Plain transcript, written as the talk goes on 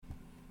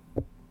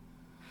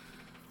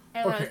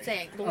As I was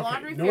saying, the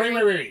laundry No,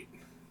 fairy... wait.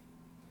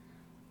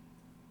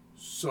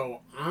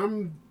 So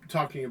I'm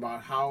talking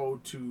about how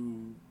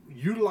to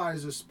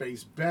utilize a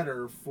space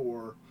better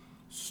for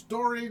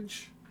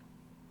storage,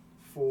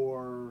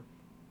 for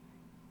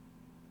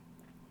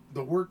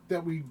the work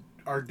that we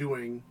are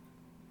doing.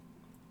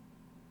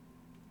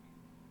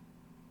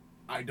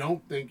 I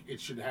don't think it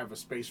should have a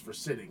space for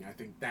sitting. I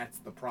think that's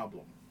the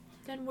problem.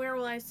 Then where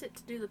will I sit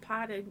to do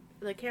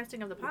the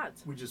casting of the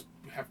pods? We just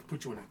have to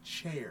put you in a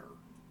chair.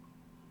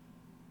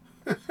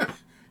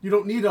 You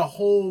don't need a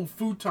whole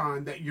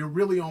futon that you're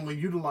really only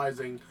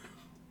utilizing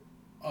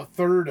a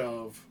third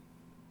of,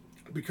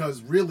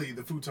 because really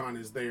the futon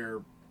is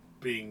there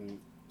being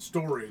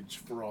storage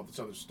for all this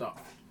other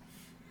stuff.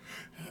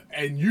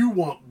 And you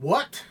want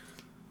what?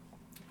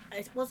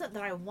 It wasn't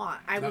that I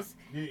want. I was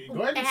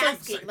go ahead and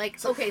asking.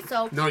 Okay,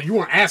 so... No, you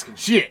weren't asking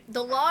shit.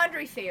 The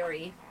laundry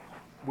fairy...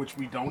 Which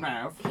we don't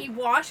have. He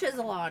washes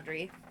the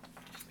laundry.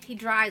 He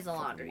dries the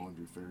laundry.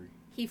 Laundry fairy.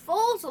 He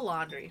folds the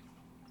laundry.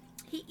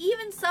 He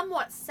even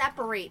somewhat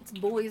separates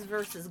boys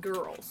versus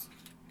girls.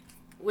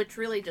 Which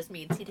really just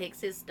means he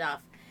takes his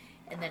stuff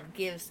and then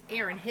gives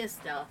Aaron his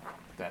stuff.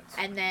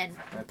 And then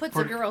puts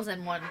the girls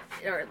in one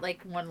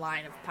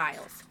line of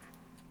piles.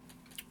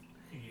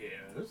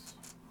 Yes.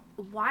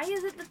 Why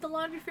is it that the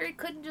laundry fairy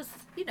couldn't just,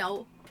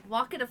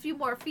 walk it a few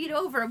more feet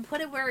over and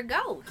put it where it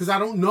goes? Because I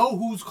don't know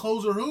whose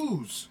clothes are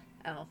whose.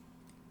 Oh.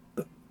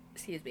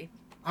 Excuse me.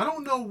 I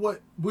don't know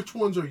which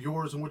ones are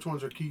yours and which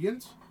ones are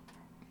Keegan's.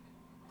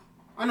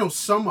 I know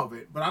some of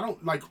it, but I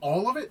don't like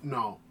all of it.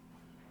 No.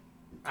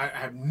 I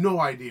have no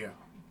idea.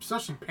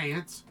 Especially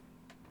pants.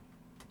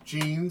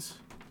 Jeans.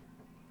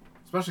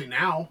 Especially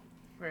now.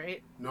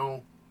 Right.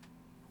 No,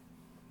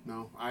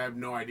 I have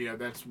no idea.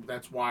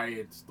 That's why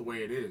it's the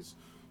way it is.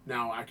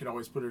 Now, I could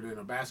always put it in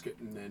a basket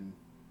and then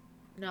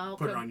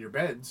put it on your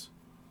beds.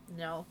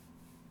 No.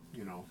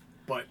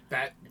 But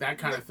that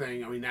kind of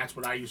thing, I mean, that's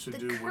what I used to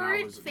do when I was in high school. The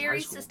current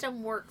fairy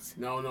system works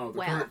No,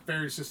 the current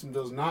fairy system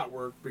does not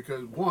work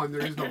because, one,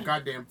 there is no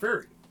goddamn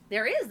fairy.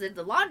 There is,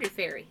 the laundry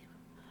fairy.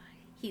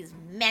 He's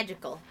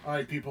magical. All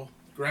right, people,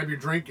 grab your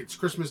drink. It's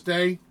Christmas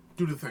Day.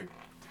 Do the thing.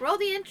 Roll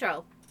the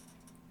intro.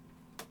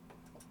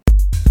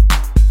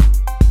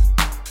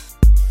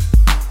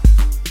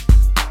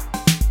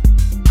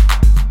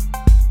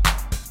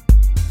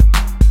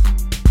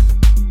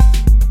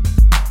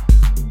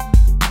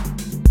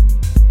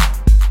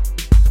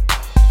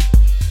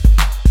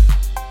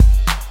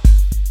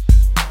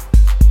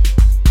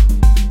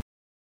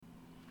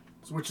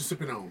 What you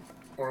sipping on?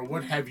 Or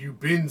what have you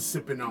been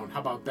sipping on? How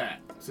about that?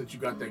 Since you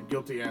got that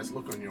guilty ass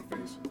look on your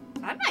face.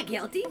 I'm not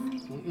guilty.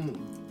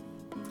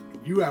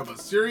 You have a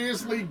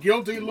seriously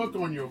guilty look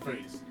on your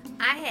face.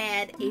 I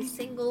had a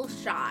single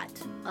shot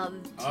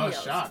of Tito's.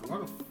 A shot?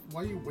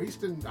 Why are you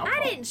wasting alcohol?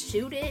 I didn't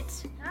shoot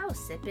it. I was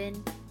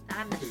sipping.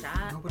 I'm the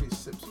shot. Nobody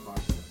sips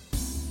vodka.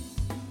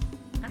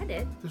 I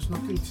did. There's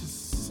nothing to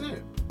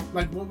sip.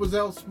 Like, what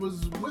else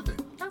was with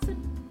it?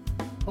 Nothing.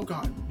 Oh,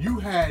 God. You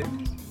had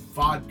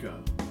vodka.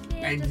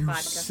 And you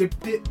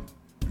sipped it?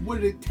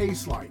 What did it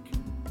taste like?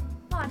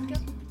 Vodka.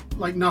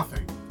 Like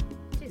nothing.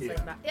 Tastes like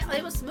vodka. Yeah,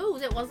 it was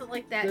smooth. It wasn't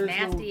like that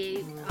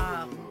nasty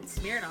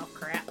Smirnoff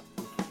crap.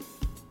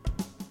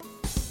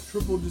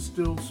 Triple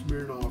distilled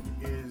Smirnoff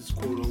is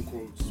quote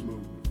unquote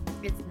smooth.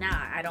 It's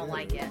not. I don't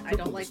like it. I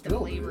don't like the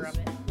flavor of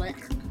it.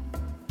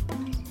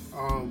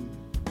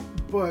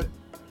 But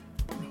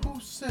who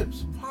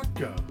sips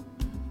vodka?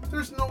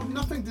 There's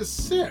nothing to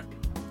sip.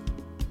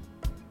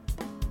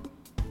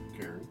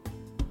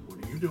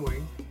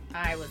 Doing.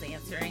 I was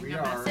answering a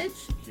message.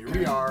 Here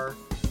we are.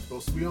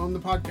 Supposed to be on the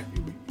podcast.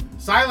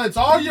 Silence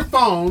all your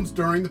phones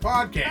during the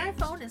podcast. My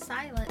phone is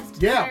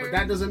silenced. Yeah, but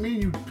that doesn't mean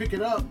you pick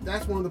it up.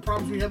 That's one of the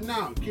problems we have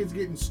now. Kids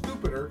getting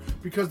stupider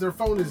because their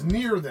phone is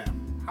near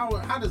them.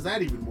 How does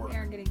that even work?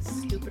 They're getting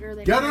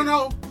stupider.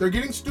 No. They're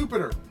getting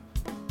stupider.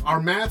 Our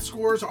math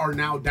scores are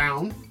now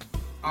down.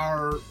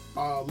 Our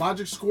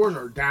logic scores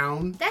are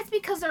down. That's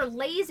because they're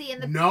lazy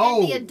and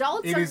the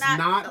adults are not. It is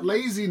not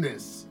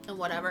laziness.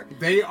 Whatever.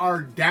 They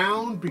are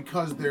down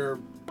because their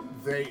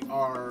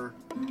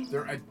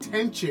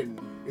attention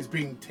is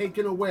being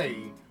taken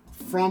away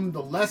from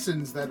the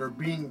lessons that are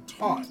being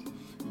taught.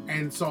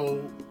 And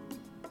so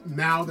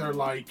now they're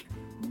like,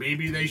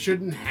 maybe they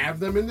shouldn't have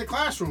them in the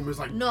classroom. It's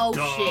like, no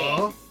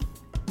duh. Shit.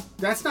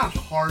 That's not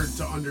hard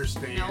to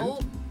understand.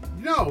 Nope.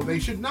 No, they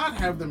should not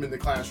have them in the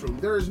classroom.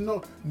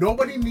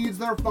 Nobody needs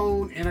their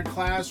phone in a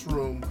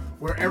classroom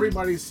where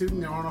everybody's sitting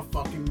there on a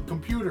fucking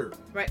computer.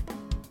 Right.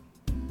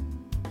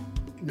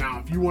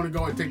 Now, if you want to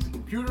go and take the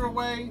computer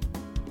away,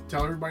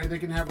 tell everybody they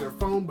can have their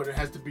phone, but it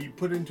has to be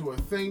put into a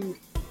thing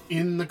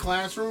in the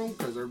classroom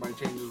because everybody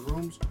changes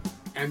rooms,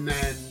 and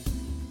then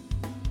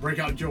break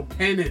out your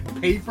pen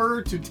and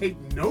paper to take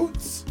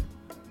notes,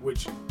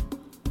 which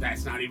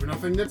that's not even a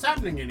thing that's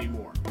happening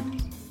anymore.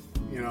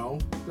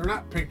 They're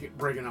not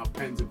breaking out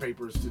pens and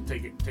papers to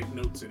take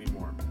notes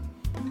anymore.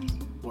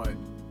 But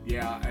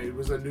yeah, it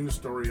was a news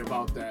story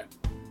about that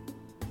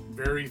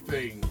very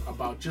thing,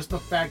 about just the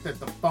fact that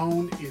the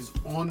phone is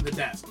on the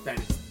desk, that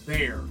it's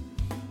there.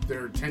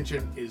 their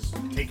attention is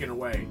taken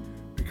away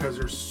because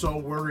they're so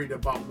worried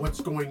about what's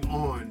going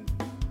on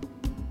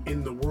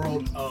in the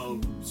world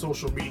of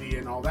social media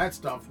and all that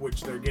stuff,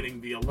 which they're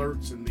getting the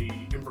alerts and the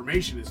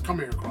information is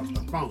coming across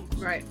their phones.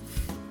 Right.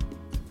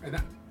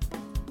 And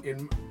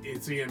in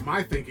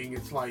my thinking,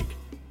 it's like,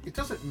 it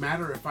doesn't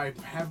matter if I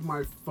have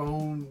my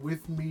phone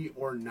with me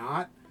or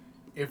not.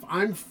 If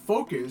I'm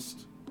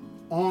focused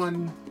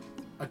on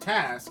a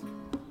task,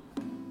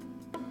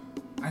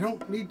 I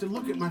don't need to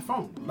look at my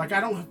phone. Like, I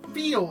don't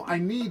feel I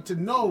need to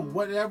know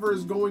whatever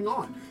is going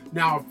on.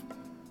 Now,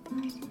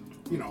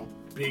 you know,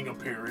 being a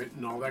parent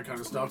and all that kind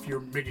of stuff, you're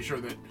making sure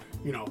that,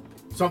 you know,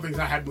 something's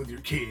not happening with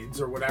your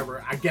kids or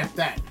whatever. I get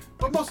that.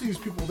 But most of these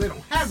people, they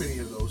don't have any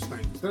of those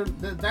things.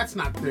 That's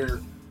not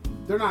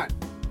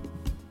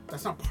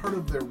part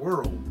of their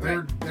world.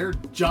 Right. They're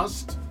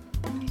just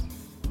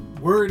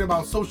worried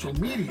about social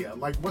media,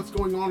 like what's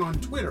going on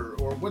Twitter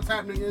or what's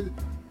happening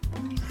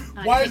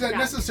why is that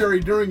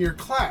necessary during your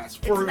class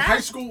for high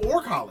school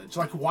or college?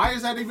 Like, why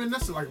is that even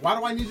necessary? Like, why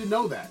do I need to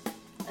know that?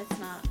 It's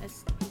not.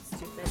 It's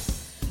stupid.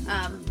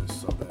 Turn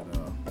this up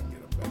and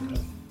get a better.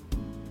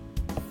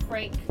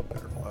 Frank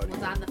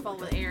was on the phone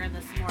with Aaron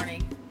this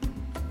morning.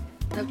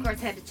 And of course,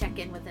 had to check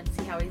in with him,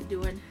 see how he's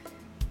doing.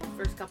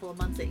 First couple of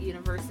months at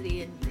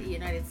university in the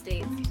United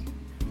States.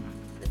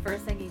 The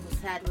first thing he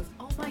said was,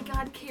 "Oh my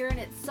God, Karen,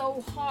 it's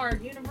so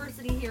hard.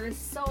 University here is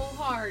so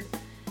hard.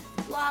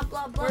 Blah,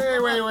 blah, blah."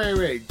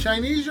 Wait.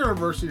 Chinese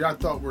university, I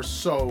thought, were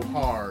so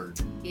hard.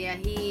 Yeah,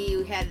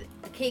 he had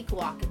a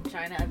cakewalk in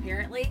China,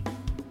 apparently,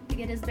 to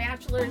get his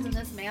bachelor's, and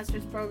this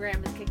master's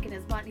program is kicking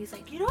his butt. And he's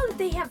like, "You know that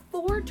they have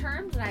 4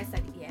 terms?" And I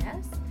said,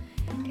 "Yes."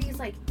 And he's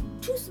like,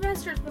 2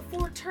 semesters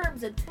before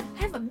terms, and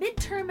I have a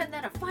midterm and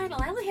then a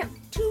final. I only have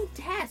 2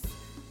 tests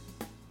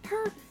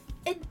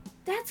and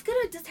that's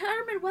gonna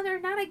determine whether or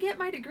not I get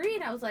my degree.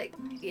 And I was like,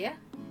 "Yeah."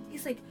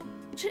 He's like,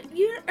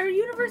 "Our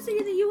university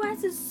in the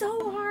U.S. is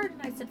so hard."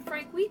 And I said,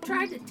 "Frank, we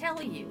tried to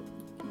tell you."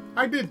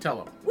 I did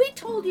tell him. We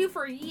told you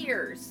for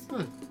years.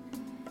 And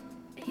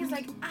he's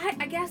like,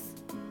 I guess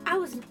I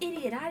was an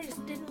idiot. I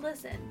just didn't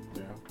listen.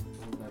 Yeah,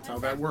 well, that's how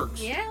that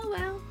works. Yeah,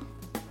 well,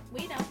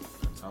 we know.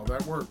 That's how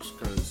that works,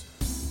 because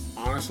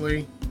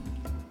honestly,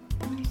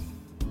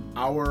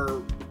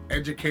 our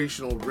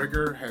educational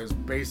rigor has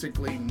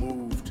basically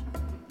moved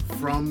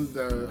from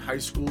the high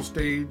school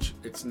stage.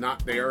 It's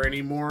not there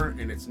anymore,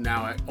 and it's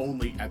now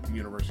only at the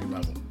university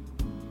level.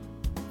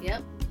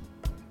 Yep.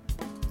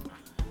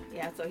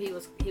 Yeah, so he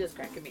was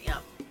cracking me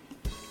up.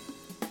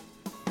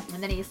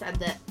 And then he said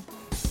that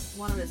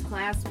one of his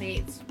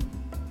classmates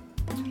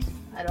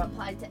had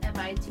applied to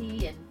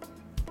MIT, and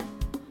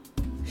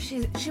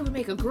she would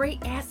make a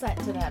great asset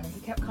to them. And he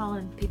kept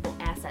calling people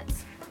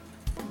assets,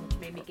 which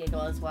made me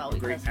giggle as well.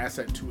 Great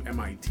asset to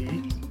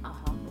MIT? Uh-huh.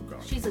 Oh,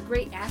 God. She's a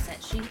great asset.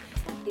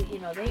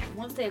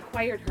 Once they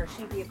acquired her,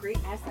 she'd be a great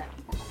asset.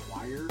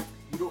 Acquired?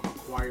 You don't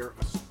acquire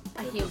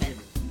a human.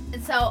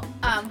 And so,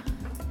 I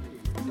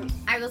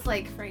was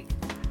like, Frank.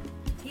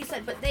 He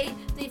said, but they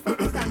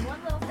focused on one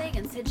little thing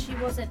and said she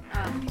wasn't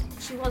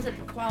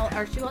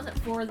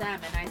for them.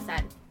 And I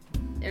said,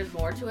 there's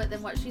more to it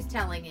than what she's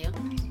telling you.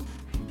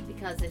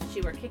 Because if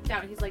she were kicked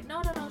out, he's like,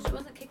 no, she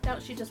wasn't kicked out.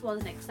 She just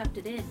wasn't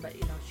accepted in. But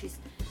she's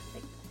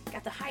like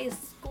got the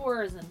highest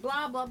scores and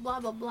blah blah blah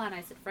blah blah. And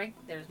I said, Frank,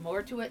 there's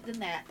more to it than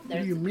that.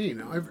 What do you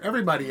mean?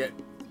 Everybody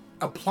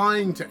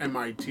applying to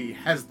MIT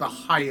has the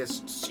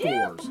highest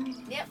scores.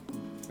 Yep.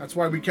 That's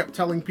why we kept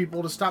telling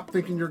people to stop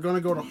thinking you're going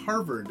to go to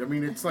Harvard. I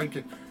mean, it's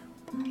like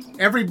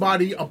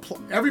everybody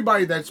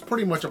that's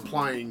pretty much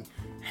applying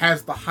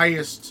has the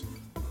highest.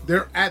 They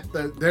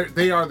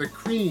are the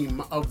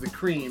cream of the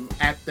cream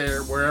at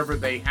wherever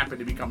they happen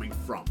to be coming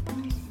from.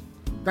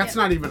 That's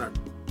not even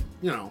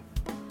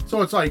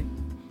so it's like,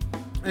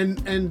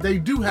 and they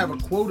do have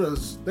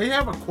they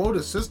have a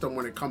quota system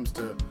when it comes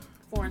to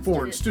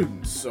foreign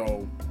students.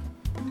 So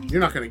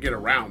you're not going to get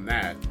around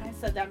that. I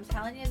said, I'm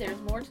telling you, there's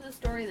more to the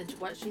story than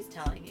what she's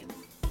telling you.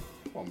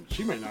 Well,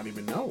 she might not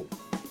even know.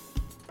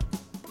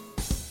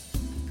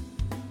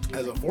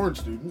 As a foreign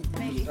student,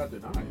 you just got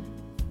denied.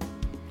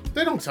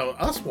 They don't tell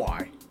us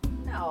why.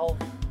 No.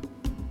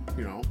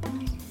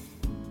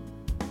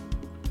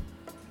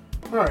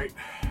 All right.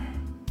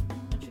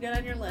 What you got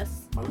on your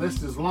list? My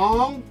list is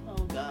long.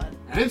 Oh, God.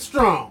 And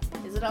strong.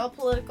 Is it all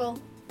political?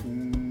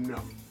 No.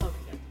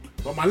 Okay.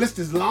 But my list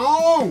is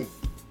long.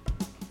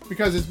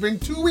 Because it's been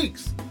 2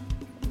 weeks.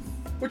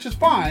 Which is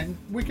fine.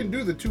 We can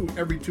do the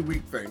every 2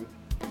 week thing.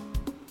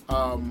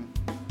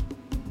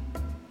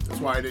 That's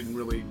why I didn't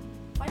really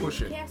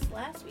push it. Why didn't you cast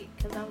last week?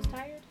 Because I was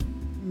tired?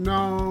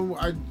 No,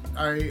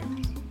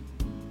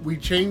 we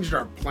changed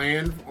our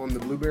plan on the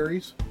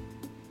blueberries.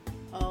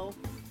 Oh.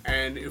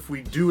 And if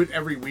we do it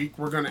every week,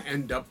 we're going to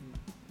end up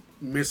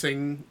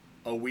missing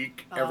a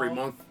week every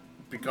month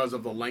because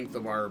of the length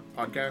of our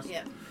podcast.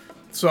 Yeah.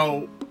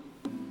 So,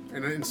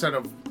 and instead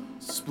of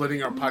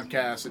splitting our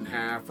podcast in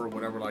half or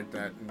whatever like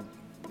that,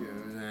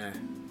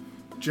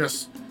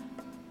 just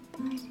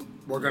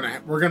we're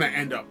gonna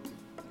end up.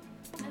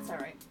 That's all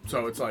right.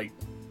 So it's like,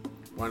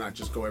 Why not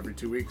just go every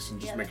 2 weeks and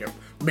just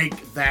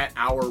make that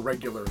our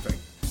regular thing?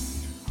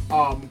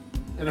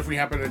 And if we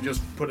happen to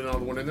just put another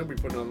one in there, we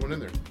put another one in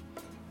there.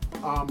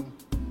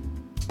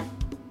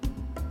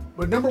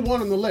 But number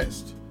one on the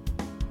list,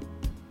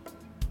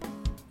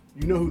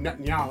 you know who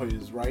Netnayahu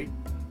is, right?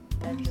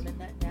 Benjamin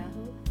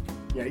Netnayahu?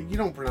 Yeah, you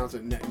don't pronounce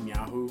it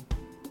Netnayahu.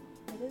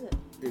 What is it?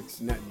 It's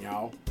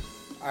Netnayahu.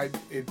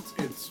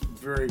 It's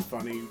very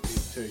funny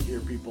to hear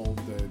people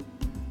that...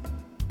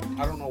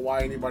 I don't know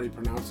why anybody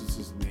pronounces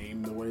his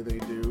name the way they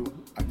do.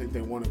 I think they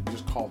want to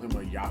just call him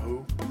a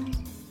Yahoo.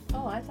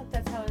 Oh, I thought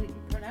that's how you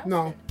pronounce it.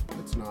 No,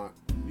 it's not.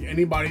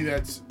 Anybody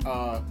that's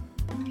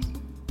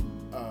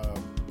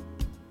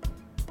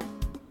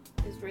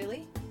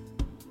Israeli?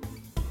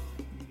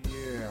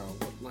 Yeah,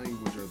 what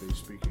language are they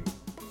speaking?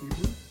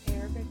 Hebrew?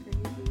 Arabic or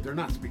Hebrew? They're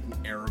not speaking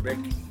Arabic.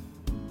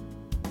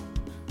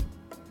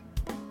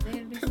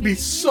 That'd be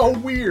so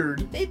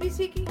weird. They'd be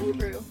speaking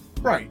Hebrew.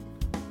 Right.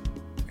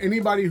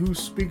 Anybody who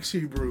speaks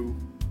Hebrew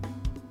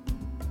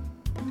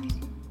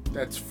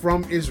that's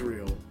from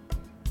Israel,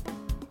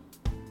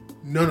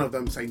 none of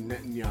them say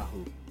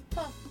Netanyahu.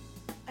 Huh.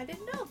 I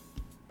didn't know.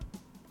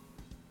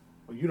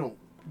 Well, you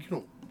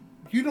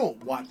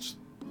don't watch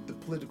the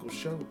political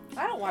show.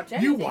 I don't watch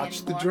anything You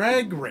watch anymore. the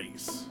Drag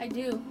Race. I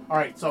do. All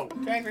right, so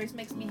Drag Race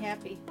makes me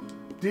happy.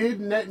 did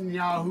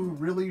Netanyahu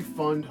really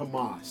fund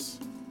Hamas?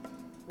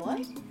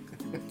 What?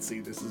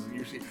 See,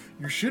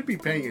 you should be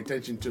paying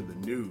attention to the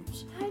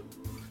news.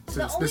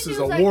 Since this is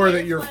news a I war get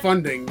that is you're when-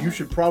 funding, you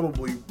should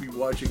probably be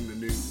watching the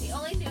news. The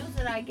only news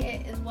that I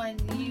get is when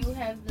you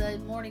have the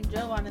Morning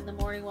Joe on in the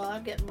morning while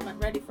I'm getting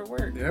ready for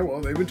work. Yeah,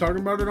 well, they've been talking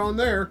about it on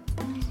there.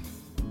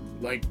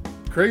 Like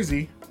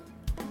crazy.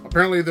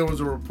 Apparently there was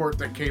a report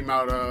that came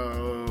out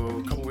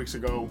a couple weeks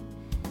ago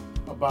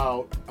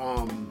about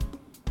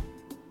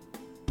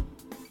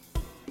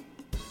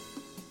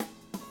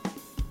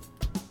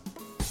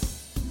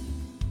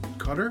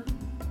Qatar?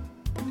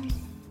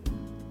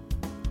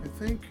 I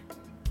think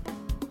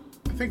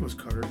it was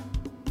Qatar.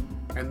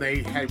 And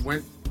they had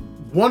went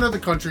one of the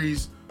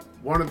countries,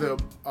 one of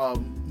the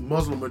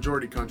Muslim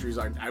majority countries,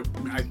 I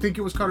think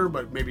it was Qatar,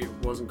 but maybe it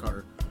wasn't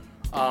Qatar.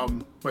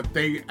 But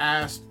they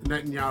asked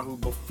Netanyahu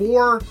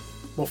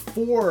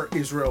before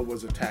Israel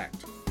was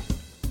attacked,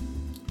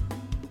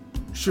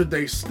 should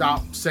they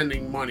stop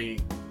sending money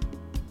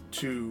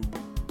to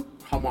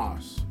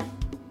Hamas,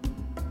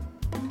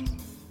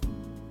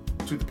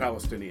 to the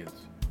Palestinians,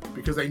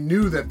 because they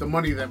knew that the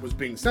money that was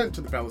being sent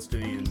to the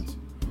Palestinians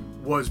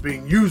was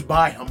being used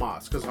by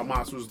Hamas, because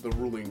Hamas was the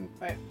ruling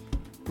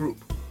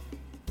group.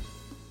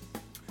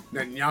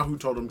 Netanyahu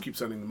told them keep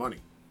sending the money.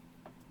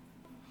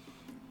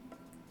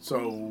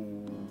 So,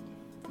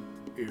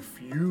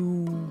 if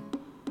you...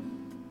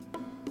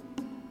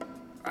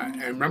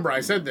 And remember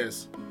I said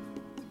this,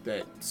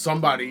 that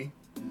somebody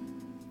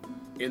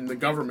in the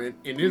government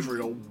in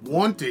Israel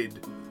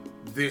wanted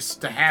this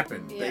to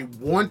happen. Yeah. They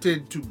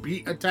wanted to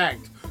be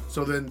attacked,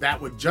 so then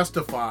that would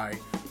justify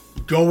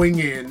going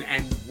in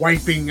and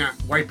wiping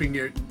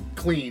it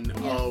clean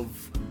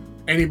of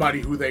anybody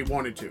who they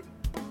wanted to.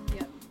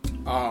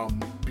 Yeah.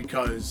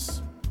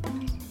 Because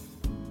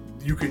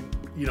you can...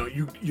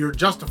 you're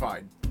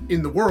justified.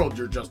 In the world,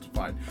 you're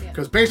justified.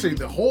 Because basically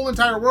the whole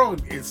entire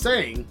world is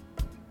saying,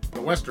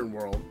 the Western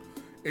world,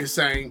 is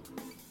saying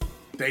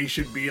they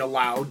should be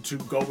allowed to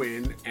go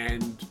in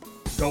and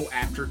go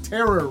after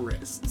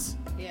terrorists.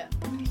 Yeah.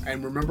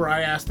 And remember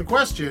I asked the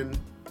question,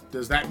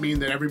 does that mean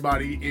that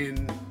everybody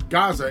in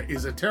Gaza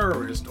is a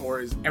terrorist, or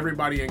is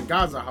everybody in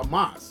Gaza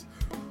Hamas?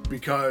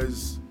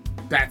 Because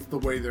that's the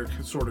way they're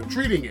sort of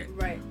treating it.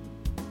 Right.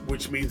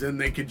 Which means then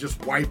they could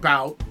just wipe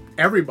out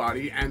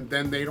everybody, and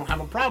then they don't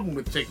have a problem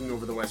with taking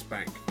over the West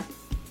Bank,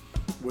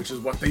 which is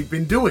what they've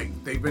been doing.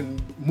 They've been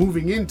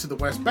moving into the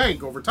West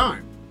Bank over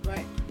time.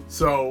 Right.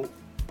 So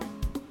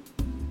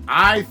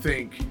I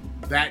think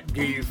that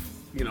gave,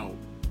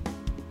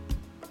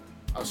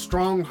 a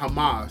strong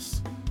Hamas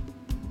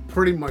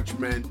pretty much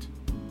meant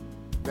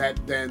that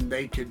then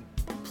they could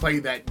play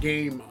that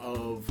game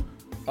of,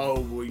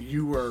 oh,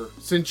 well,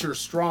 since you're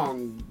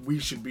strong, we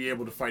should be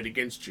able to fight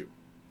against you.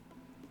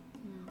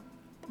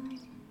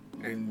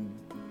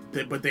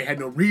 But they had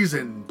no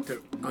reason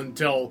to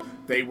until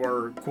they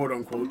were quote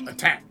unquote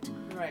attacked.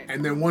 Right.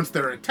 And then once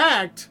they're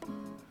attacked,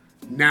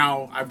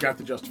 now I've got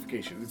the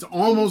justification. It's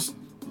almost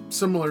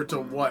similar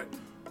to what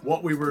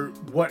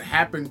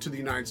happened to the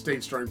United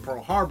States during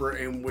Pearl Harbor,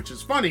 and which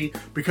is funny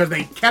because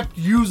they kept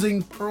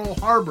using Pearl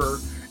Harbor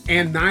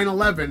and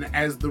 9/11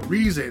 as the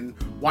reason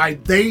why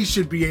they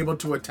should be able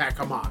to attack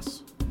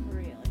Hamas.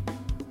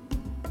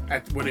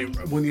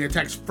 When the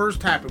attacks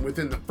first happened,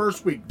 within the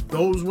first week,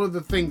 those were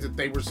the things that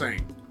they were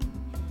saying.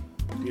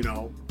 You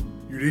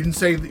didn't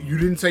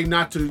say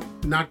not to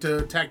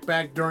attack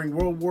back during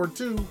World War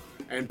II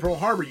and Pearl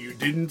Harbor. You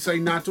didn't say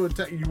not to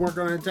attack. You weren't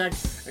going to attack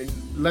and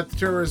let the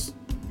terrorists,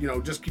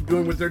 just keep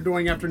doing what they're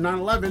doing after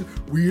 9/11.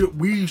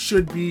 We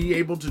should be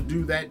able to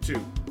do that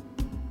too.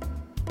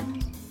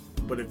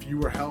 But if you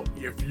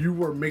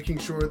were making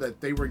sure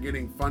that they were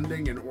getting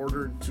funding in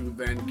order to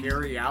then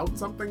carry out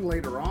something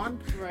later on,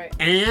 right?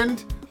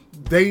 And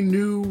they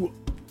knew,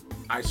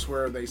 I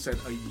swear they said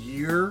a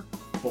year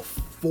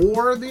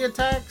before the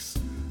attacks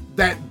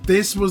that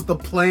this was the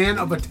plan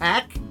of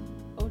attack.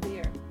 Oh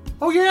dear.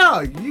 Oh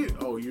yeah,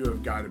 you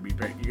have got to be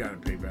pay. You got to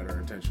pay better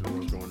attention to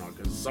what's going on,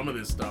 because some of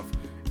this stuff,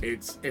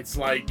 it's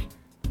like,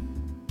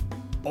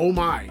 oh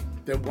my,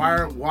 then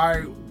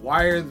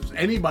why is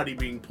anybody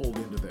being pulled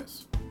into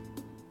this?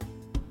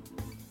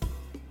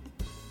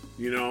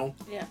 You know?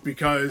 Yeah.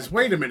 Because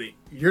wait a minute,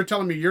 you're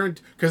telling me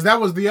because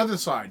that was the other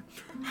side.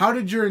 How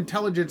did your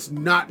intelligence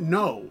not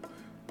know?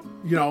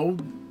 You know,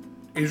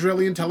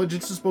 Israeli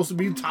intelligence is supposed to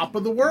be top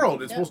of the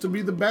world. It's supposed to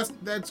be the best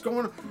that's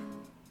going on.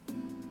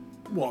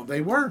 Well, they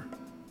were.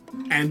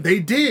 And they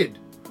did.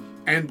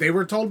 And they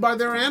were told by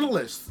their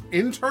analysts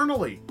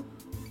internally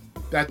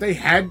that they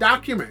had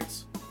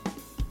documents.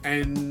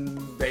 And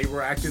they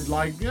were acted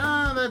like,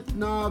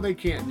 no, they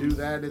can't do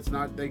that. It's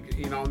not,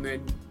 and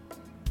then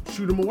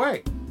shoot them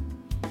away.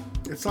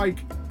 It's like,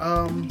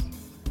 and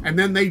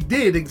then they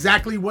did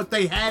exactly what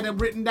they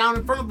had written down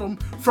in front of them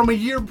from a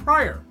year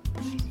prior.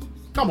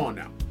 Come on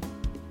now.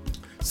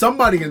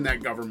 Somebody in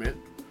that government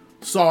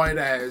saw it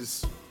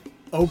as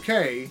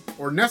okay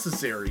or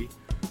necessary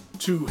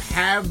to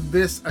have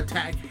this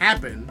attack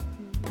happen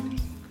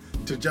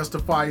to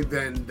justify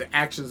then the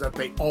actions that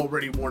they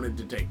already wanted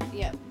to take.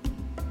 Yep.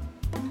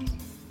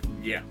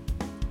 Yeah.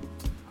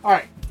 All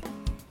right.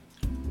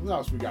 What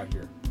else we got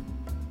here?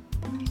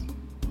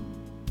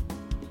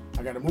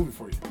 I got a movie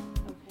for you.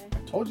 Okay. I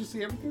told you,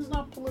 see, everything's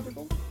not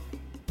political.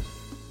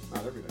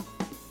 Not everything.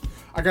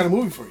 I got a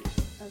movie for you.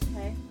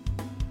 Okay.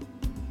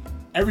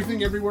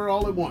 Everything, Everywhere,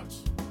 All at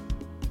Once.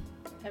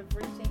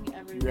 Everything,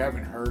 Everywhere. You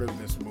haven't heard of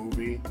this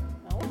movie?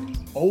 No.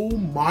 Oh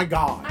my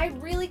God. I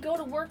really go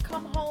to work,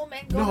 come home,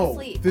 and go to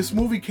sleep. This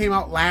movie came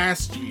out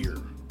last year.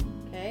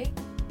 Okay.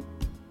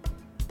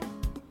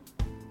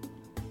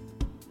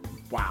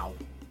 Wow.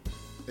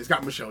 It's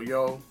got Michelle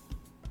Yeoh.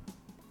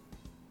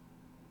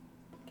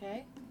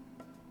 Okay.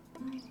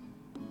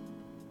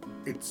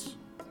 It's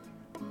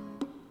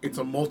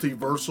a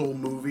multiversal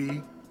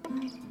movie.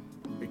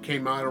 It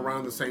came out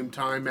around the same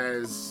time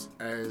as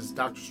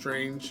Doctor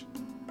Strange.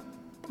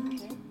 Okay.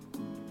 Is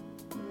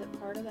it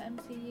part of the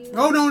MCU?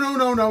 No.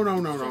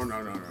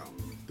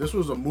 This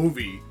was a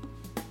movie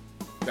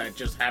that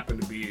just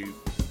happened to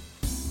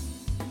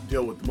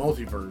deal with the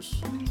multiverse.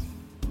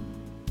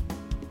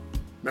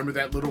 Remember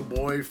that little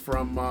boy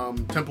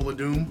from Temple of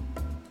Doom?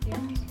 Yeah.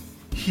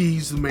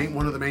 He's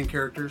one of the main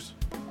characters.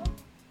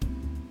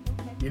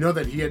 Okay. You know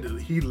that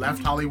he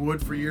left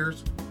Hollywood for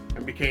years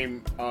and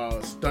became a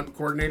stunt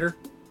coordinator?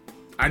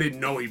 I didn't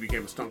know he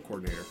became a stunt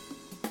coordinator.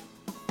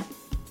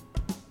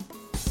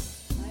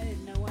 I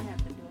didn't know what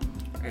happened to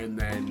him. And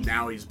then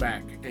now he's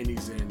back, and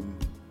he's in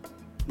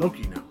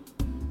Loki now.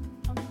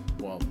 Oh.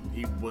 Well,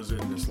 he was in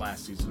this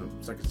second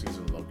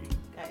season of Loki.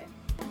 Got it.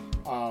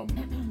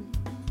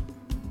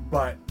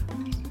 But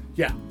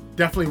yeah,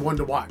 definitely one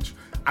to watch.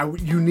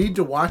 You need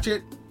to watch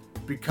it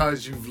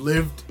because you've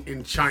lived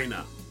in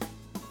China.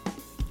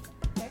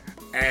 Okay.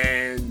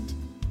 And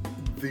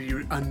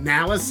the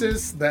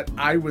analysis that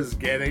I was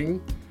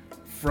getting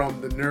from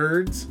the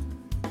nerds,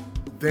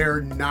 they're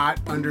not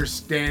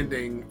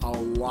understanding a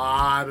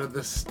lot of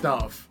the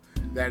stuff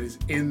that is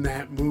in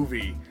that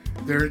movie.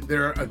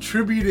 They're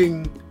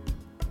attributing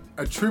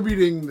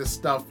the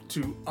stuff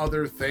to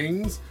other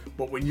things,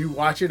 but when you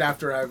watch it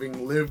after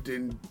having lived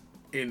in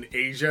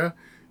Asia,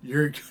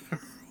 you're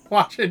gonna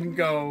watch it and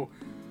go,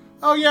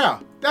 oh yeah,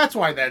 that's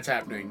why that's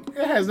happening.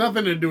 It has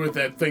nothing to do with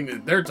that thing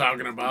that they're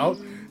talking about.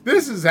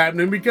 This is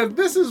happening because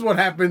this is what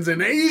happens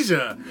in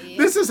Asia. Yeah.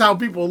 This is how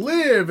people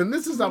live, and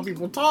this is how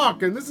people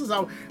talk, and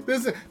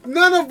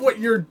none of what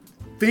you're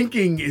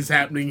thinking is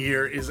happening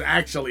here is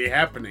actually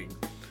happening.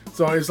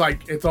 So it's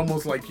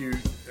almost like you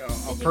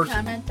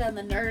comment on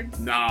the nerds?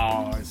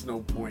 No, it's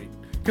no point.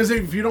 Because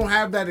if you don't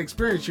have that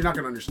experience, you're not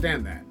going to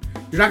understand that.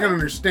 You're not going to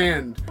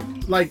understand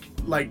like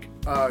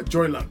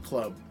Joy Luck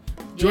Club.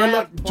 Joy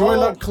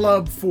Luck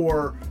Club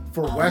for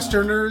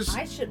Westerners.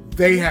 I should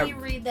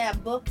read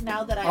that book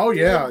now that I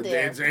lived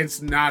there.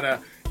 It's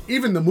not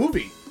even the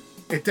movie.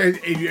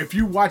 If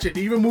you watch it,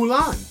 even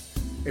Mulan.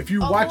 If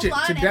you watch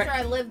Mulan, it today, after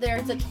I lived there,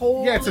 it's a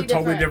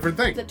totally different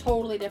thing. It's a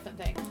totally different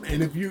thing.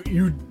 And if you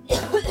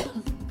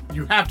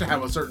you have to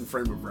have a certain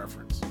frame of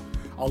reference.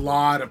 A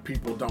lot of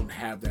people don't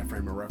have that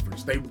frame of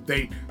reference.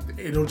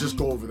 It'll just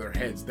go over their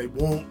heads. They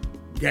won't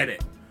get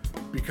it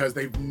because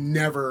they've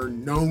never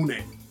known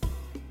it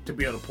to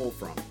be able to pull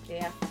from.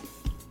 Yeah.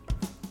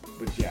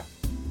 But yeah,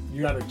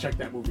 you got to check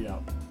that movie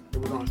out.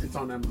 It's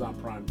on Amazon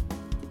Prime.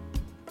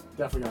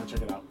 Definitely got to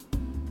check it out.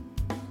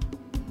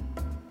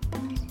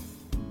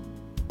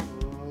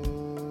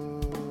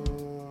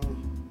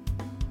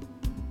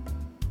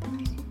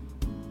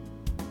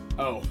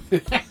 Oh.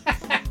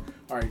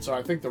 All right, so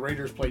I think the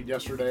Raiders played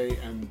yesterday,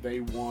 and they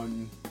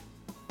won.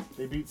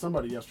 They beat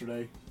somebody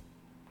yesterday.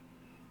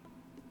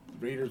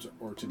 The Raiders,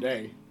 or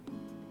today.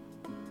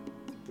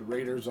 The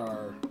Raiders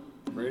are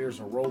Raiders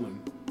are rolling.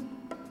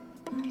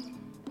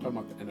 Talking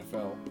about the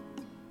NFL.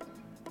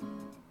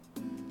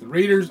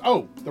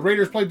 The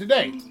Raiders played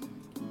today.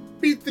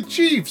 Beat the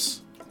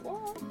Chiefs.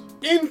 What?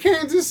 In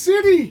Kansas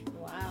City.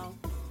 Wow.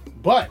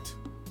 But,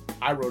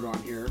 I wrote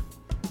on here,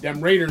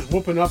 them Raiders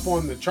whooping up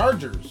on the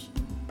Chargers.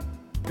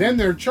 Then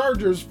their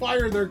Chargers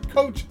fire their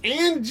coach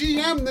and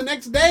GM the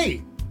next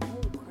day.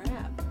 Oh,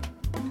 crap.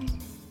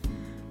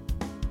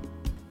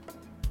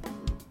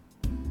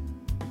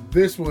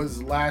 This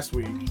was last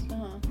week.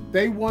 Uh-huh.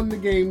 They won the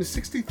game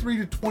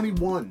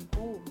 63-21.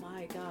 Oh,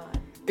 my God.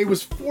 It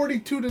was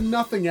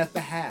 42-0 at the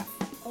half.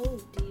 Oh,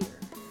 dear.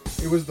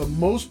 It was the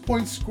most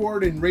points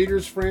scored in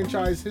Raiders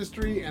franchise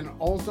history and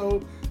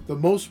also the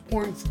most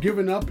points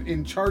given up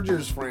in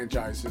Chargers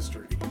franchise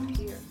history.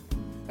 Dear.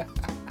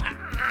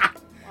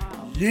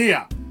 Wow.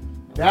 Yeah.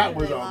 That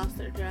was They lost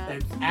their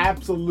an jobs.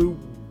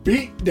 absolute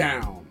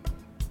beatdown.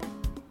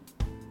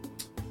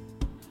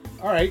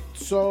 All right,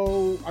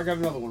 so I got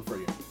another one for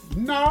you.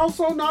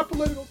 Also not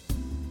political.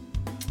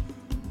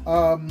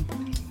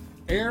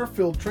 Air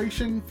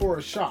filtration for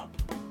a shop.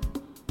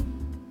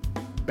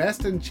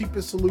 Best and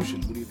cheapest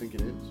solution. What do you think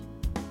it is?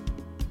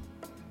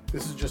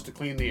 This is just to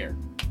clean the air.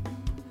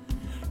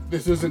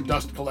 This isn't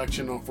dust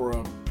collection for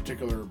a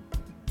particular.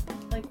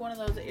 Like one of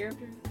those air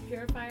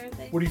purifier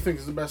things? What do you think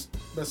is the best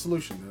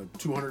solution? A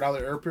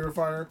 $200 air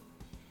purifier?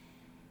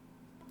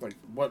 Like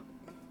what?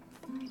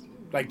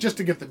 Like just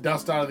to get the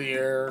dust out of the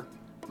air.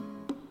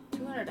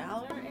 $200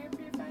 air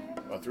purifier?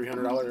 A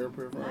 $300 air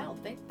purifier? I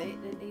don't think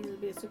it needs to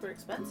be a super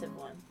expensive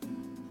one.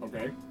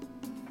 Okay.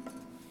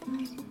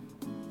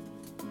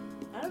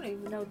 I don't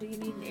even know. Do you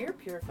need an air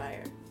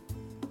purifier?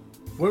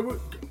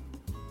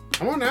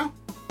 Come on now.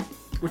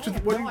 What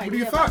are your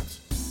idea thoughts?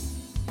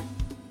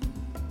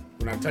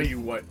 When I tell you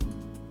what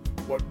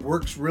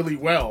works really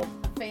well.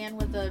 A fan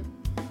with a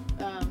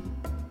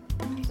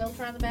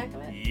filter on the back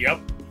of it? Yep.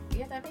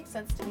 Yeah, that makes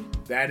sense to me.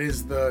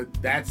 That's the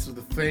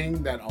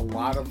thing that a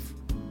lot of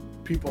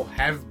people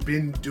have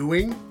been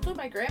doing. That's what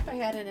my grandpa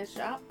had in his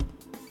shop.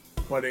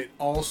 But it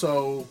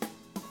also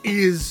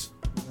is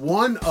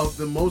one of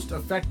the most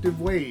effective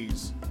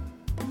ways,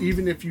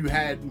 even if you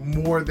had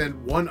more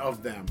than one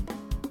of them,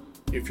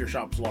 if your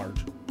shop's large.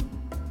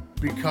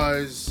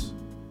 Because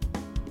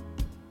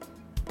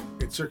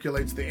it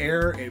circulates the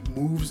air, it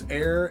moves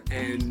air,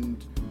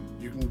 and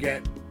you can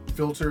get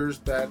filters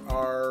that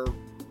are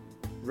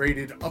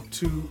rated up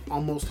to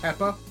almost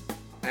HEPA,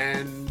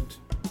 and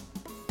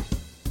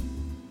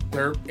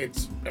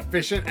it's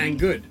efficient and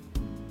good.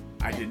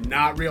 I did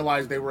not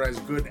realize they were as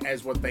good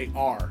as what they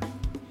are.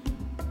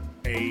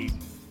 A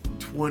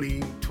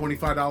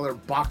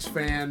 $25 box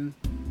fan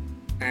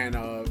and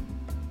a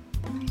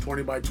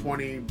 20 by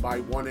 20 by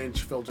 1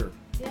 inch filter.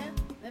 Yeah,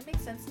 that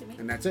makes sense to me.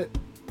 And that's it.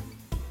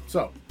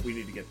 So, we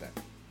need to get that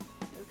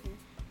Okay.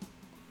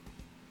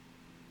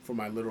 for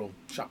my little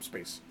shop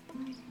space.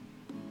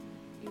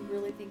 You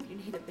really think you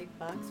need a big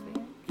box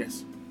fan?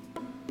 Yes.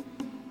 You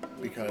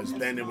Because think a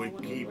then it small would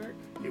one keep, work?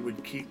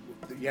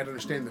 you have to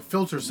understand the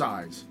filter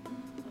size.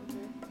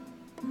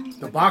 Okay.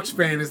 The box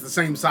fan is the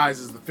same size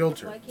as the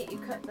filter. Why can't you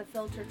cut the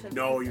filter to...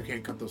 No, you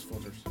can't cut those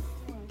filters.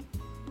 Oh.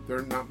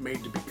 They're not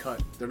made to be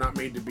cut. They're not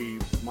made to be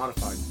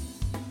modified.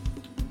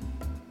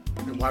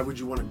 And why would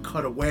you want to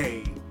cut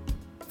away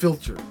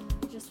filter?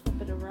 Just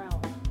flip it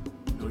around.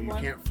 No, you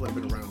can't flip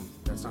it around.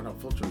 That's not how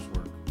filters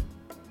work.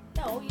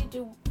 No, you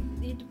do.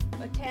 You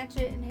attach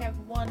it and have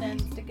one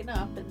end sticking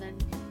up, and then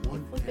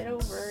you flip it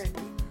over. And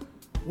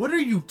What are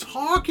you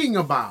talking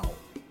about?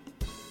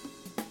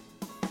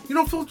 You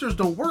know, filters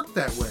don't work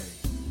that way.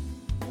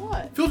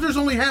 what? Filters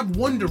only have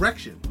one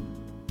direction.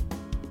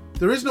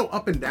 There is no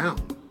up and down.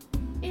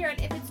 Aaron,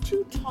 if it's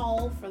too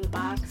tall for the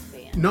box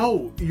fan.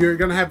 No, you're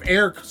going to have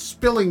air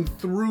spilling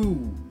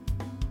through.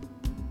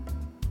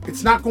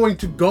 It's not going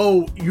to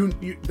go,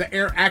 the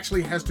air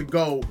actually has to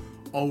go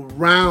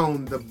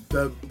around.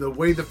 The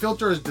way the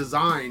filter is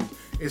designed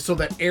is so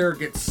that air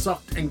gets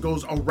sucked and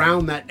goes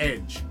around that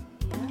edge.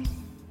 Yeah.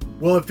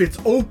 Well, if it's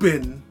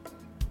open,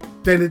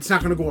 then it's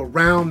not going to go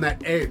around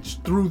that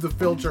edge through the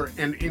filter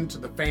and into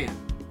the fan,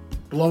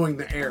 blowing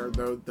the air,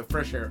 the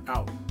fresh air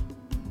out.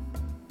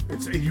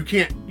 You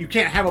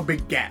can't have a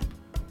big gap.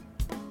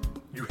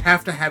 You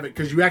have to have it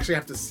because you actually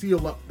have to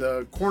seal up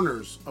the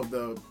corners of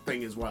the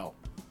thing as well.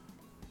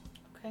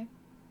 Okay.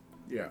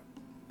 Yeah.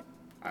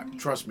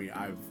 Trust me,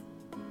 I've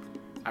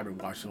been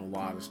watching a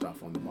lot of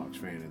stuff on the box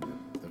fan and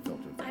the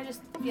filter. I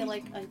just feel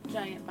like a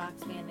giant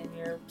box fan in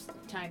your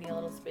tiny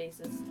little space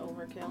is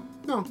overkill.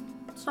 No,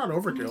 it's not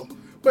overkill.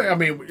 But, I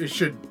mean, it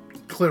should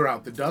clear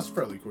out the dust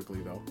fairly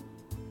quickly, though.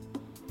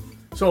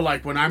 So,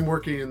 like, when I'm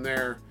working in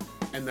there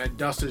and that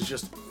dust is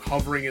just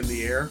hovering in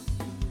the air,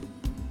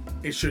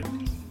 it should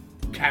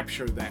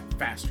capture that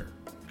faster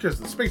because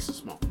the space is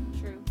small.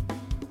 True.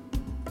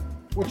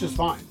 Which is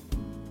fine.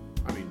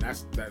 I mean,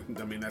 that's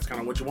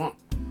kind of what you want.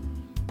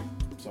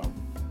 So,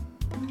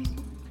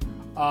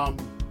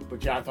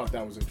 but yeah, I thought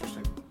that was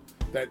interesting.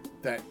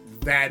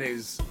 That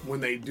is when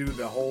they do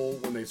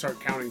when they start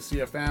counting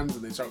CFMs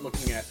and they start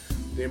looking at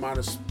the amount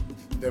of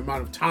the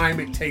amount of time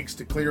it takes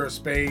to clear a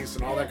space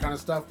and all that kind of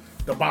stuff,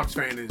 the box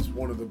fan is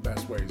one of the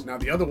best ways. Now,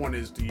 the other one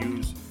is to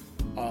use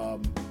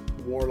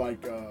more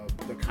like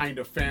the kind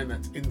of fan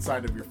that's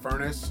inside of your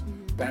furnace,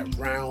 that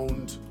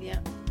round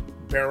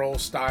barrel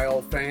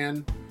style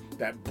fan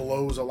that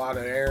blows a lot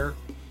of air.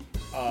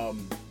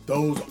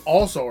 Those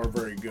also are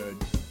very good.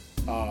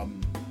 But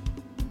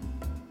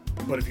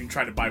if you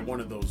try to buy one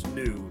of those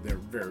new, they're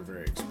very,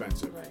 very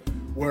expensive. Right.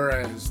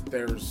 Whereas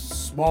there's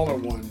smaller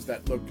ones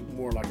that look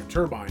more like a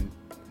turbine,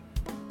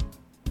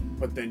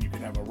 but then you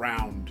could have a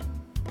round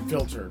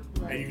filter,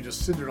 and you can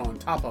just sit it on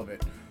top of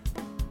it,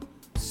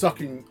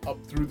 sucking up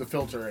through the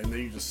filter, and then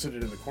you just sit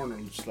it in the corner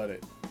and just let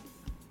it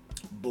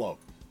blow.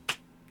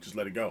 Just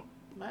let it go.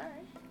 All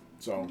right.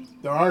 So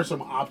there are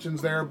some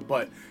options there,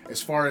 but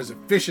as far as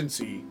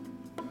efficiency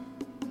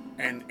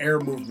and air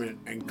movement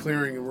and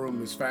clearing a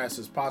room as fast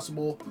as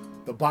possible,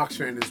 the box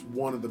fan is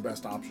one of the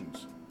best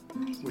options,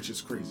 which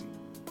is crazy.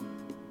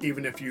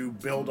 Even if you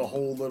build a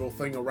whole little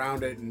thing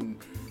around it and,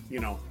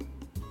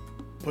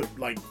 put,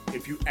 like,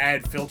 if you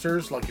add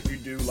filters, like if you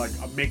do, like,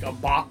 make a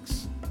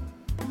box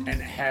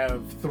and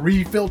have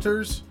 3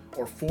 filters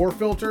or 4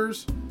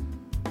 filters,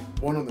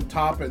 1 on the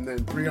top and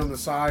then 3 on the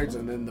sides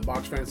and then the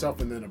box fan itself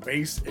and then a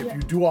base. If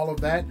you do all of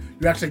that,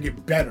 you actually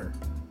get better.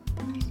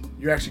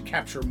 You actually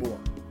capture more.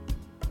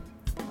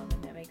 Well,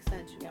 then that makes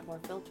sense. You got more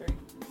filtering.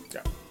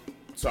 Yeah.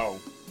 So,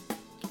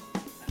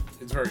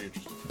 it's very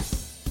interesting.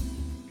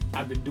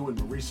 I've been doing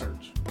the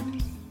research.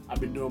 I've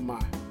been doing my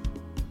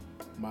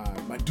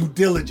due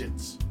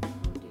diligence. Oh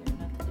dear,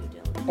 not the due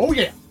diligence. Oh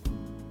yeah.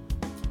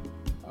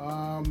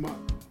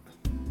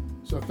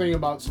 So the thing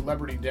about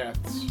celebrity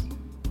deaths,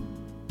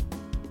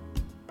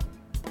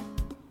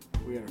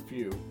 we had a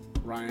few.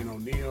 Ryan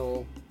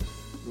O'Neal,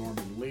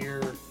 Norman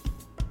Lear,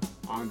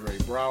 Andre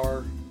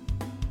Braugher.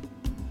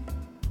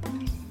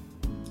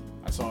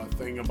 I saw a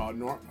thing about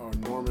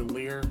Norman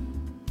Lear.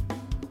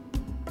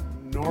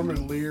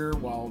 Norman Lear,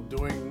 while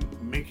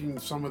making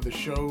some of the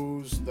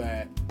shows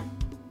that,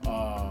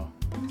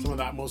 some of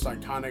that most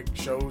iconic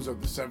shows of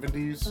the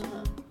 70s,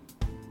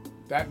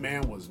 that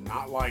man was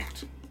not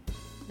liked.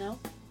 No?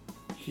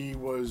 He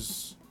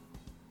was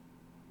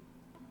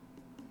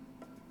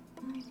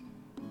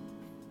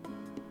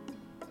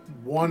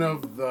one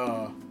of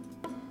the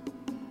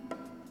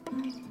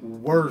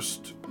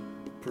worst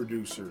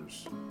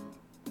producers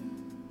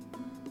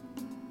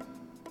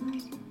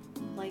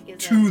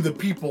to the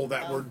people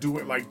that were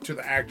doing, like, to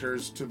the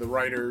actors, to the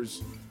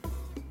writers.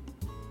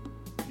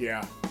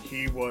 Yeah,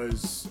 he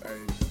was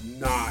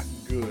not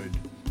good.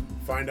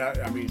 Find out,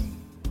 I mean,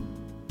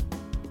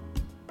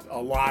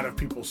 a lot of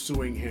people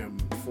suing him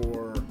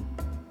for,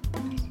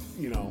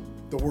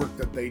 the work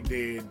that they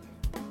did.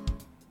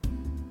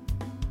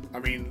 I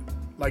mean,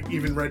 like,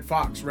 even Red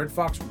Fox. Red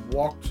Fox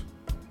walked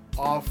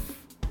off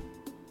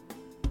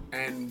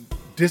and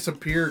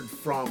disappeared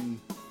from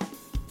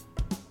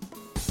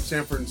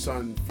Sanford and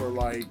Son for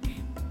like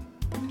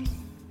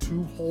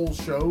 2 whole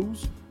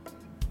shows,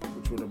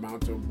 which would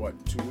amount to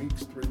 2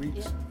 weeks, 3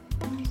 weeks?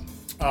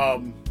 Yeah.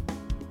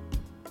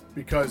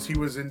 Because he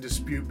was in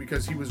dispute,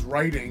 because he was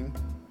writing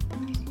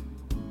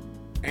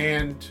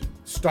and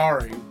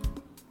starring,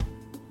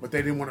 but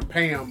they didn't want to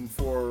pay him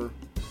for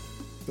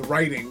the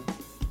writing,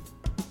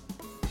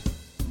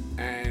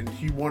 and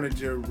he wanted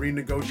to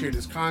renegotiate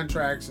his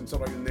contracts and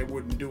stuff like that, and they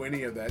wouldn't do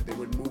any of that. They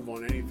wouldn't move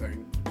on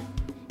anything.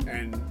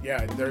 And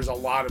yeah, there's a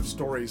lot of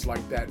stories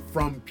like that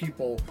from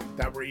people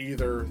that were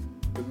either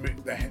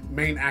the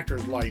main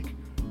actors, like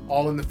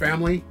All in the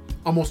Family.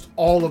 Almost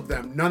all of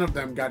them, none of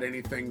them got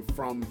anything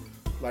from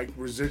like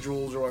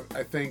residuals, or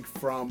I think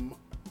from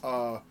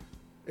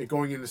it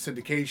going into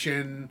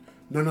syndication.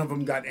 None of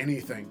them got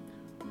anything.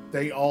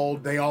 They all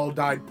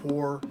died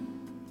poor.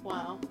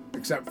 Wow.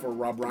 Except for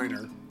Rob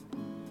Reiner.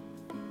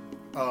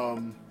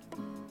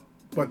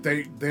 But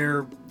they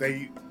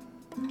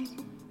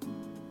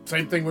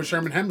same thing with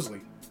Sherman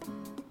Hemsley,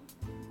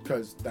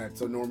 because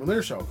that's a Norman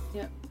Lear show.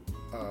 Yep.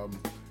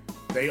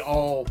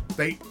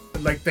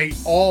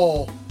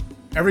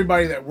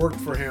 Everybody that worked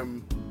for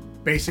him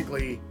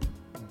basically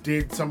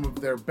did some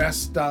of their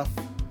best stuff,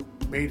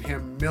 made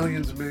him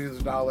millions and millions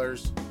of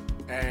dollars,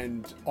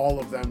 and all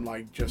of them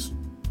like just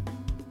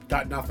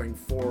got nothing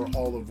for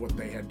all of what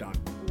they had done.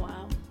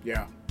 Wow.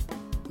 Yeah.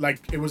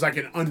 Like, it was like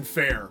an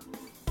unfair.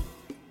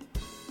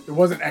 It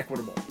wasn't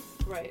equitable.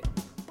 Right. I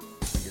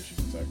guess you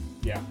could say.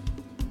 Yeah.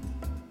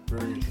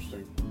 Very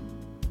interesting.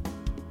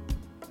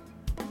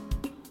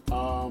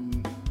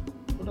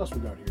 What else we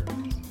got here?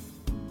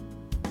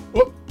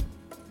 Whoop.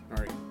 All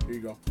right, here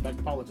you go. Back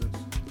to politics.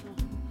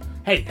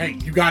 Hey,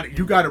 you got it.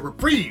 You got a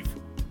reprieve,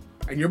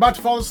 and you're about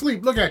to fall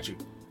asleep. Look at you.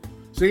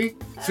 See?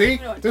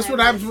 This is what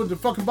happens when the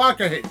fucking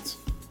vodka hits.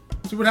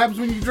 See what happens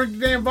when you drink the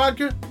damn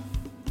vodka?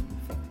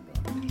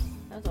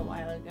 That was a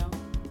while ago.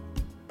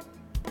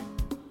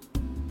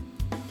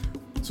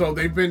 So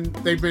they've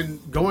been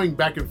going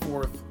back and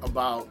forth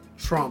about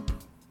Trump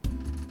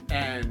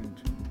and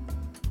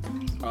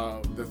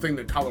the thing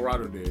that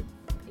Colorado did.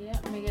 Yeah,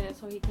 making it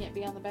so he can't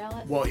be on the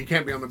ballot. Well, he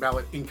can't be on the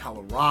ballot in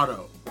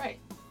Colorado. Right.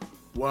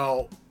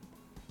 Well,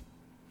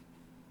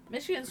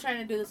 Michigan's trying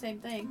to do the same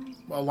thing.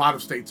 a lot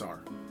of states are.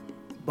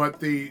 But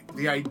the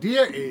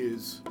idea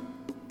is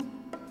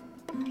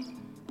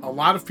a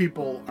lot of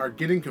people are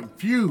getting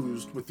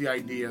confused with the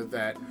idea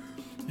that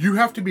you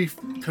have to be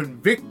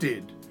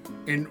convicted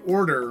in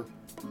order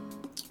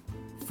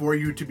for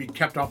you to be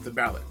kept off the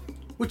ballot,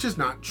 which is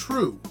not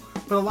true.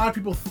 But a lot of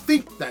people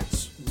think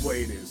that's the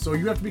way it is. So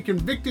you have to be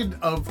convicted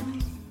of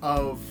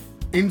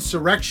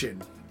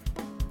insurrection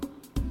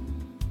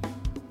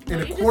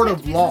in a court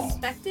of law.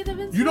 Suspected of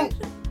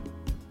insurrection?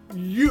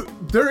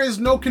 There is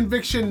no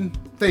conviction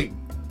thing.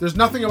 There's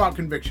nothing about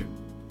conviction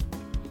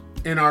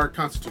in our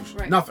Constitution.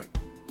 Right. Nothing.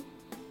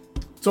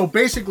 So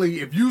basically,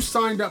 if you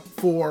signed up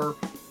for,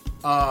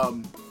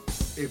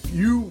 if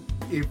you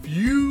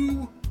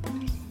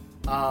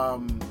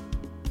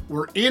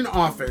were in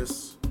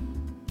office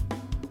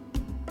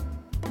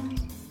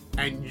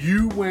and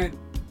you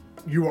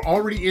were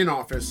already in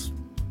office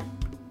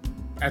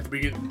at the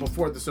beginning,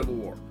 before the Civil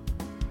War,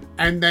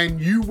 and then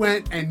you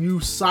went and you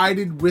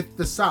sided with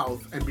the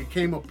South and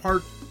became a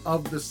part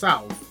of the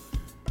South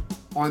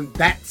on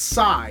that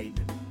side,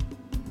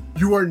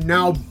 you are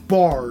now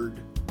barred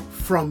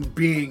from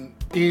being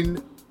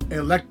in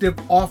elective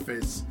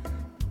office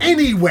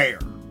anywhere.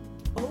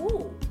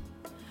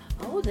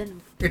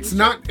 Then it's you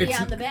not be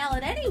on the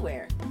ballot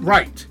anywhere.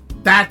 Right.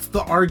 That's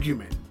the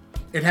argument.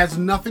 It has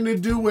nothing to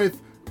do with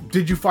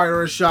did you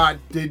fire a shot,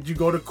 did you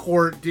go to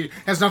court,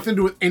 has nothing to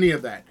do with any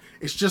of that.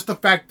 It's just the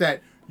fact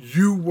that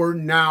you were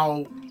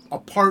now a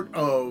part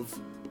of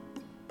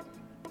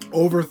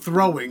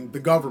overthrowing the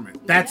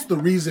government. That's the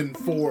reason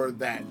for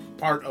that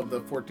part of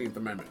the 14th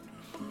Amendment.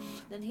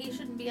 Then he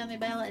shouldn't be on the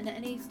ballot in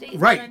any state.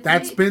 Right.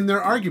 That's been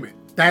their argument.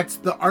 That's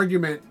the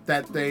argument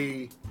that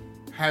they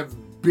have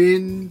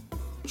been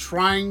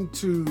trying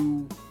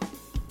to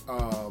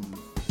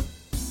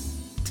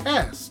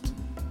test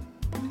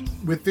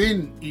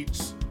within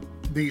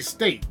these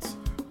states,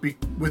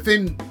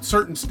 within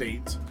certain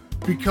states,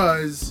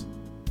 because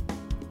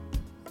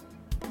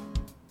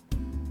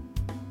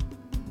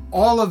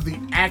all of the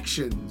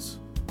actions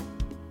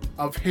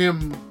of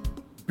him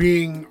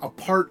being a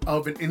part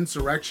of an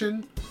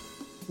insurrection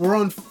were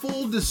on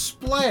full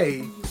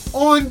display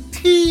on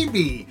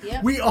TV.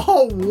 Yep. We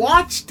all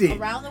watched it.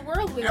 Around the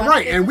world, we watched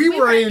right, it. and we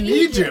were in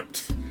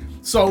Egypt.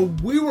 So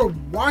we were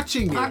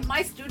watching it.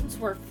 My students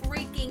were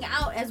freaking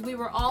out as we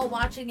were all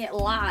watching it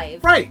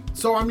live. Right.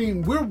 So, I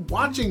mean, we're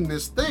watching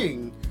this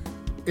thing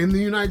in the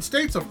United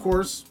States, of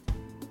course.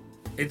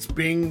 It's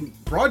being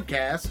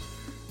broadcast.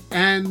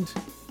 And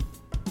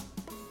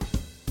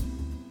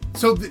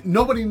so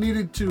nobody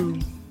needs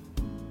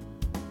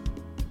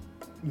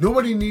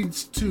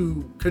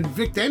to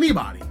convict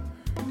anybody.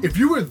 If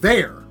you were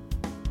there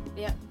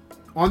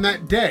on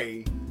that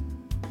day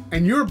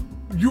and you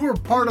were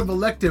part of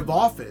elective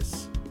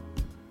office,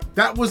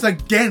 that was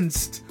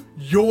against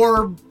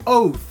your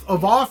oath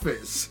of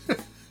office.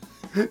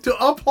 To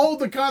uphold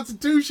the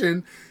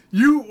Constitution,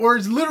 you were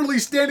literally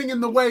standing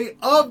in the way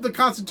of the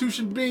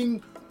Constitution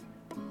being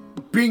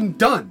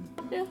done.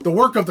 Yeah. The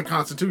work of the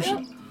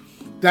Constitution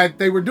that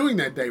they were doing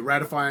that day,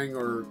 ratifying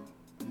or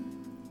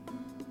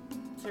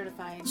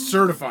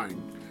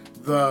certifying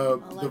the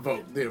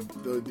vote,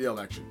 the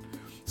election.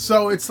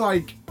 So it's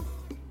like,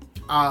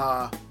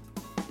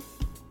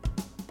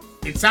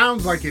 it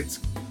sounds like it's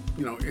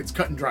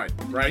cut and dried,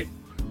 right?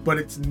 But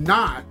it's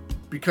not,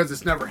 because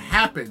it's never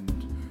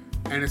happened,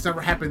 and it's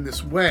never happened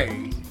this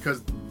way,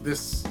 because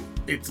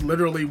it's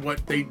literally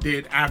what they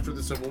did after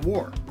the Civil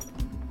War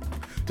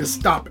to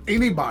stop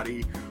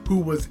anybody who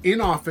was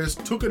in office,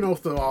 took an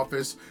oath of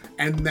office,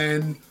 and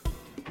then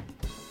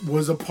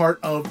was a part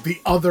of the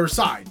other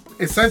side.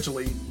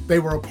 Essentially, they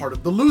were a part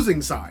of the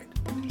losing side.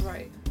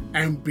 Right.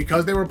 And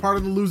because they were part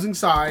of the losing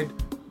side,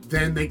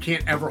 then they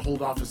can't ever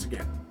hold office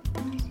again.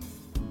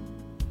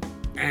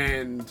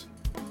 And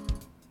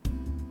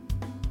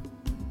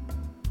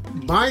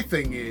my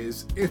thing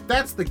is, if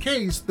that's the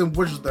case, then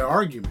what's the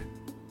argument?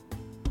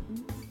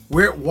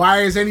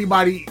 Why is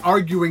anybody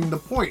arguing the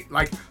point?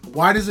 Like,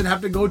 why does it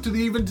have to go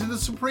even to the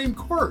Supreme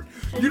Court?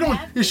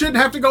 You shouldn't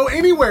have to go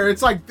anywhere.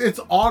 It's like, it's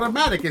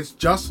automatic. It's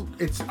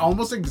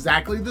almost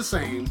exactly the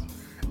same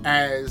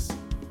as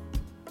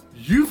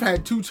you've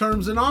had 2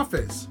 terms in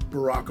office,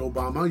 Barack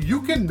Obama.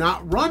 You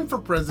cannot run for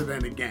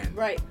president again.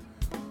 Right.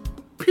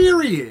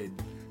 Period.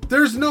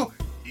 There's no,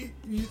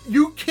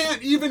 you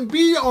can't even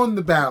be on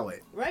the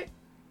ballot. Right.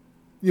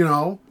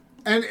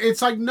 And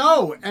it's like,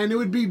 no, and it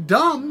would be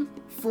dumb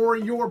for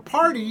your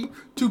party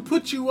to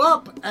put you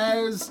up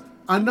as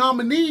a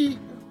nominee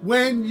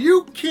when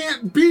you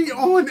can't be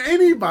on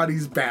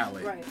anybody's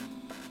ballot. Right.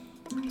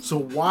 So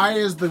why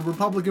is the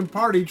Republican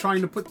Party trying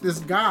to put this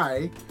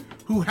guy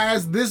who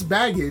has this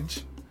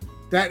baggage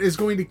that is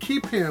going to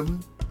keep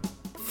him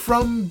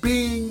from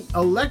being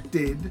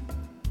elected?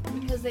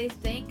 Because they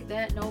think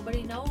that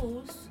nobody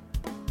knows,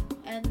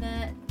 and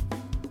that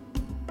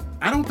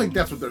I don't think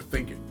that's what they're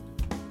thinking.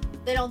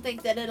 They don't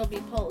think that it'll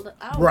be pulled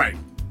out. Right.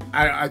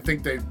 I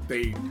think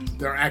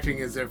they're acting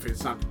as if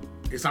it's not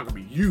going to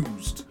be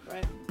used.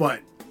 Right.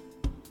 But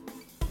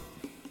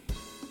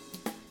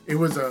It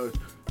was a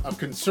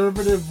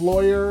conservative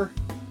lawyer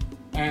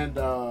and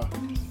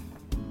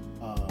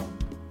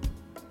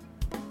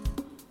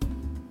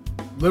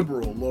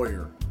liberal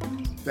lawyer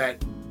that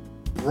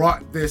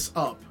brought this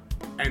up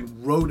and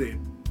wrote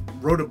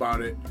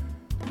about it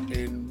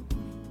in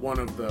one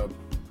of the,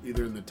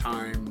 either in the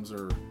Times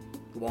or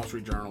the Wall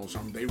Street Journal or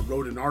something. They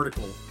wrote an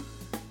article,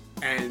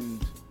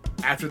 and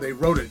after they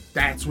wrote it,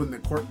 that's when the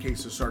court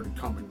cases started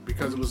coming,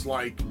 because it was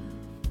like,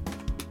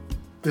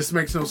 this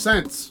makes no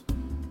sense.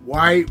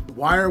 Why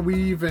are we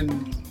even,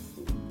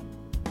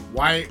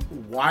 why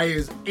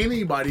is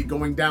anybody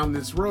going down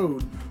this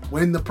road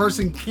when the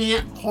person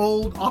can't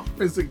hold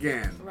office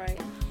again?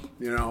 Right.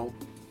 You know?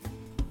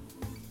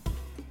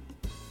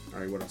 All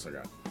right, what else I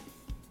got?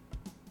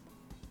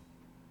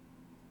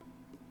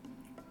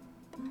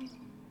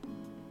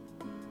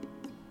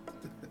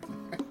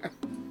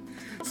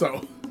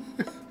 So,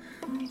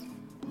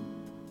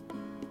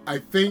 I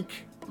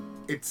think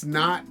it's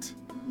not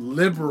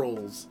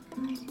liberals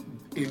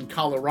in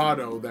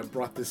Colorado that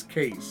brought this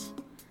case.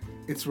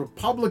 It's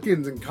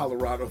Republicans in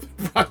Colorado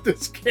that brought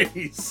this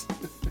case.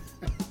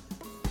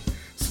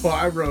 So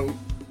I wrote,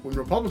 when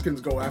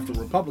Republicans go after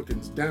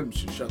Republicans, Dems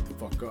should shut the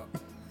fuck up.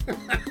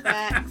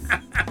 Facts.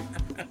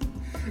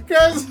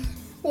 Because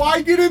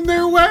why get in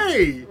their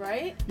way?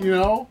 Right? You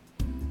know?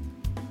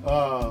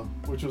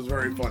 Which was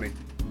very funny.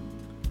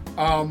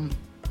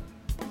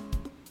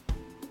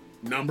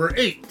 Number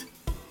 8.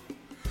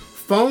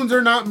 Phones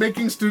are not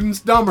making students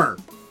dumber.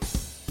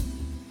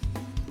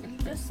 You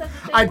just said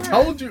that I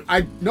told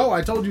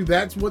you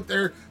that's what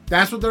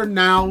they're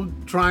now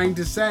trying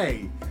to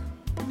say.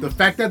 The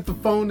fact that the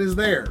phone is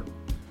there.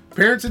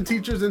 Parents and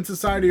teachers in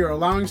society are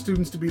allowing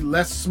students to be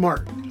less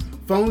smart.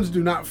 Phones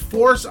do not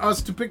force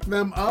us to pick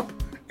them up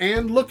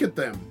and look at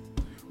them.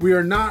 We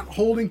are not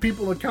holding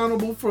people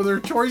accountable for their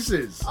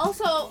choices.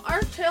 Also,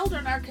 our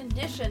children are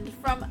conditioned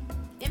from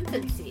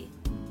infancy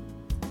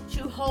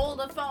to hold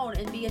a phone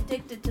and be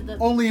addicted to the...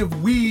 Only if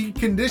we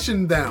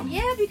condition them.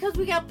 Yeah, because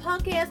we got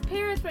punk-ass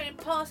parents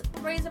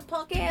raising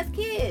punk-ass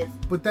kids.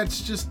 But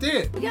that's just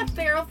it. We got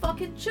feral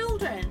fucking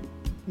children.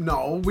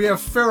 No, we have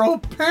feral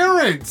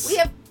parents.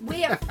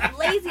 We have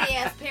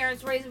lazy-ass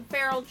parents raising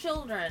feral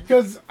children.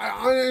 Because,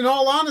 in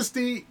all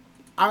honesty,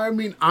 I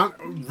mean,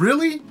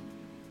 really?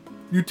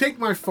 You take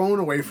my phone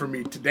away from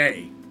me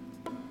today.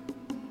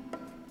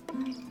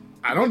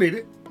 I don't need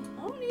it.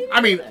 I don't need it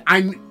I mean, either.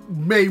 I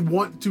may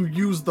want to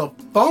use the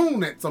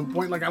phone at some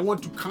point, like I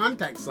want to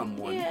contact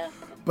someone. Yeah.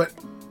 But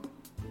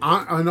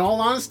in all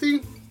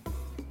honesty,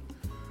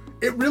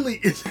 it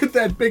really isn't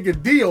that big a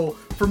deal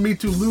for me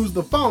to lose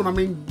the phone. I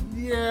mean,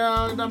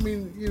 yeah, I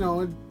mean, you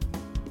know,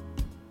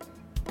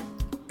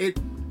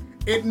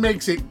 it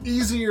makes it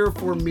easier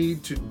for me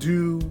to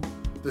do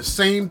the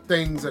same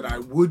things that I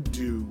would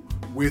do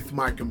with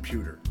my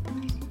computer.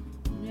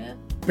 Yeah.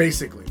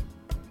 Basically.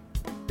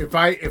 If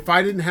I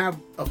didn't have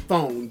a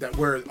phone that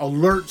where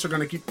alerts are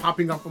going to keep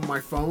popping up on my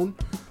phone,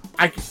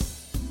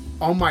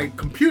 on my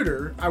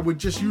computer, I would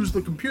just use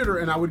the computer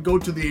and I would go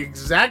to the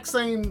exact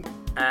same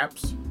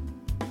apps.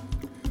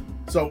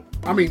 So,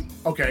 I mean,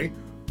 okay,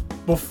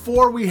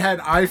 before we had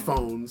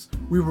iPhones,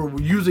 we were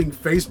using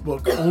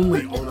Facebook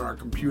only on our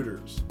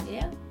computers.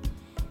 Yeah.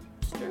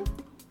 It's true.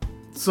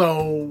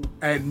 So,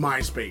 and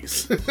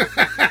MySpace.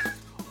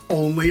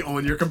 Only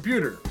on your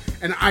computer.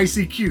 And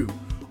ICQ.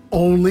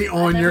 Only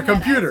on your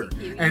computer.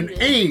 ICQ, and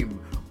did. AIM.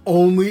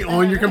 Only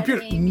on your never had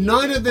computer. AIM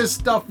None either. of this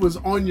stuff was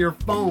on your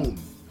phone.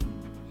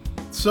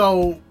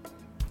 So,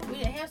 We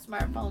didn't have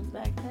smartphones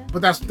back then.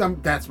 but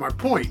that's my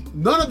point.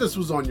 None of this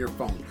was on your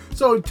phone.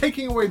 So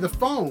taking away the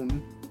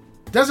phone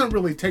doesn't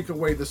really take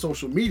away the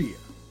social media.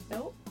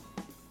 Nope.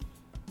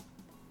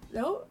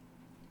 Nope.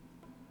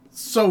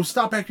 So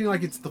stop acting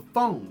like it's the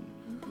phone.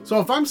 So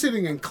if I'm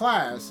sitting in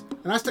class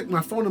and I stick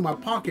my phone in my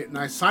pocket and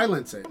I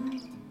silence it,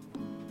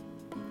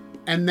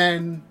 and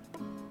then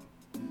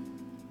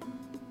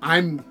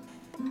I'm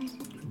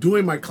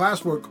doing my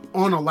classwork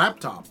on a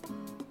laptop,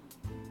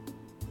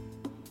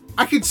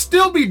 I could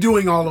still be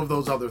doing all of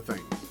those other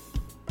things.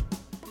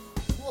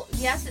 Well,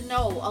 yes and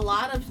no. A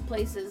lot of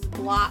places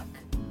block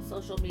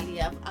social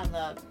media on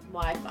the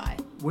Wi-Fi.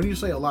 When you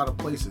say a lot of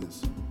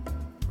places,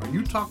 are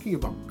you talking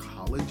about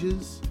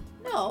colleges?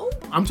 No.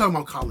 I'm talking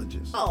about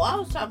colleges. Oh, I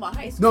was talking about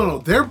high school. No,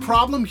 their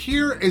problem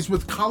here is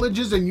with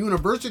colleges and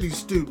university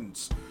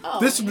students. Oh,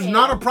 This was yeah.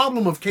 not a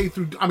problem of K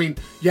through, I mean,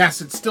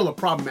 yes, it's still a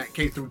problem at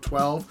K through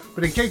 12,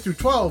 but in K through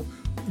 12,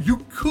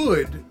 you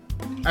could,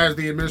 as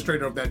the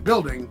administrator of that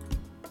building,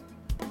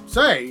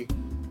 say,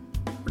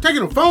 we're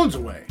taking the phones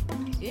away.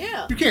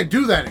 Yeah. You can't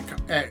do that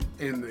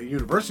in the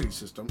university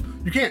system.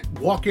 You can't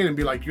walk in and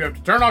be like, you have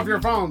to turn off your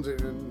phones.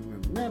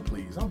 Man,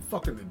 please, I'm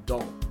fucking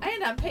adult.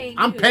 And I'm paying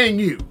I'm you. paying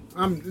you.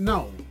 I'm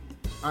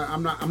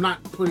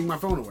not putting my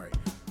phone away.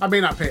 I may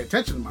not pay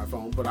attention to my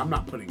phone, but I'm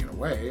not putting it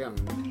away. I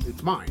mean,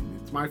 it's mine.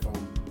 It's my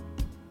phone.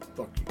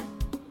 Fuck you.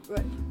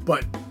 Right.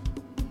 But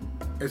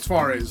as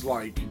far as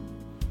like,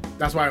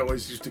 that's why it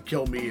always used to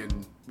kill me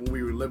and when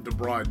we lived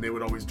abroad, and they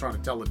would always try to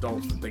tell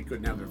adults that they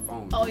couldn't have their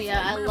phones. Oh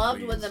yeah, I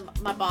loved please. when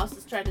my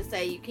bosses tried to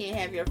say you can't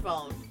have your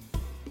phone,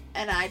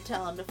 and I'd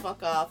tell them to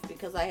fuck off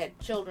because I had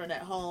children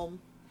at home.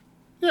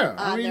 Yeah,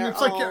 I mean,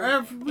 it's like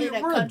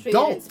we're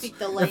adults.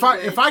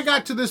 If I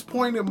got to this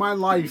point in my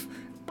life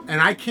and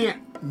I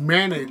can't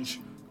manage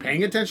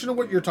paying attention to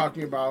what you're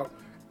talking about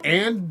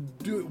and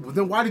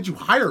then why did you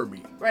hire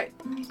me? Right.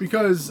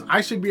 Because I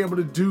should be able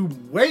to do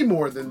way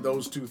more than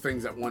those two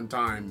things at one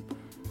time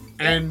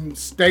and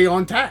stay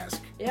on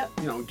task. Yep.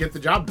 You know, get the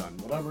job done,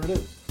 whatever it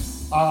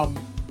is.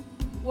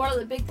 One of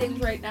the big things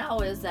right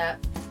now is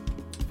that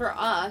for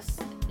us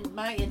in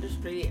my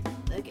industry,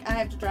 like I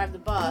have to drive the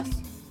bus.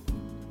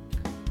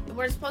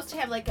 We're supposed to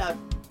have like a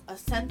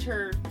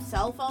center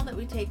cell phone that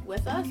we take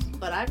with us,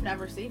 but I've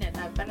never seen it. And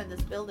I've been in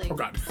this building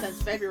since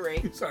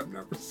February. I've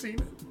never seen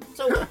it.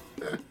 So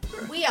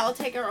we all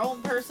take our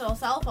own personal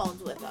cell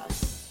phones with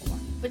us.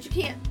 But you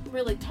can't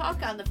really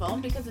talk on the phone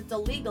because it's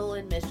illegal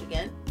in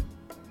Michigan.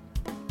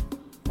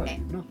 What? You're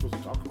not supposed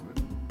to talk on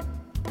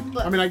it.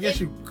 But I mean, I guess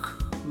you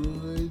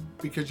could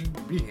because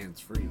you'd be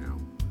hands-free now.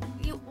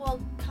 Well,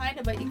 kind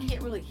of, but you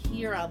can't really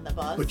hear on the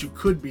bus. But you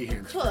could be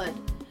hands-free. Could.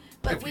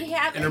 But we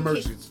have an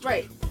emergency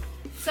situation. Right.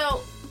 So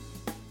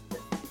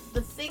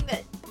the thing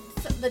that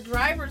the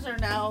drivers are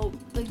now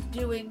like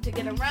doing to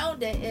get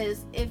around it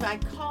is if I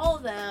call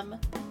them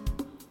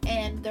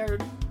and they're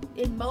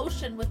in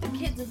motion with the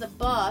kids in the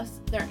bus,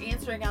 they're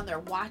answering on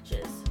their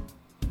watches.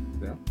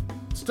 Yeah.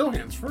 Still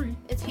hands-free.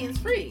 It's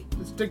hands-free.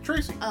 It's Dick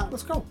Tracy.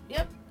 Let's go.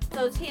 Yep.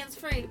 So it's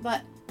hands-free,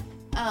 but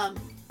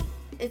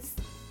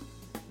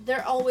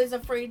they're always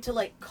afraid to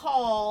like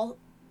call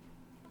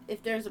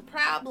if there's a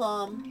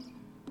problem.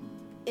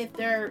 If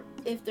they're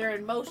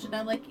in motion,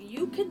 I'm like,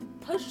 you can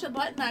push the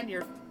button on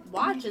your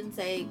watch and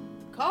say,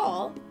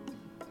 call.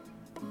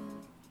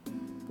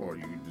 Or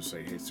you can just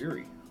say, hey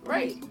Siri.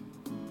 Right.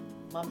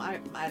 Well, I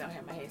don't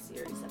have my Hey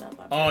Siri set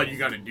up. Oh, you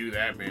got to do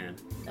that, man.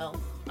 No.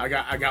 I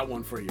got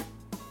one for you.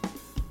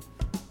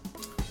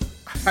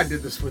 I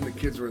did this when the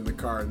kids were in the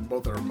car and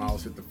both of our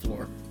mouths hit the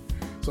floor.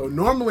 So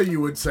normally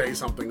you would say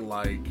something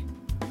like,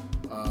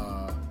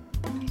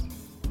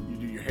 you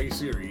do your Hey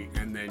Siri,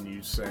 and then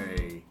you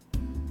say,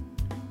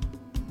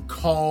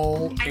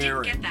 call Aaron. I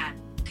didn't get that.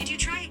 Could you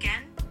try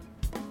again?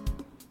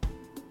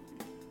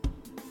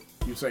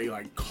 You say,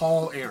 like,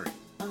 call Aaron.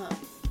 Uh-huh.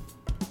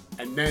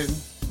 And then,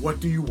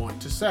 what do you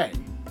want to say?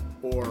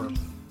 Or...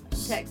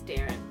 text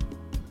Aaron.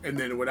 And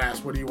then it would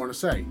ask, what do you want to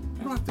say?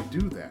 You don't have to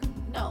do that.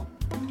 No.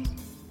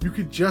 You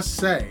could just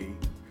say,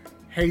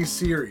 hey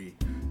Siri,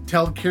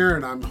 tell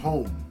Karen I'm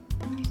home.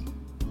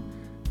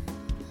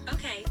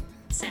 Okay,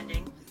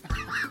 sending.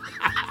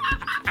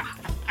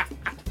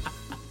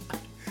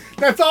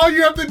 That's all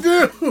you have to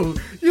do.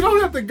 You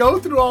don't have to go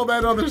through all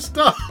that other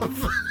stuff.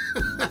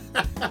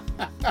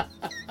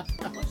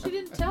 Well, she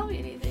didn't tell me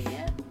anything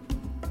yet.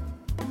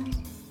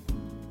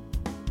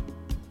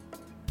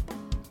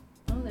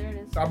 Oh, there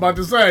it is. I'm about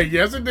to say,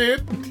 yes it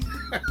did. There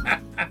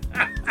it is.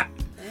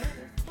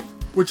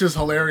 Which is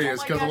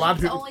hilarious because a lot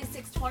of people. It's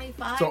only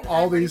 6:25. So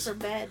all I'm ready these. for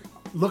bed.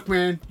 Look,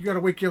 man, you got to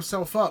wake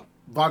yourself up,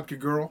 vodka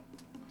girl.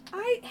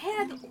 I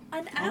had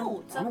an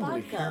ounce of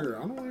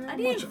vodka. I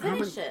didn't even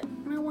finish it.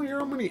 I don't want to hear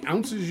how many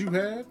ounces you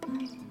had.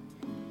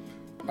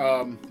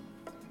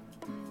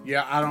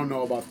 Yeah, I don't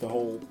know about the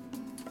whole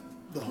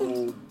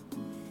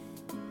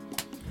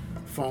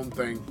phone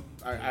thing.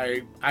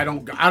 I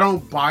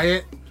don't buy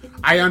it.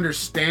 I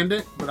understand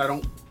it, but I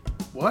don't.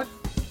 What?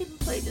 Kid and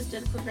Play just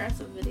did a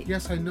Progressive video.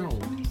 Yes, I know.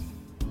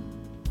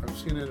 I've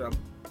seen it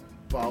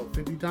about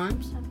 50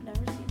 times. I've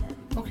never seen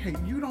it. Okay,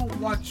 you don't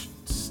watch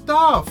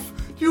stuff.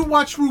 You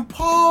watch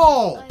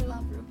RuPaul. I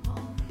love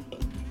RuPaul.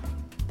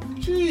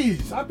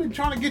 Jeez, I've been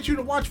trying to get you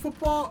to watch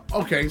football.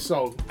 Okay,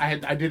 so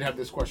I did have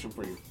this question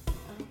for you.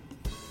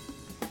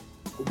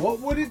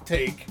 What would it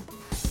take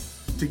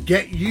to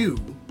get you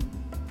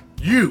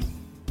to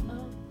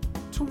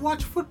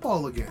watch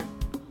football again?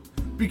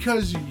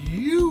 Because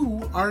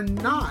you are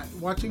not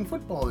watching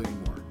football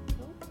anymore.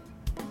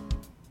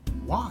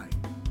 Why?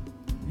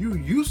 You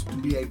used to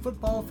be a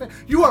football fan.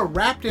 You are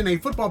wrapped in a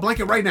football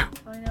blanket right now.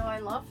 I know, I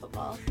love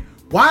football.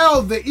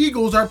 While the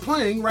Eagles are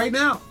playing right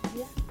now.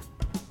 Yeah.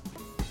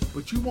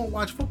 But you won't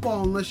watch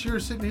football unless you're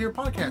sitting here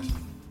podcasting.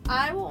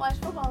 I won't watch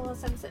football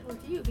unless I'm sitting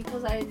with you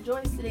because I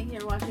enjoy sitting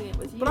here watching it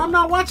with you. But I'm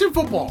not watching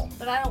football.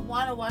 But I don't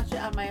want to watch it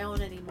on my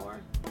own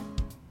anymore.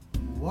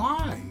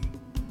 Why?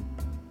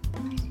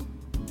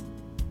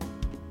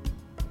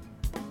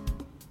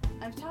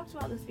 I've talked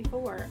about this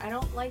before. I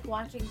don't like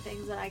watching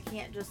things that I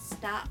can't just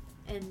stop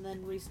and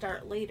then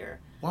restart later.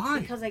 Why?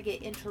 Because I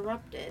get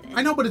interrupted.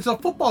 I know, but it's a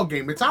football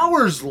game. It's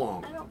hours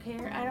long. I don't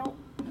care. I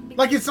don't...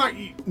 Like, it's not...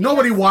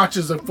 Nobody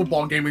watches a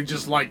football game and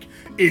just, like,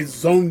 is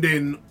zoned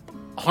in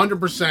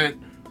 100%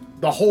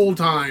 the whole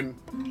time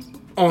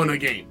on a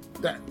game.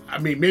 I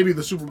mean, maybe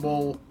the Super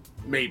Bowl,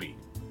 maybe.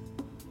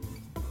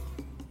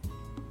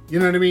 You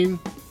know what I mean?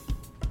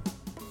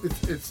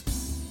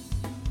 It's...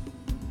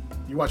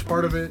 You watch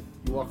part of it,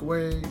 you walk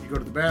away, you go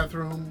to the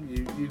bathroom,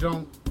 you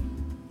don't...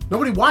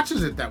 Nobody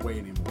watches it that way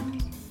anymore.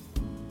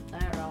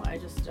 I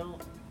just don't.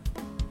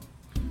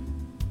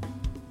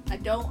 I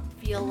don't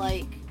feel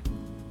like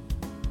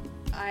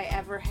I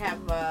ever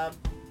have a.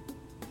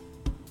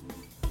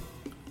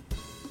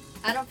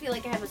 I don't feel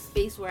like I have a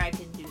space where I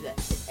can do that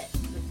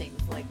for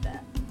things like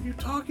that. You're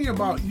talking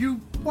about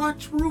you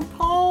watch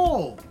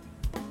RuPaul.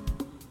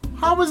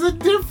 How is it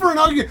different?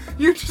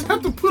 You just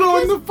have to put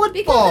on the football.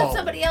 Because if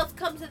somebody else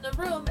comes in the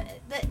room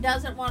that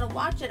doesn't want to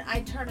watch it,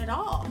 I turn it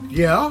off.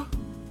 Yeah.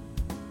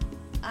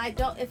 I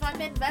don't. If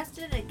I'm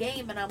invested in a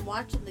game and I'm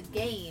watching the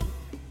game,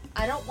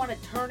 I don't want to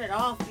turn it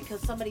off because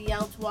somebody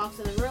else walks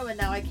in the room and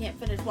now I can't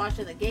finish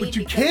watching the game. But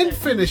you can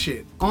finish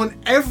it on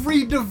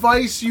every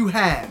device you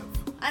have.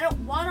 I don't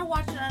want to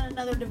watch it on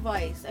another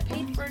device. I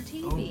paid for a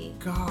TV. Oh,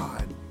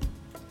 God.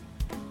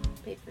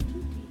 Paid for 2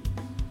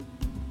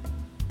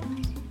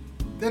 TVs.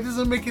 That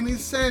doesn't make any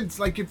sense.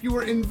 Like, if you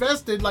were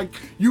invested, like,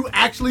 you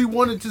actually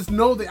wanted to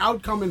know the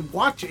outcome and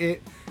watch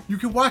it, you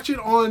can watch it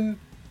on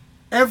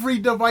every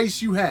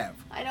device you have.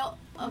 I don't...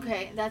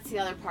 Okay, that's the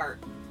other part.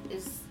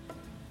 Is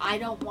I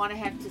don't want to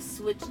have to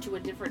switch to a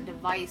different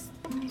device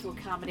to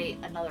accommodate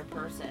another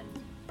person.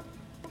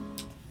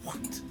 What?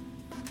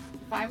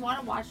 If I want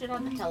to watch it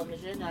on the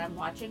television and I'm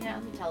watching it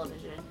on the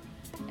television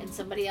and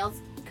somebody else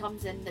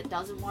comes in that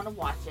doesn't want to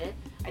watch it,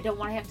 I don't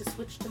want to have to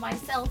switch to my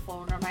cell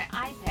phone or my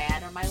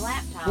iPad or my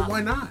laptop. But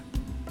why not?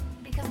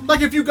 Because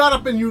like if you got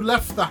up and you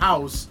left the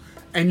house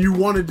and you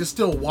wanted to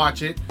still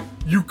watch it,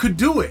 you could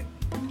do it.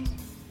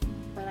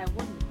 But I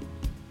wouldn't.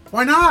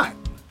 Why not?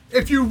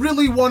 If you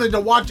really wanted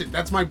to watch it,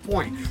 that's my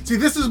point. See,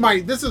 this is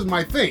my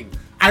thing.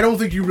 I don't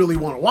think you really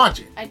want to watch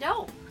it. I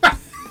don't.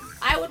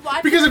 I would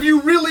watch because if you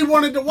really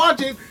wanted to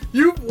watch it,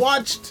 you've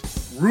watched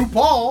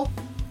RuPaul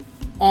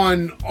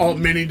on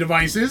many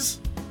devices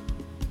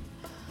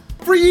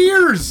for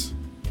years.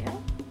 Yeah.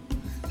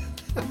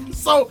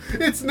 So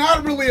it's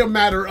not really a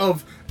matter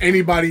of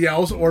anybody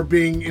else or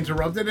being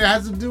interrupted. It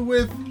has to do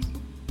with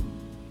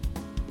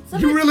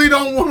you really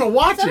don't want to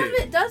watch it. Some of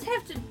it does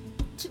have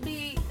to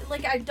be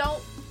like I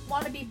don't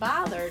want to be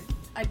bothered.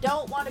 I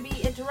don't want to be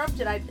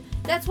interrupted.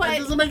 That's why it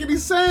doesn't make any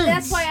sense.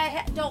 That's why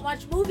I don't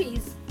watch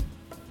movies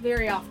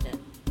very often.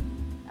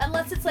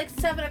 Unless it's like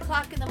 7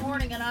 o'clock in the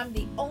morning and I'm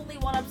the only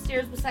one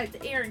upstairs besides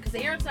Aaron, because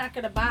Aaron's not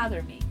going to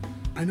bother me.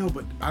 I know,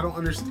 but I don't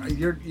understand.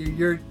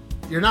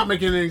 You're not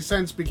making any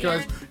sense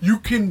because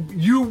Aaron,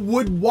 you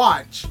would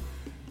watch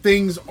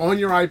things on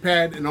your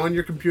iPad and on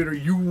your computer.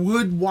 You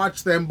would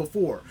watch them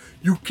before.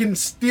 You can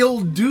still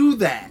do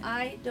that.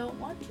 I don't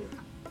want to.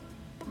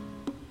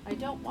 I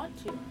don't want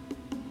to.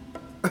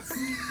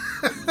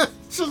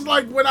 It's just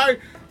like when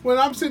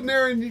I'm sitting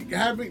there and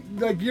having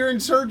like you're in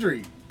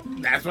surgery.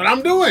 That's what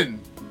I'm doing.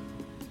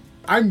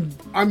 I'm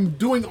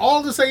doing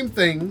all the same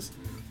things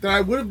that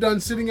I would have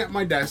done sitting at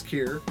my desk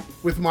here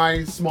with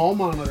my small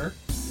monitor.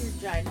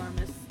 You're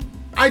ginormous.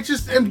 I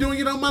just am doing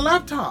it on my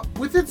laptop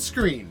with its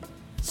screen,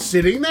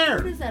 sitting there.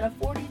 What is that? A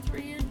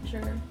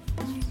 43-incher?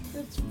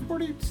 It's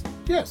 40.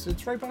 Yes,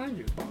 it's right behind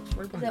you. It's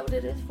right behind. Is that what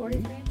it is?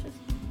 43 inches?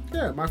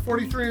 Yeah, my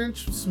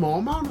 43-inch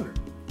small monitor.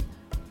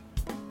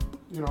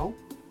 You know.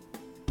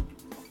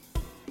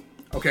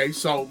 Okay,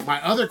 so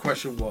my other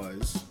question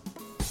was,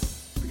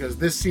 because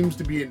this seems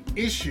to be an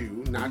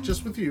issue, not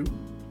just with you,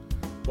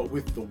 but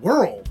with the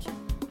world.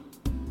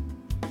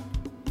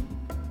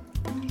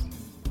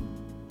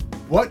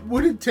 What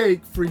would it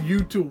take for you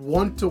to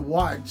want to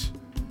watch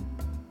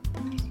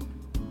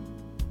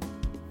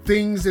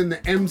things in the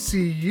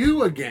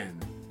MCU again?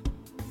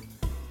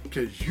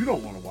 Because you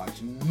don't want to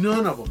watch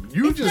none of them.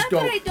 You it's just not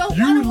go. That I don't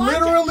you watch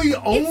literally it.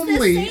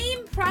 only. It's the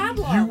same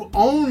problem. You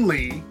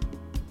only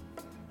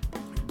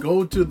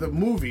go to the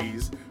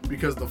movies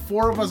because the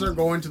four of us are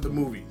going to the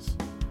movies.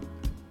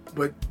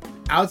 But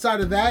outside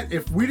of that,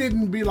 if we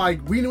didn't be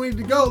like, we need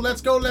to go,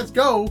 let's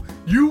go,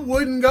 you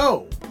wouldn't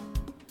go.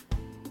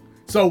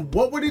 So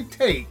what would it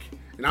take?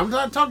 And I'm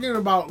not talking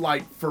about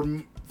like for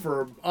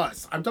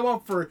us. I'm talking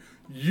about for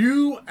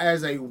you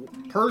as a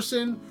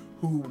person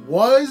who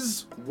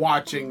was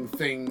watching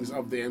things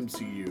of the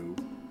MCU.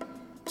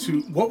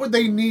 What would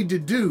they need to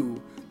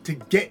do to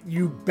get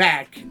you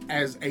back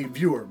as a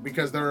viewer?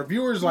 Because there are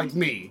viewers like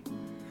me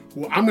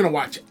who I'm gonna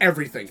watch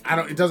everything.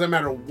 It doesn't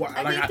matter what.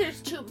 I think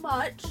there's too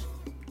much.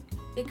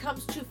 It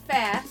comes too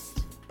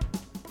fast.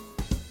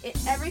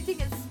 Everything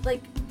is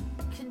like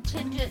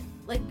contingent.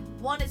 Like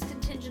one is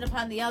contingent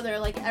upon the other.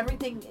 Like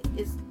everything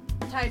is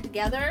tied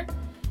together.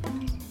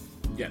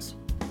 Yes.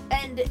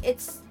 And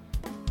it's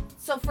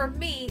so for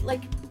me,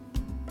 like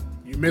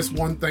you miss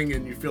one thing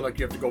and you feel like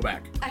you have to go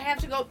back. I have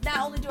to go. Not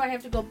only do I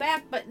have to go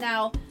back, but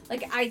now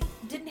like I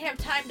didn't have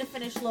time to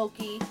finish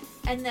Loki,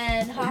 and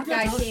then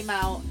Hawkeye came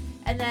out,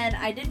 and then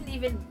I didn't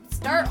even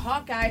start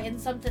Hawkeye,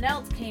 and something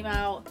else came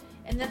out,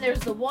 and then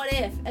there's the What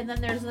If, and then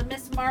there's the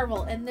Miss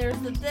Marvel, and there's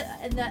and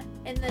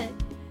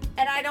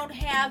I don't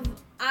have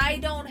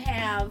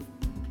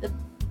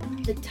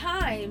the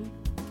time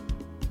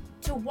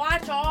to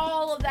watch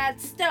all of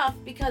that stuff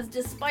because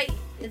despite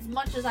as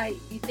much as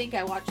you think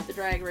I watch the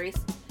Drag Race,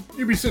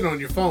 you'd be sitting on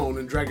your phone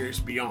and Drag Race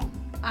Beyond.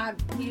 I'm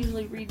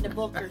usually reading a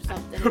book or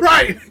something.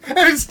 Right, and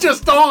it's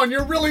just on.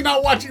 You're really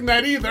not watching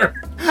that either.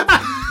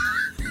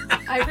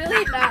 I'm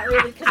really not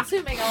really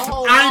consuming a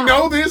whole lot. I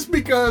know this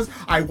because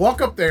I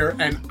walk up there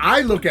and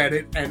I look at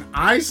it and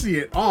I see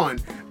it on,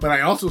 but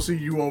I also see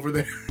you over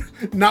there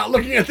not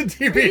looking at the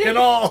TV at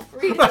all.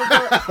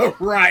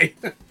 Right.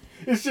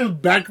 It's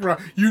just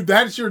background.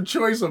 That's your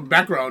choice of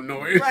background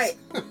noise. Right.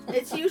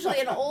 It's usually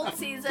an old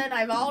season.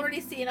 I've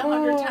already seen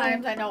 100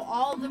 times. I know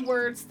all the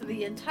words to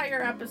the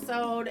entire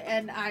episode,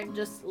 and I'm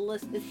just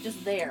it's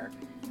just there.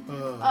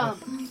 But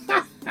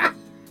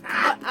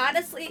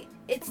honestly,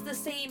 it's the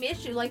same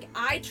issue. Like,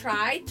 I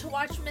tried to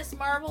watch Miss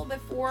Marvel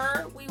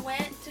before we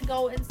went to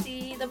go and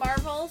see the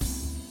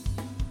Marvels,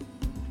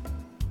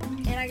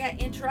 and I got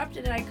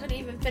interrupted, and I couldn't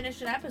even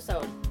finish an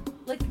episode.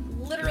 Like,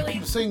 literally.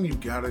 I'm saying you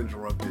got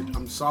interrupted.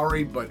 I'm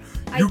sorry, but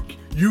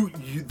you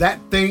that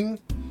thing.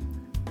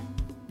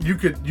 You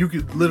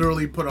could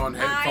literally put on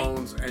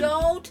headphones. I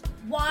don't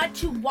want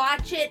to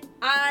watch it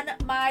on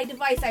my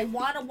device. I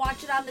want to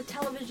watch it on the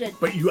television.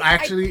 But you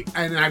actually,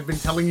 and I've been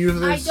telling you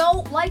this. I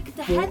don't like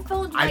the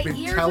headphones. My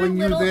ears are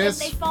little and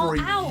they fall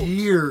out. For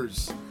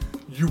years.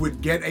 You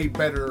would get a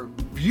better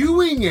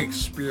viewing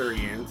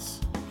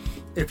experience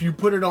if you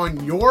put it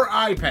on your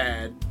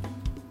iPad,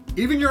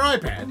 even your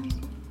iPad.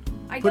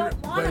 I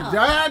don't want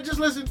to. Just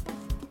listen.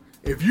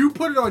 If you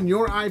put it on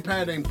your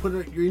iPad and put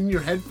it in your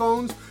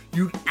headphones,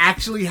 you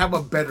actually have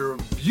a better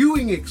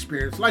viewing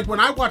experience. Like when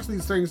I watch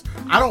these things,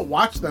 I don't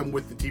watch them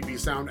with the TV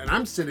sound, and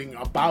I'm sitting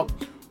about,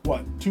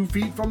 2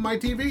 feet from my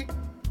TV?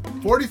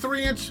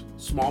 43-inch,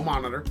 small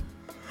monitor.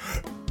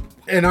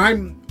 And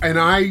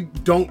I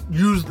don't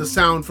use the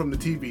sound from the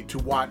TV to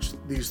watch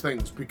these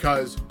things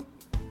because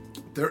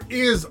there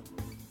is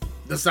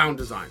the sound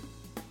design.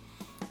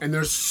 And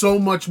there's so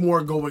much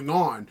more going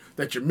on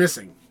that you're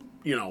missing,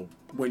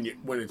 when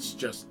it's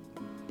just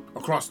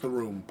across the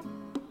room.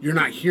 You're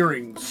not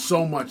hearing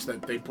so much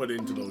that they put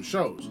into those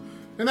shows.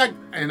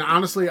 And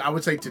honestly, I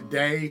would say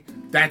today,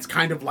 that's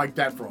kind of like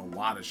that for a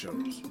lot of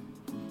shows.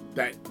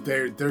 That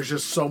there's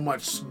just so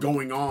much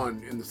going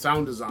on in the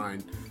sound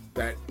design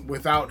that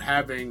without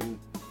having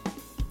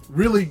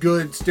really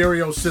good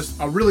stereo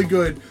system, a really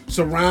good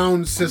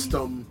surround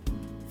system,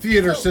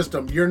 theater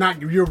system, you're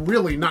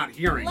really not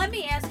hearing let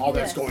me ask all you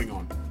that's this. going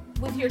on.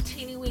 With your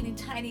teeny weeny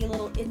tiny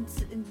little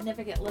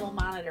insignificant little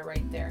monitor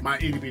right there. My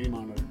itty bitty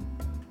monitor.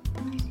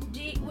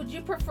 Would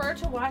you prefer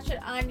to watch it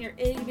on your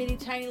itty bitty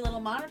tiny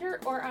little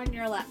monitor or on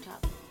your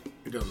laptop?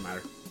 It doesn't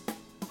matter.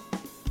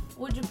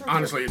 Would you prefer?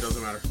 Honestly, it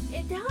doesn't matter.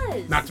 It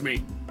does. Not to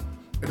me.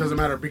 It doesn't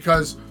matter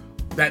because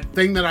that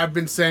thing that I've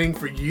been saying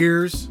for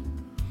years,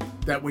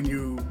 that when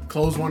you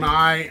close one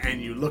eye and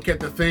you look at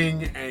the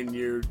thing and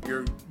you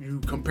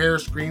compare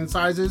screen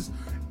sizes,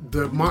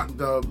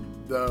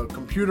 the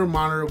computer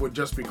monitor would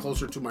just be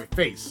closer to my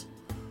face.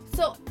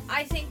 So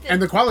I think that,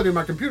 and the quality of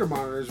my computer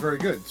monitor is very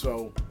good.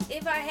 So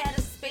if I had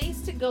a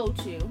space to go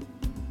to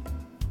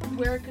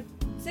where I could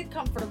sit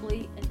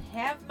comfortably and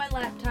have my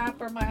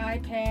laptop or my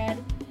iPad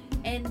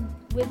and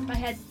with my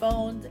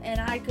headphones,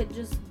 and I could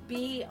just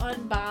be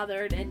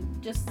unbothered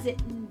and just sit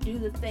and do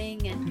the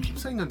thing. And you keep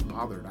saying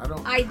unbothered.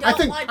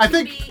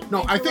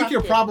 I think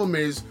your problem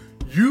is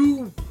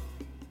you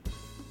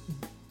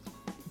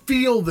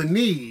feel the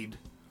need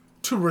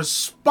to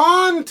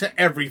respond to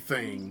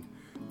everything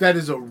that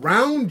is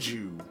around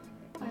you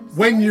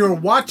when you're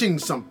watching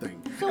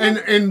something. So, and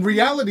in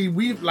reality,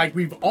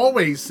 we've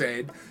always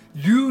said,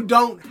 you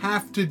don't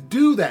have to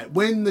do that.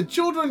 When the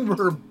children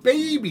were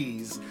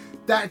babies,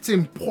 that's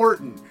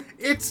important.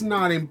 It's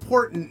not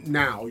important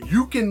now.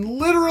 You can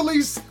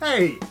literally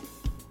say,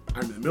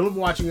 I'm in the middle of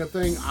watching a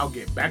thing, I'll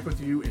get back with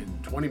you in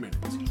 20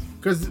 minutes.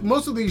 Because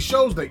most of these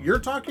shows that you're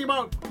talking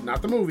about,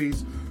 not the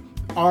movies,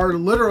 are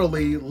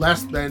literally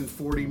less than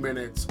 40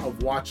 minutes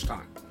of watch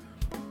time.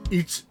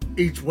 Each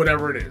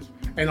whatever it is.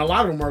 And a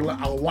lot of them are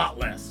a lot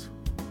less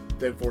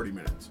than 40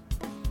 minutes.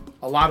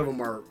 A lot of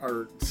them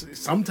are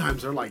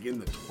sometimes they're like in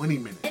the 20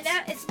 minutes. And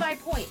that is my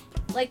point.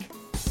 Like,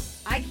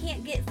 I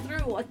can't get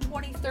through a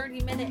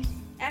 20-30 minute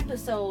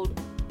episode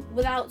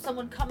without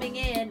someone coming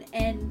in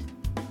and,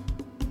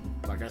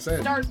 like I said,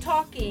 start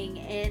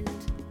talking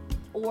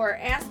or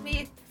ask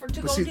me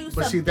to go do something.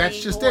 But see, that's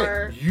just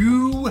it.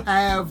 You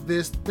have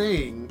this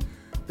thing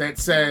that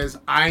says,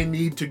 I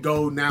need to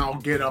go now,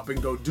 get up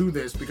and go do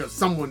this because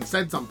someone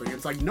said something.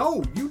 It's like,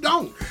 no, you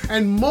don't.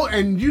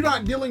 And you're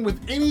not dealing with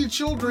any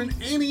children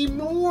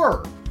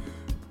anymore.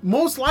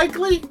 Most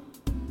likely,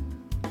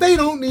 they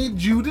don't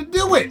need you to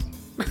do it.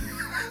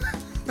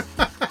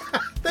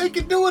 They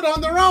can do it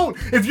on their own.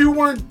 If you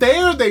weren't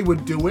there, they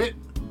would do it.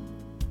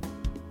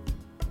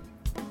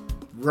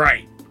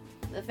 Right.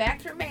 The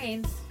fact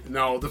remains.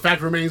 No, the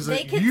fact remains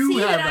that they you see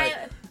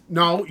have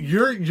No,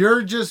 you're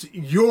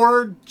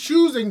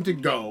choosing to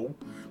go,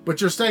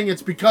 but you're saying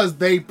it's because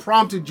they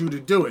prompted you to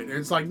do it. And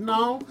it's like,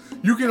 no,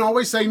 you can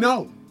always say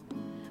no.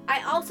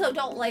 I also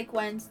don't like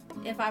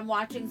if I'm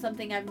watching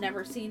something I've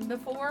never seen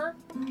before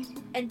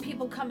and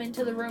people come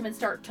into the room and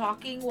start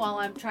talking while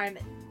I'm trying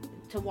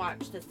to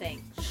watch the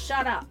thing.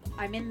 Shut up.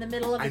 I'm in the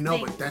middle of a I know,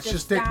 thing. but that's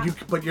just stop. it.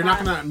 But you're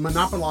not going to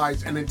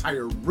monopolize an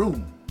entire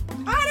room.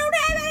 I don't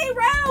have any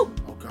room!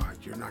 Oh, God,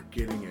 you're not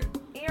getting it.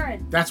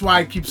 Aaron. That's why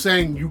I keep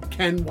saying you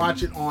can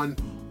watch it on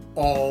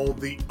all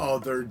the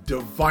other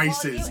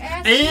devices.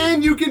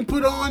 And you can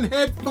put on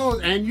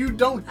headphones. And you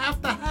don't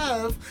have to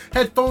have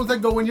headphones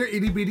that go in your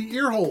itty-bitty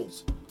ear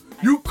holes.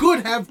 You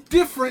could have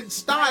different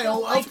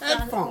style of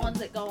headphones. The ones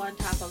that go on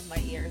top of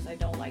my ears. I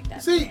don't like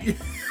that. See,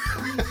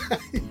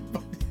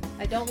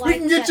 I don't like. We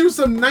can get you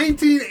some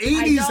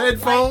 1980s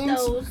headphones. Like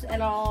those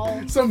at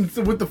all. Some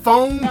with the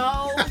foam.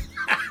 No.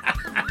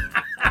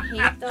 I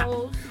hate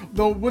those.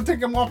 Though we'll take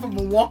them off of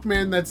a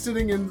Walkman that's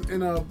sitting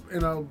in a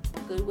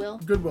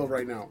Goodwill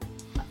right now.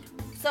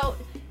 So,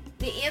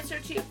 the answer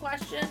to your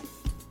question,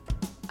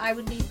 I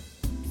would need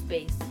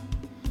space.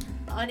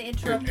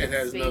 Uninterrupted It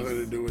has space. nothing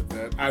to do with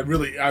that. I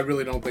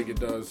really don't think it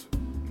does.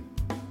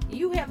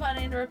 You have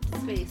uninterrupted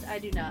space. I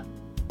do not.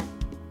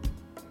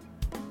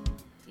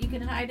 You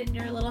can hide in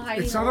your little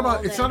hiding It's hole not about.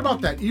 all It's day. not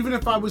about that. Even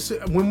if I was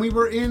when we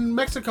were in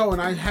Mexico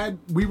and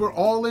we were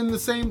all in the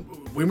same.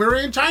 When we were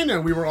in China,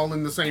 we were all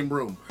in the same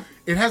room.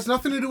 It has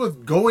nothing to do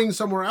with going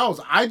somewhere else.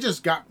 I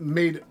just got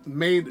made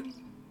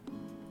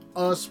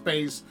a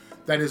space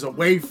that is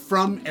away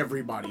from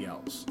everybody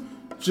else,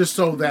 just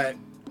so that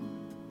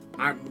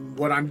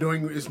what I'm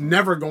doing is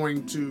never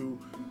going to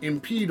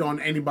impede on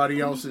anybody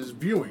else's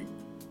viewing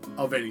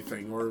of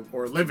anything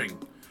or living.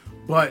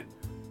 But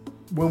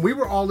when we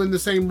were all in the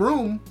same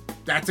room,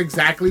 that's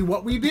exactly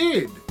what we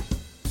did.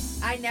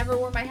 I never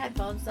wore my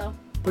headphones, though.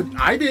 But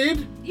I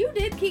did. You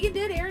did. Keegan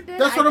did. Aaron did.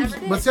 That's what never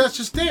did. But that's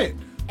just it.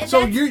 And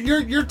so that's-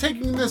 you're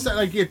taking this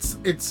like it's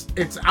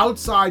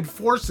outside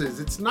forces.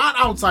 It's not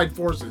outside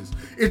forces.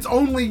 It's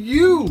only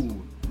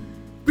you.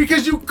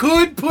 Because you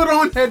could put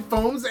on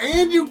headphones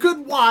and you could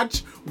watch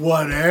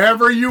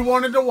whatever you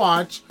wanted to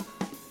watch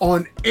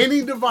on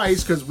any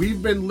device, because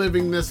we've been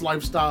living this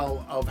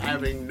lifestyle of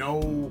having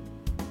no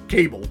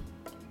cable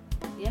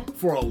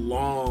for a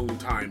long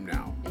time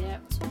now.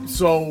 Yep.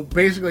 So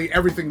basically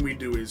everything we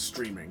do is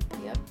streaming.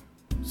 Yep.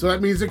 So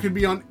that means it could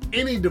be on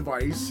any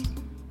device.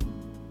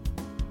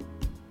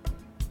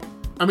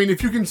 I mean,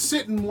 if you can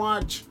sit and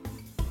watch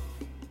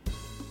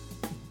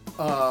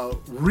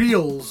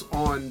reels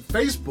on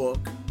Facebook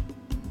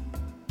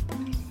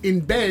in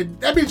bed,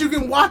 that means you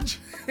can watch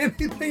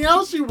anything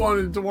else you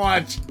wanted to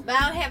watch. But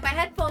I don't have my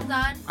headphones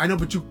on. I know,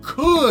 but you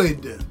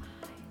could.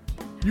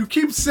 You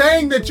keep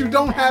saying that you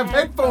don't have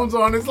headphones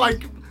on. It's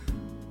like,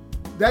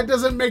 that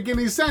doesn't make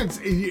any sense.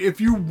 If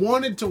you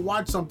wanted to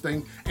watch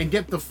something and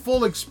get the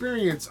full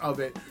experience of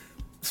it,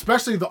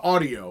 especially the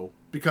audio,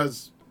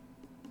 because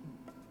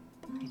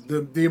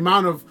the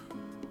amount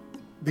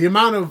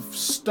of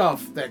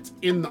stuff that's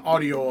in the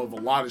audio of a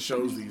lot of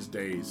shows these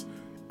days,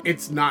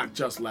 it's not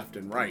just left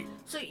and right.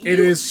 So it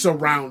is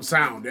surround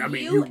sound. I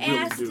mean, you really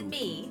asked do.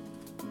 me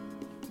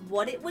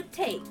what it would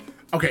take.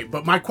 Okay,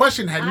 but my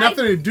question had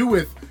nothing to do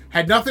with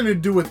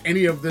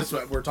any of this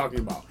that we're talking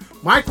about.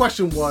 My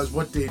question was,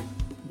 what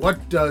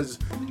does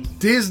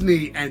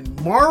Disney and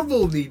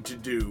Marvel need to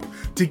do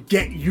to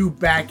get you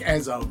back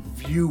as a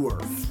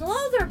viewer?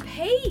 Slow their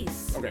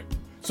pace. Okay.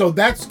 So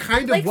that's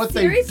kind of what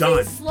they've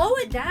done. Slow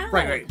it down.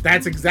 Right.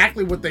 That's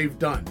exactly what they've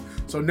done.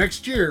 So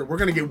next year, we're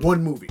going to get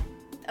one movie.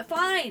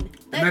 Fine. And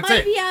That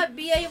that's might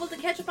be able to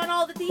catch up on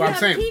all the But I'm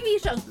saying,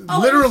 TV shows. Oh,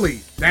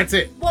 literally, that's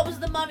it. What was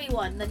the mummy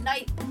one? The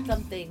night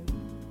something.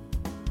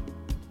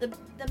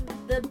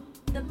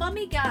 The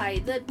mummy guy.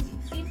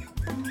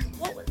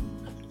 What was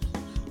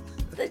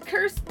the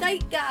cursed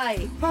night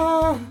guy?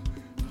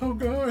 Oh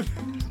God.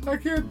 I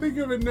can't think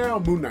of it now.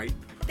 Moon Knight.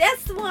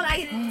 That's the one I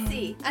didn't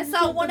see. I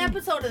saw one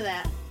episode of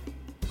that.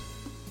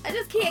 I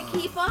just can't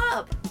keep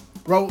up.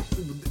 Bro,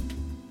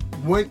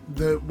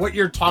 what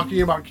you're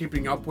talking about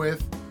keeping up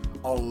with,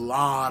 a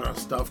lot of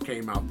stuff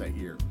came out that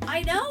year.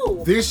 I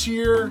know. This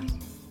year,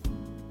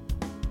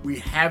 we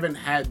haven't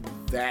had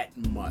that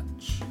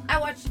much. I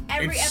watched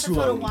every It's episode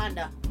slow. of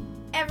Wanda.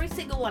 Every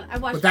single one. I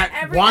watched But that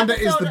every Wanda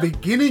episode is the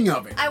beginning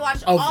of it. I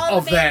watched of all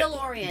of that-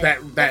 Mandalorian.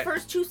 that- the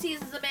first 2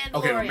 seasons of Mandalorian.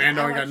 Okay, well,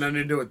 Mando ain't got nothing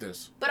to do with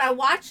this. But I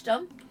watched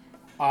them.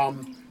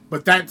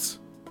 But that's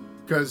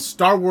because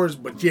Star Wars.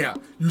 But yeah,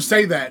 you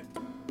say that,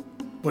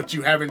 but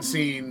you haven't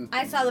seen.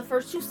 I saw the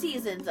first 2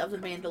 seasons of The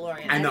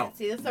Mandalorian. I know. I didn't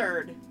see the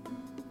third.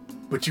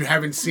 But you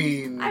haven't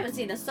seen. I haven't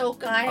seen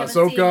Ahsoka. I haven't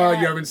Ahsoka, seen,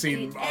 you haven't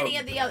seen, any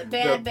of the other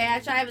Bad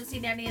Batch. I haven't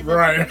seen any of the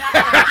Right.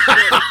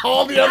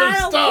 All the other I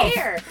don't stuff.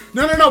 care.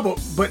 No.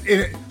 But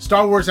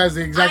Star Wars has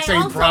the exact I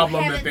same also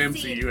problem that haven't the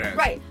MCU seen- has.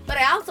 Right, but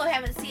I also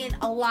haven't seen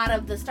a lot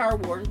of the Star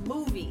Wars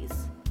movies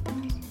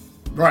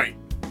Right.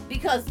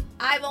 because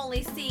I've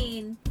only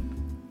seen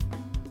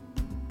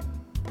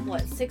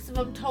 6 of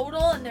them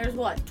total, and there's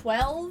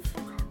 12.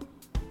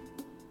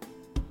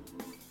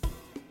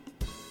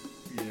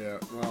 Yeah.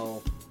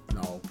 Well,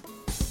 no.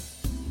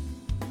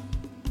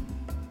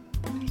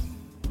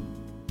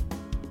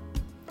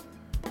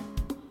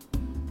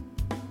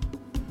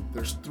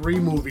 There's 3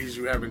 movies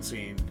you haven't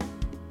seen,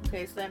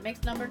 Okay, so that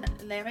makes 9.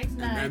 and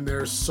then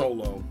there's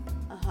Solo,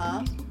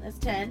 That's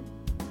 10.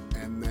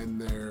 And then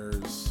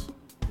there's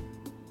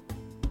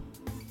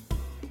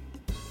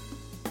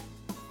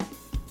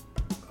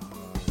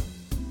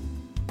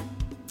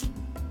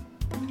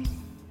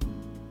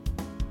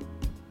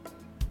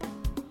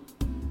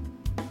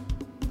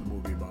the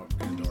movie about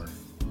Andor. God,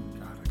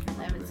 I can't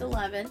remember. It's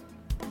 11.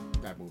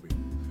 That movie.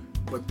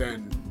 But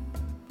then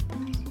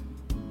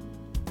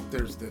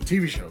there's the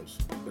TV shows.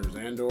 There's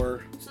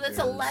Andor. So that's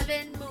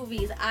 11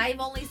 movies. I've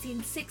only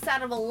seen 6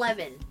 out of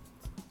 11.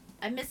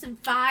 I'm missing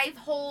 5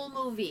 whole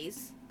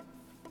movies.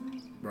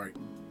 Right.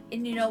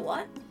 And you know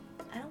what?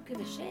 I don't give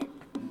a shit.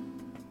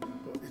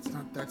 It's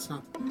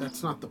not.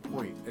 That's not the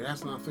point. It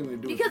has nothing to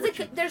do Because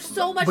with there's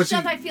so much But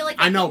stuff see, I feel like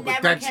I I know, can but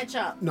never that's- catch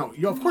up. No,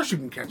 of course you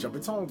can catch up.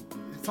 It's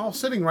all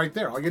sitting right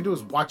there. All you gotta do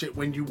is watch it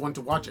when you want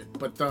to watch it.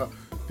 But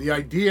the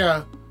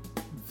idea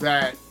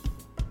that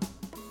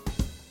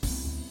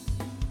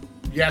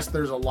yes,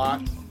 there's a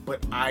lot,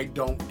 but I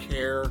don't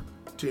care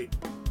to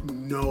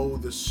know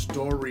the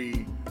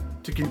story,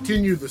 to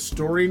continue the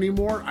story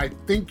anymore, I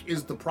think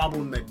is the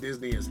problem that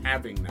Disney is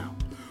having now.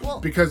 Well,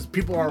 Because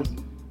people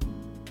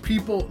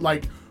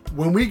like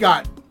when we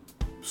got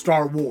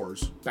Star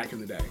Wars back in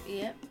the day,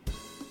 yep.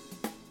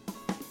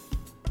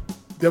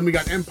 then we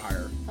got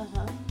Empire.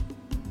 Uh-huh.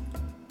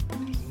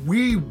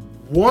 We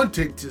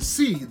wanted to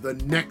see the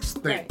next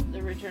thing. Right,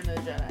 the Return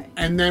of the Jedi.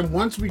 And then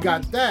once we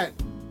got that,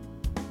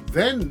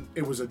 then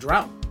it was a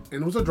drought.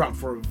 And it was a drought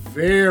for a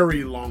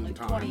very long Like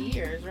time. 20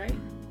 years, right?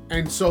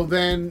 And so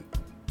then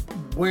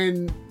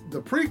when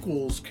the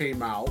prequels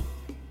came out,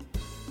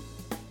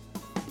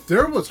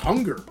 there was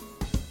hunger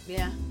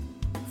Yeah.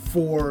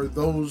 for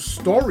those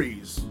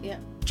stories. Yeah.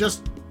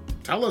 Just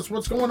tell us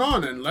what's going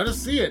on and let us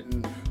see it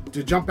and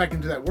to jump back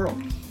into that world.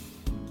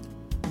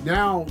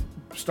 Now,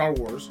 Star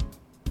Wars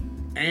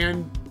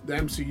and the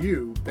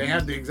MCU, they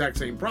had the exact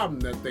same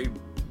problem that they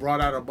brought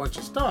out a bunch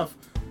of stuff,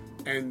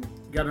 and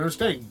you gotta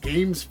understand,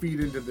 games feed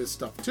into this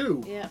stuff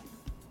too. Yeah.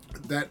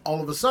 That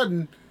all of a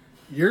sudden,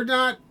 you're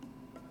not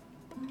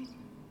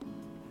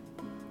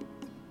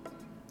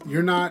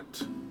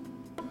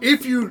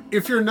if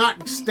you're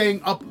not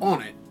staying up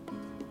on it,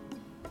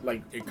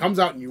 like it comes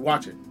out and you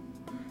watch it.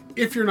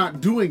 If you're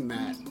not doing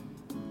that,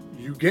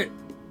 you get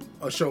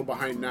a show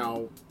behind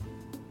now.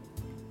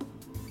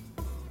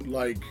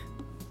 Like,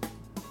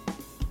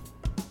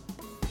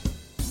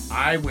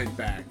 I went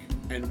back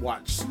and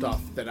watched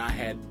stuff that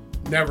I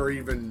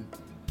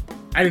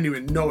didn't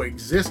even know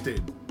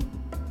existed.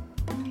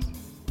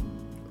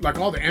 Like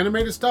all the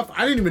animated stuff,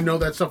 I didn't even know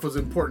that stuff was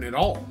important at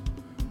all.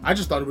 I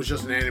just thought it was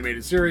just an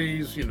animated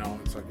series, you know.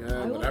 It's like,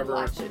 whatever.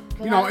 Watch it,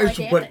 you know, it's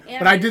but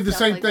I did the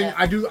same thing.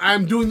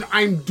 I'm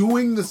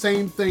doing the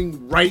same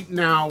thing right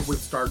now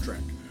with Star Trek.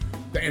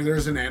 And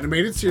there's an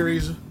animated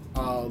series,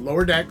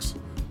 Lower Decks,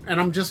 and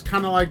I'm just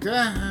kind of like,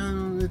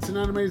 it's an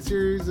animated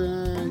series.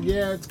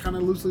 Yeah, it's kind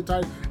of loosely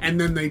tied, and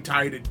then they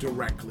tied it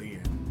directly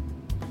in.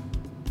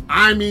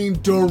 I mean,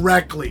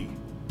 directly.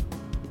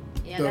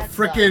 Yeah,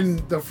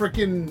 The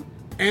frickin'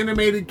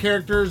 animated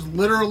characters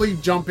literally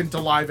jump into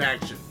live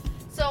action.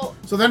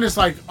 So then it's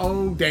like,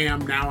 oh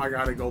damn, now I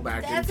gotta go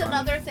back. That's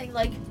another thing,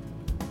 like,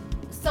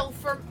 so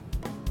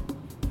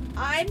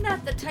I'm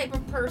not the type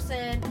of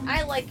person,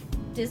 I like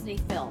Disney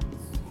films.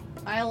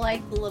 I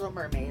like The Little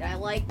Mermaid. I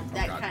like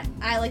that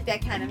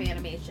kind of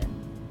animation.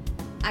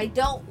 I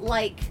don't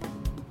like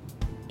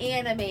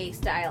anime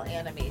style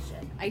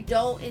animation. I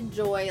don't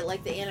enjoy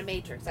like the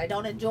Animatrix. I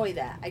don't enjoy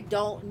that. I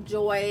don't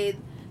enjoy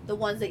the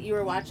ones that you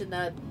were watching,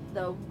 the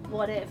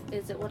What If?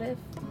 Is it What If?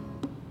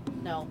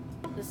 No.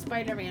 The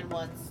Spider-Man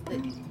ones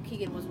that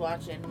Keegan was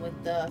watching with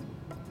it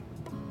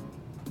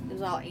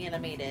was all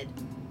animated.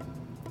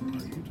 Are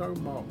you talking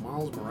about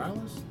Miles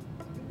Morales?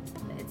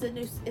 It's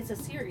a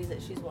series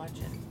that she's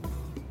watching.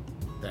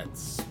 That's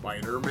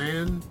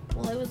Spider-Man?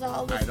 Well, it was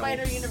all the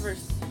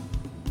Spider-Universe.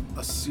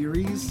 A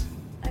series?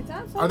 I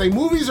thought so. Are they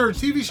movies or a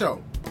TV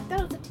show? I thought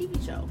it was a TV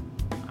show.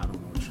 I don't know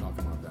what you're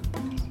talking about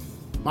then.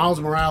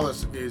 Miles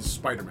Morales is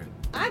Spider-Man.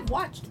 I've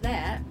watched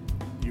that.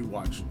 You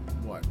watched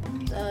what?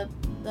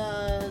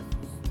 The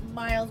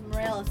Miles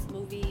Morales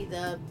movie,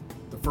 the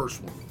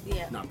first one.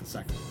 Yeah. Not the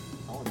second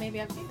one. Oh, maybe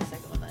I've seen the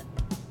second one then.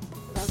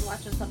 'Cause I was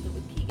watching something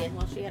with Keegan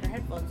while she had her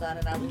headphones on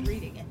and I was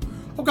reading it.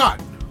 Oh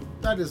God,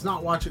 that is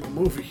not watching a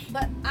movie.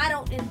 But I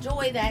don't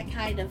enjoy that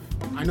kind of...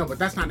 I know, but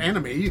that's not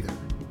anime either.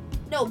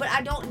 No, but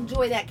I don't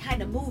enjoy that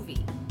kind of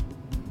movie.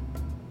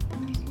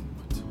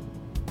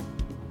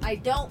 I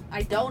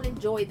don't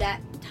enjoy that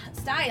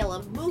style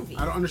of movie.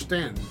 I don't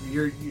understand.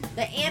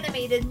 The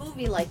animated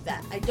movie like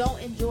that. I don't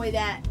enjoy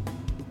that.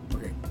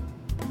 Okay.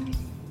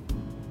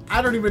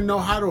 I don't even know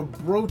how to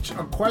broach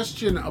a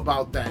question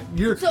about that.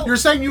 You're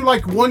saying you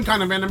like one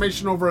kind of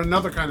animation over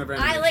another kind of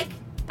animation.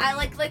 I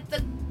like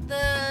the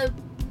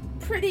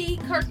pretty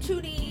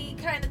cartoony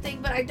kind of thing,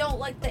 but I don't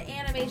like the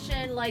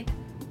animation like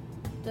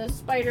the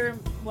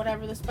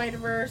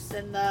Spider-Verse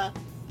and the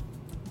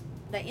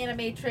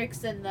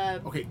Animatrix and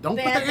the... Okay, don't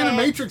put the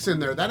Animatrix in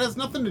there. That has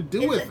nothing to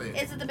do with it.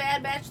 Is it the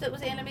Bad Batch that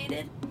was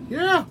animated?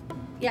 Yeah.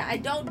 Yeah, I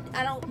don't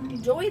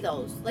enjoy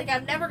those. Like,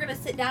 I'm never going to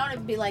sit down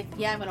and be like,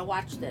 yeah, I'm going to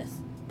watch this.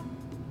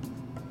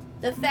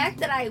 The fact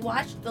that I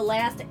watched The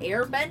Last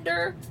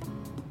Airbender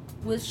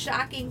was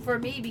shocking for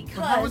me because...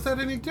 But how is that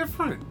any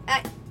different?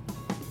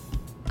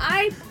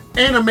 I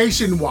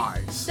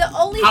Animation-wise,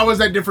 how is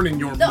that different in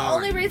your mind? The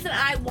only reason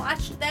I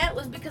watched that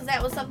was because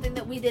that was something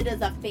that we did as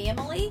a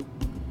family.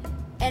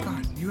 And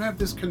God, you have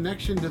this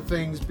connection to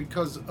things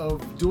because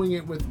of doing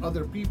it with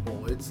other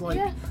people. It's like,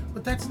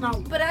 but that's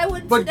not... But I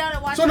wouldn't sit down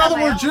and watch it. So in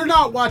other words, you're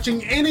not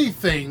watching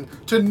anything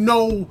to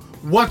know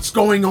what's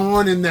going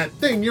on in that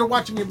thing. You're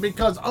watching it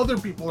because other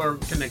people are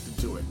connected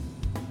to it.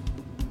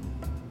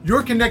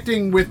 You're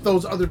connecting with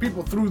those other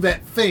people through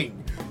that thing.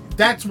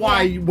 That's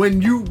why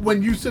when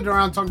you sit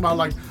around talking about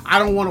like, I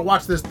don't want to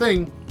watch this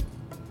thing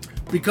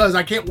because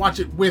I can't watch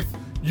it with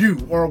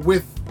you or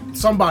with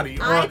somebody.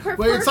 Or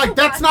it's like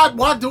that's not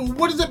what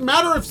does it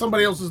matter if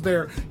somebody else is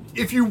there?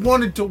 If you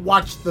wanted to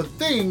watch the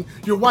thing,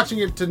 you're watching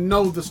it to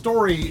know the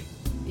story,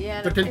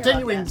 the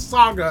continuing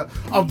saga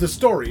of the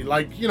story.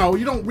 Like, you know,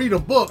 you don't read a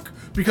book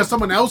because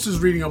someone else is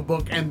reading a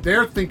book and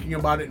they're thinking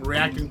about it and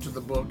reacting to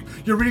the book.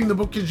 You're reading the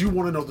book because you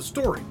want to know the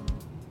story.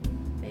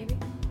 Maybe.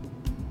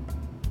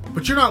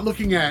 But you're not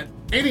looking at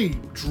any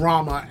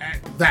drama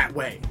that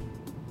way.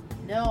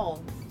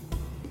 No.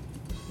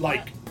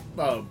 Like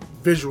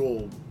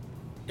visual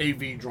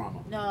AV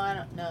drama. No, I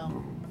don't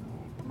know.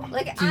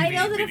 Like, TV, I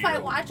know that if I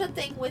watch a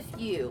thing with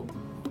you,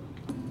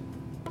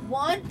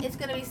 one, it's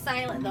going to be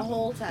silent the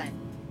whole time.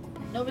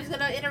 Nobody's going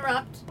to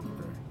interrupt.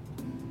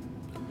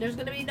 There's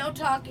going to be no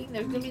talking.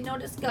 There's going to be no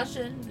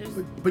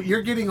discussion. But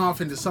you're getting off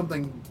into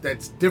something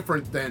that's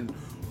different than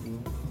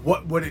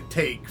what would it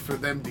take for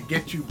them to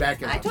get you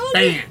back as a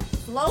fan.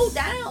 Slow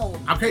down.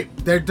 Okay,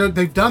 they've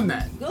done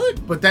that.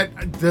 Good. But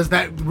does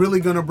that really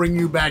going to bring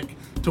you back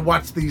to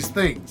watch these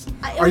things?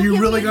 Are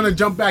you really going to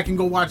jump back and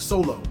go watch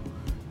Solo?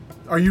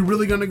 Are you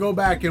really going to go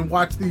back and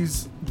watch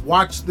this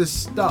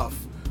stuff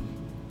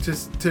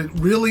to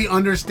really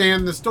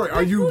understand the story?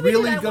 Are you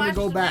really going to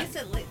go back?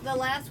 Recently, the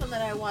last one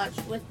that I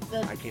watched with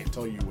the... I can't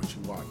tell you what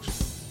you watched.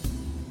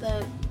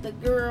 The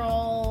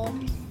girl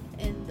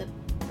and the...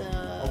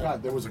 Oh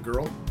God, there was a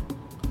girl?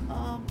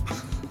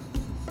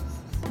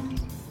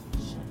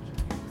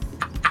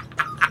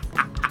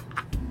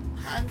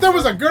 There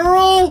was a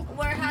girl?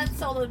 Where Han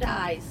Solo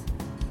dies.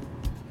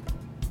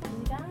 Did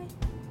he die?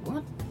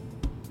 What?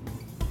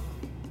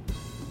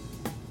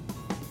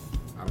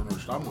 I don't know what you're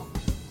talking about.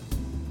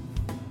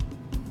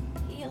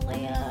 He and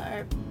Leia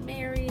are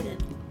married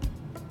and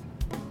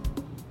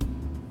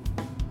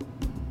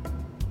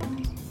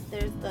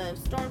there's the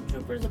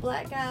stormtrooper's a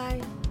black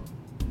guy.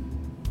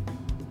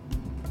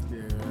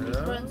 Yeah. He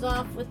runs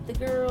off with the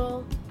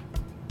girl.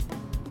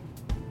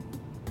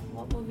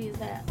 What movie is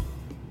that?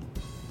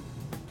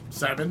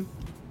 7.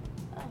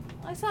 Oh,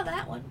 I saw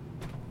that one.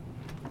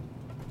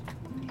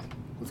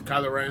 With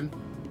Kylo Ren.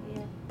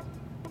 Yeah.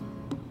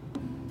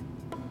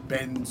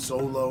 Ben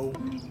Solo.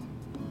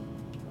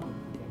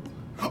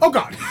 Oh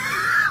God.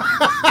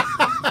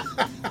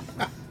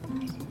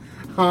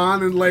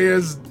 Han and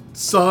Leia's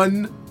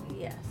son.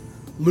 Yes.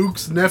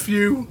 Luke's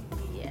nephew.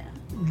 Yeah.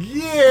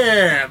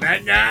 Yeah,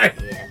 that guy.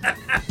 Yeah.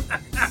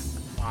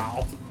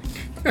 Wow.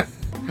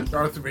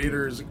 Darth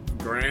Vader's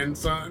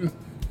grandson.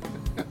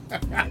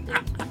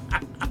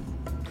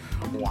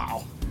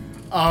 Wow.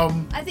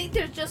 I think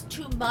there's just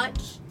too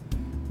much.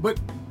 But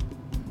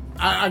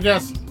I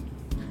guess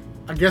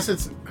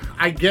it's,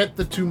 I get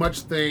the too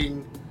much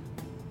thing,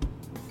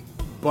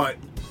 but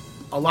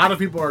a lot of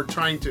people are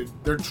trying to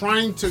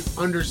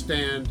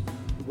understand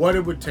what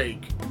it would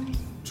take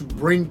to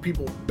bring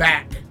people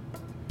back,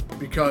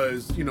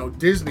 because, you know,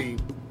 Disney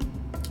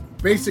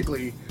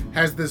basically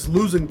has this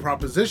losing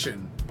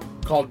proposition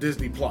called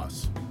Disney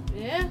Plus.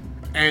 Yeah.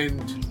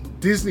 And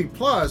Disney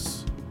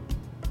Plus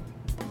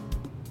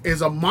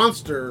is a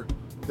monster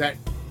that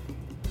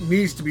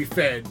needs to be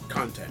fed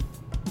content.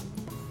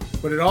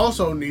 But it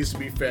also needs to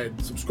be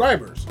fed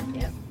subscribers.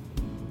 Yep.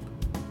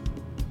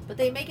 But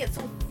they make it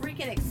so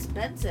freaking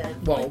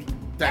expensive. Well,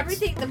 like,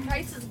 everything, the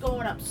price is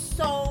going up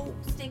so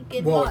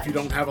stinking much. Well, if you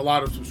don't have a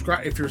lot of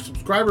if your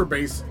subscriber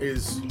base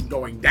is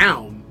going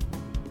down,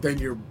 then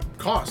your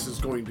cost is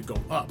going to go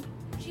up.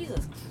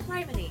 Jesus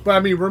criminy. But I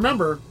mean,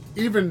 remember,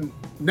 even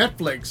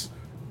Netflix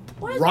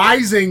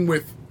rising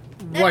with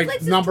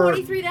Netflix number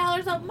is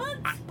 $23 a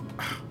month.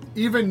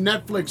 Even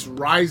Netflix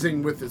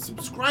rising with its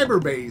subscriber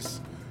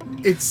base,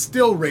 it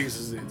still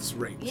raises its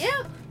rates.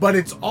 Yeah. But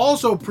it's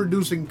also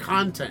producing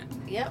content.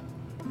 Yep.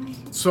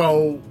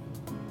 So,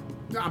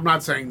 I'm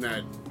not saying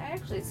that. I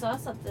actually saw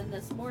something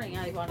this morning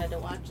I wanted to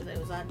watch that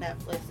was on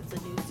Netflix. It's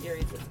a new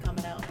series that's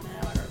coming out now.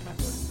 I don't remember what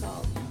it's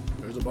called.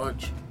 There's a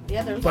bunch.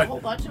 Yeah, there's a whole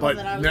bunch of them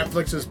that I was... But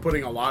Netflix is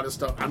putting a lot of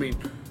stuff. I mean,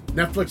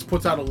 Netflix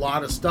puts out a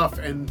lot of stuff,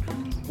 and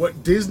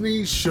what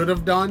Disney should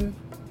have done,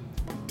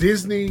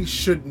 Disney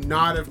should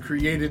not have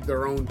created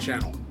their own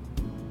channel.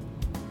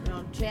 Their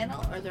own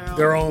channel or their own...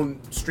 Their own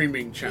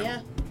streaming channel.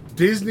 Yeah.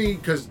 Disney,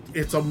 because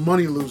it's a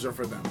money loser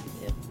for them.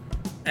 Yep.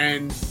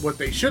 And what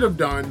they should have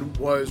done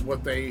was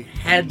what they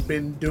had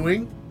been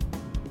doing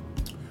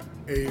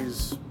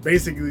is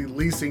basically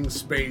leasing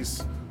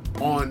space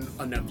on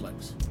a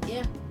Netflix.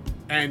 Yeah.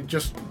 and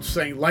just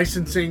say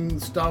licensing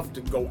stuff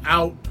to go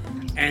out,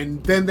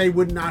 and then they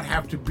would not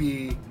have to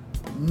be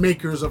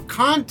makers of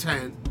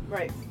content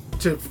Right.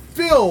 to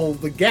fill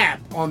the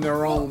gap on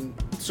their own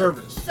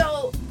service.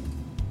 So,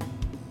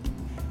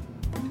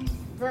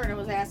 Verna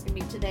was asking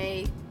me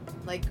today,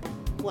 like,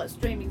 what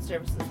streaming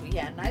services we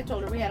had, and I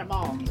told her we had them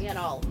all. We had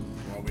all.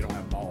 Well, we don't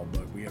have them all,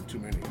 but we have too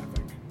many, I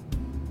think.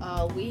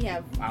 We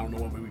have. I don't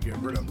know what we would get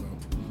rid of, though.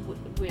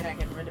 We're not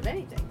getting rid of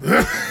anything.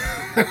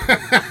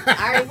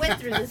 I already went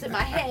through this in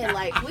my head.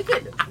 Like, we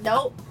could.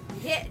 Nope.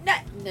 Hit. No,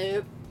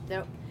 nope.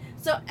 Nope.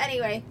 So,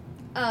 anyway,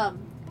 I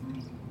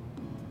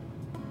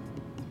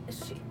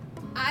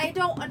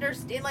don't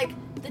understand. Like,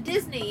 the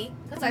Disney,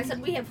 because I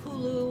said we have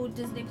Hulu,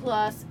 Disney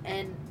Plus,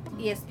 and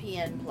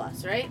ESPN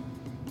Plus, right?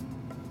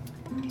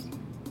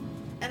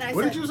 And I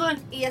What said, did you say?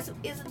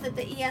 Isn't it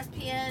the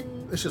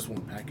ESPN? It's just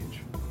one package.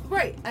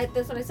 Right.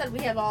 That's what I said. We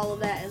have all of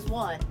that as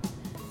one.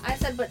 I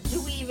said, but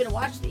do we even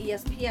watch the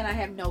ESPN? I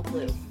have no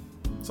clue.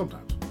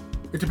 Sometimes.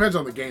 It depends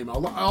on the game.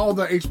 All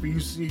the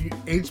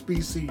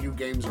HBCU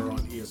games are on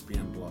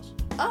ESPN Plus.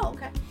 Oh,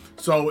 okay.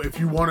 So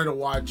if you wanted to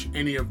watch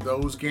any of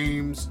those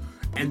games,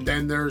 and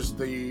then there's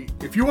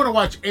if you want to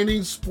watch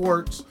any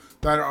sports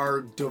that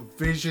are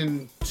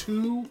Division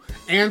 2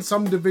 and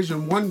some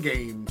Division 1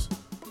 games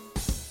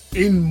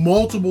in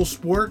multiple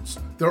sports,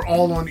 they're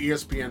all on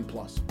ESPN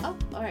Plus. Oh,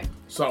 all right.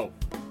 So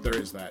there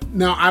is that.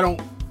 Now, I don't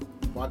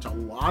watch a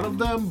lot of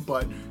them,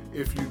 but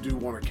if you do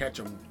want to catch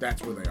them,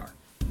 that's where they are.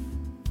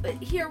 But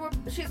here,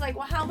 she's like,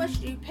 well, how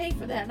much do you pay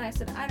for that? And I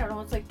said, I don't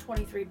know. It's like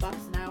 $23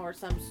 an hour or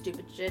some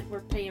stupid shit. We're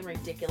paying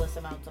ridiculous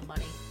amounts of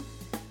money.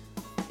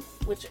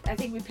 Which I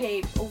think we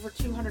pay over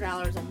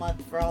 $200 a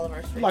month for all of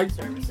our streaming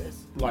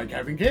services. Like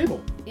having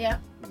cable. Yeah.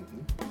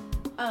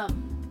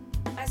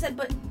 I said,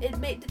 but it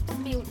made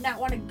me not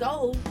want to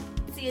go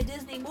see a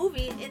Disney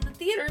movie in the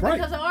theater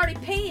because I'm already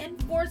paying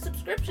for a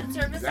subscription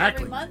service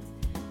every month.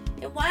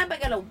 And why am I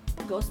going to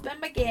go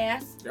spend my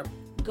gas,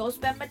 go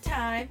spend my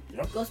time,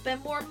 go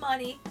spend more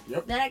money,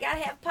 then I got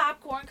to have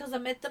popcorn because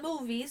I'm at the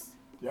movies.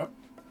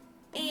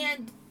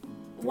 And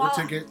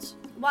tickets,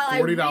 while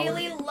I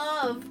really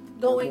love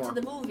going to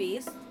the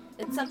movies,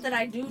 it's something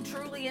I do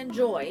truly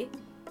enjoy,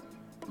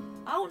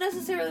 I don't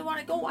necessarily want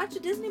to go watch a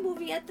Disney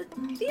movie at the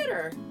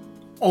theater.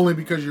 Only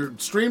because you're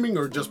streaming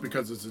or just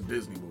because it's a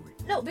Disney movie?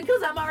 No,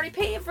 because I'm already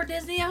paying for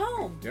Disney at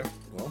home. Yeah,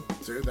 well,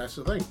 see, that's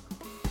the thing.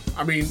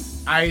 I mean,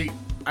 I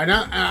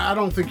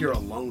don't think you're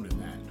alone in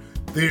that.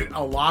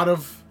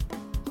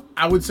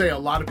 I would say a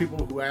lot of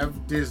people who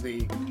have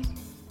Disney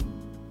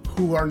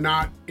who are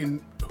not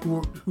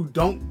who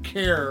don't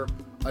care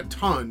a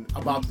ton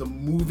about the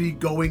movie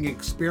going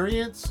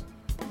experience,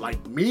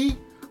 like me,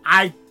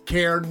 I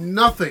care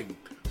nothing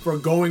for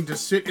going to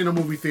sit in a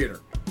movie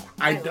theater.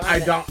 I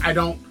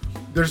don't.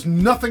 There's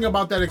nothing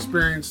about that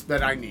experience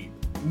that I need.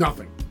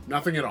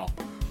 Nothing at all.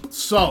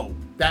 So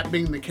that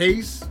being the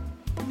case,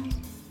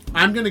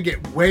 I'm gonna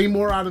get way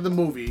more out of the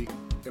movie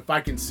if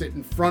I can sit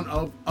in front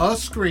of a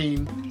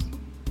screen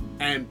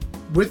and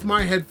with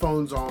my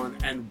headphones on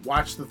and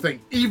watch the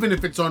thing, even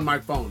if it's on my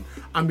phone.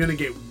 I'm gonna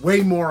get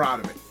way more out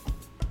of it.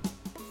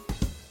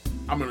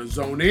 I'm gonna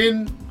zone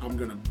in, I'm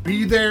gonna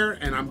be there,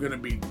 and I'm gonna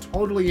be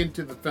totally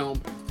into the film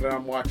that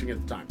I'm watching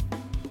at the time.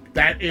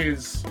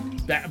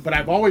 But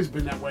I've always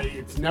been that way.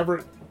 It's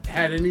never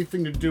had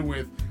anything to do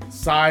with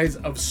size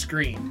of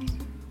screen.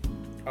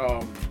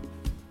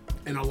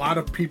 And a lot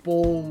of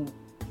people,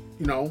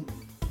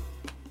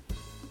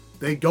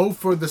 they go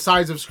for the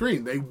size of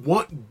screen. They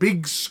want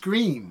big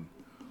screen,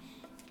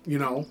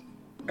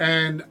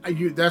 and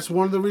that's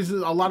one of the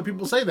reasons a lot of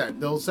people say that.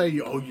 They'll say,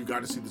 oh, you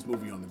got to see this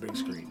movie on the big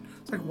screen.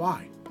 It's like,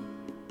 why?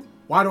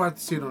 Why do I have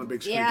to see it on a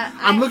big screen? Yeah,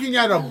 I'm looking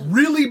at a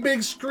really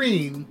big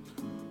screen,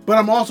 but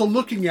I'm also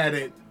looking at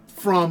it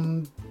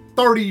from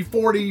 30,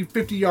 40,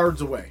 50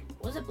 yards away.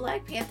 Was it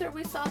Black Panther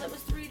we saw that was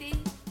 3D?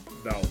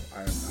 No, I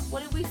have not.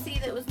 What did we see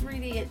that was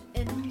 3D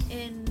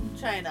in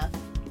China?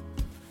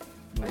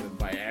 Was it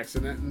by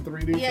accident in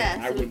 3D?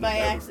 Yes, it was by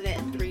accident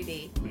in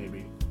 3D.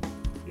 Maybe.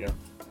 Yeah.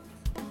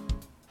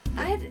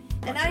 I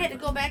had to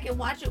go back and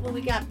watch it when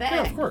we got back.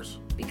 Yeah, of course.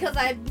 Because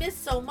I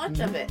missed so much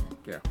of it.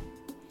 Yeah.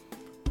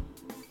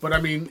 But I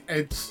mean,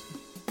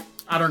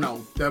 I don't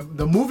know.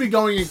 The movie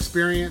going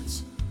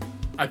experience,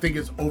 I think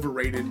it's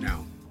overrated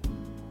now.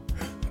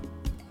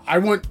 I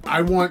want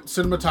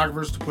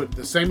cinematographers to put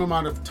the same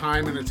amount of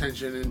time and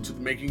attention into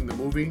making the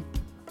movie,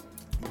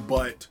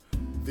 but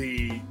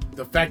the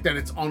fact that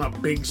it's on a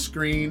big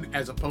screen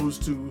as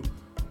opposed to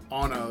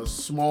on a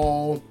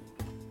small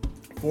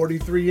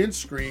 43-inch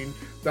screen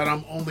that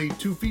I'm only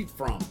 2 feet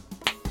from,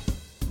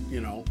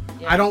 Yeah.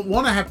 I don't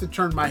want to have to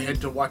turn my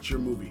head to watch your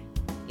movie.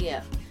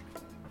 Yeah.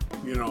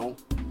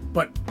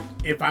 But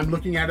if I'm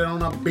looking at it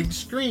on a big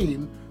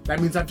screen, that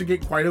means I have to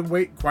get quite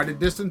a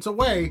distance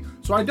away,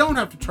 so I don't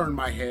have to turn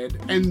my head,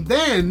 and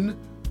then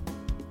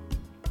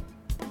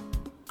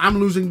I'm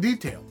losing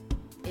detail.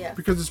 Yeah.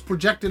 Because it's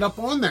projected up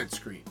on that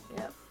screen.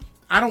 Yeah.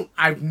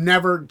 I've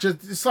never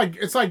it's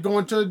like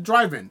going to a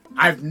drive-in.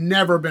 I've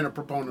never been a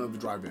proponent of the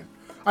drive-in.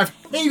 I've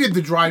hated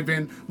the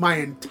drive-in my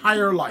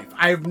entire life.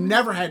 I have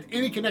never had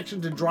any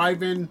connection to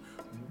drive-in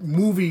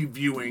movie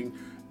viewing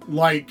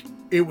like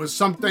it was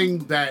something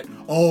that,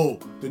 oh,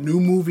 the new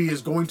movie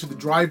is going to the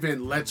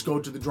drive-in, let's go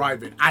to the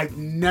drive-in. I've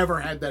never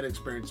had that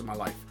experience in my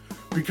life.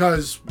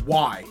 Because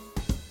why?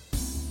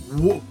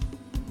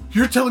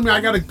 You're telling me I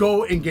gotta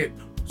go and get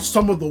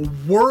some of the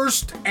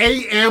worst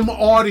AM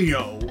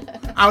audio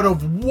out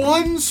of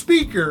one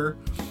speaker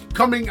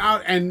coming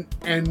out, and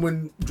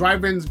when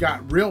drive-ins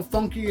got real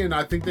funky, and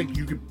I think that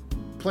you could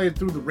play it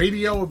through the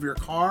radio of your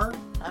car.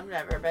 I've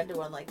never been to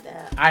one like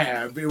that. I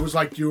have. It was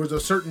like there was a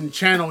certain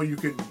channel you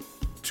could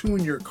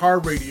tune your car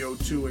radio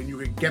to, and you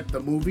could get the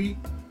movie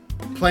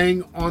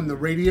playing on the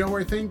radio,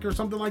 I think, or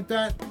something like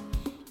that.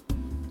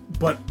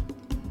 But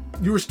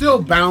you were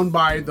still bound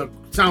by the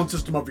sound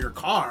system of your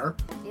car.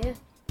 Yeah.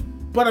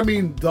 But I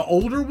mean, the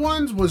older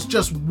ones was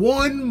just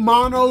one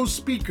mono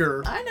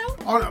speaker. I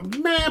know.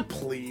 Man,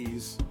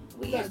 please.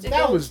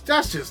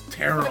 That's just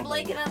terrible. Put a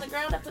blanket on the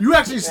ground.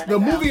 The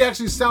movie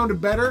actually sounded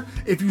better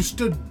if you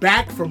stood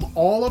back from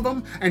all of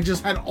them and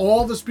just had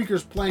all the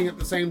speakers playing at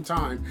the same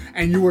time,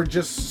 and you were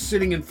just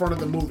sitting in front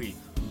of the movie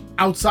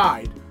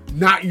outside,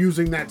 not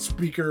using that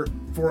speaker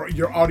for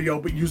your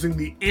audio, but using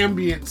the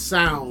ambient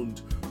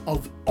sound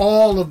of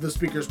all of the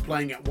speakers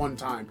playing at one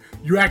time.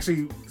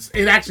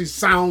 It actually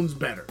sounds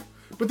better.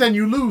 But then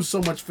you lose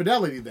so much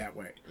fidelity that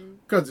way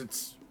because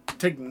it's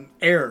taking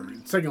air.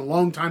 It's taking a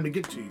long time to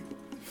get to you.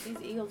 These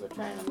Eagles are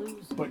trying to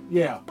lose. But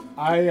yeah,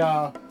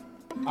 I've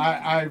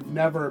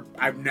never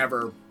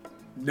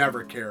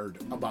cared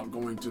about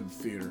going to the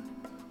theater.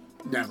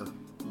 Never.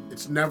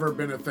 It's never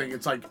been a thing.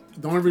 It's like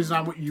the only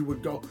reason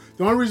the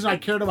only reason I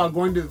cared about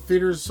going to the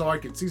theater is so I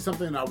could see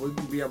something and I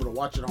wouldn't be able to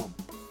watch at home.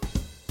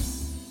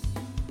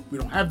 We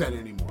don't have that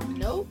anymore.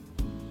 Nope.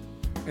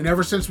 And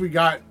ever since we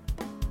got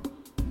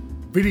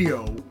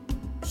video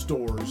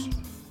stores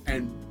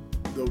and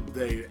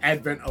the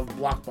advent of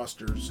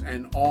Blockbusters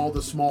and all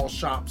the small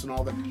shops and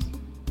all that,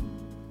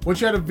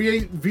 once you had a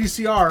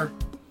VCR,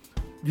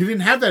 you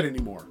didn't have that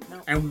anymore.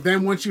 No. And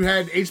then once you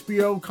had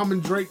HBO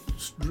coming straight,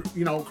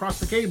 across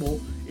the cable,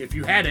 if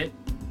you had it,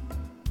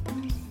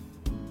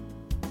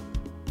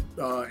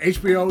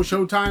 HBO,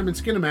 Showtime, and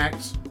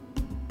Skinamax,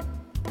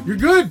 you're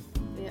good.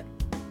 Yeah.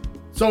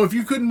 So if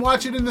you couldn't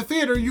watch it in the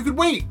theater, you could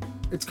wait.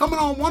 It's coming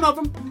on one of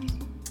them.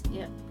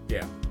 Yeah.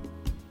 Yeah.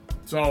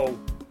 So,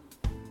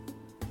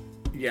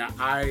 yeah,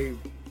 I've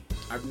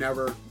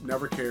never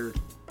cared.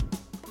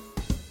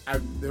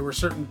 There were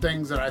certain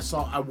things that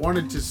I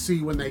wanted to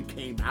see when they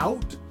came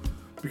out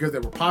because they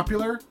were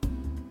popular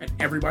and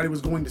everybody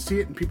was going to see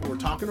it and people were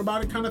talking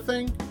about it, kind of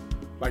thing.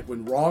 Like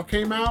when Raw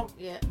came out.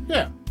 Yeah.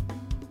 Yeah.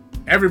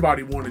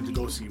 Everybody wanted to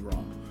go see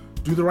Raw.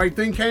 Do the Right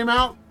Thing came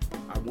out.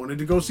 I wanted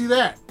to go see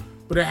that.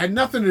 But it had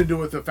nothing to do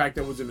with the fact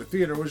that it was in a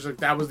theater. It was like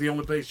that was the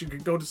only place you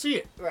could go to see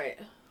it. Right.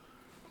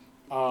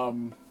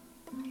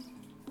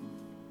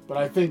 But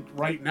I think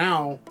right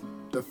now,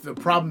 the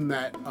problem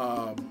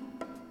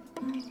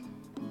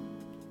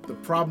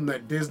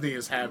that Disney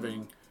is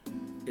having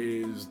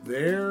is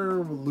they're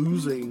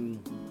losing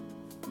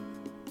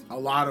a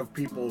lot of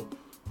people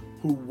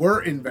who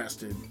were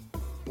invested,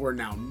 who are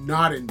now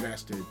not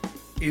invested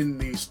in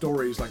these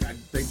stories. Like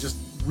they just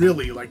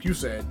really, like you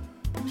said,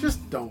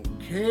 just don't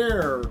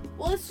care.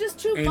 Well, it's just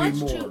too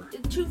anymore.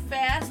 much, too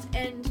fast.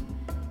 And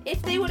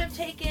if they would have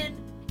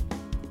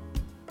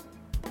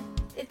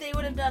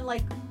done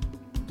like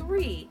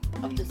 3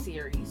 of the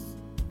series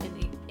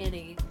in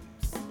a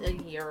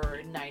year or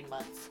in 9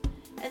 months,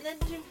 and then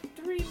do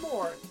 3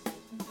 more.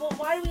 Well,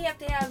 why do we have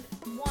to have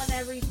one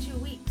every 2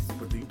 weeks?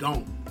 But you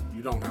don't.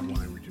 You don't have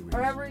one every 2 weeks.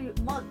 Or every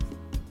month.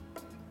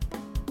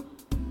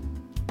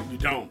 You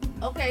don't.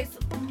 Okay, so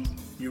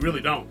You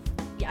really don't.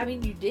 yeah, I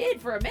mean you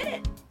did for a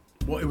minute.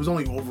 Well, it was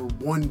only over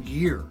 1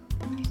 year.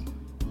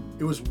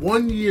 It was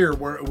 1 year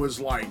where it was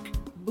like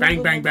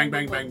bang, bang, bang,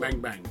 bang, bang, bang,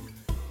 bang.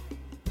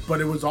 But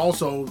it was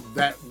also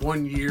that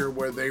 1 year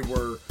where they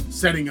were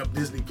setting up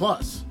Disney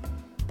Plus.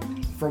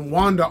 From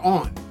Wanda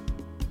on.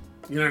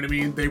 You know what I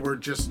mean? They were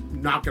just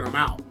knocking them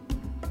out.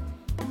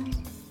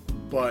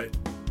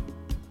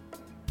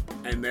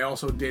 And they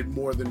also did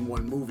more than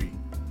one movie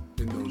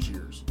in those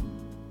years.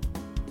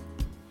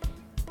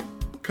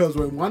 Because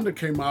when Wanda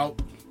came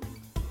out,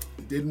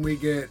 didn't we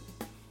get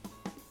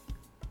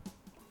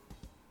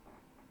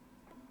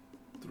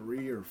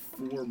 3 or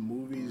 4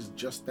 movies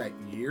just that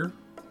year?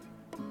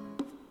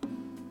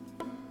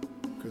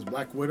 Because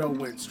Black Widow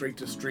went straight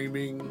to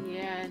streaming.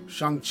 Yeah.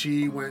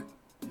 Shang-Chi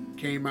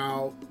came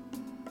out.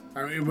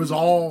 I mean, it was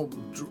all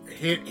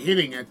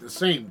hitting at the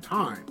same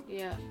time.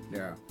 Yeah.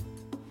 Yeah.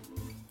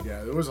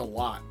 Yeah, there was a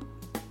lot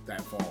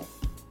that fall.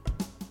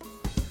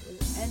 It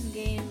was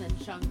Endgame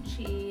and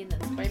Shang-Chi and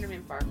then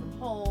Spider-Man Far From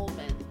Home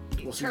and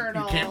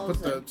Eternals. You can't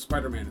put the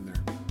Spider-Man in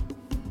there.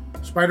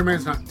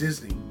 Spider-Man's not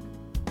Disney.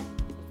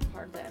 It's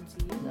part of the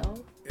MCU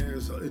though.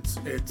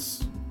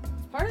 It's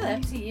part of the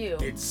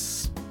MCU.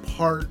 It's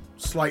part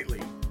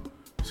slightly.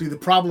 See, the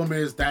problem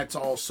is that's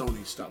all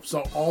Sony stuff.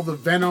 So all the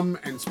Venom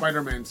and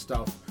Spider-Man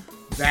stuff,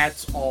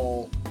 that's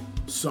all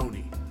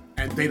Sony.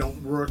 and they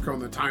don't work on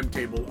the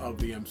timetable of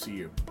the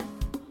MCU.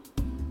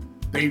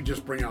 They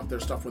just bring out their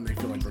stuff when they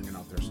feel like bringing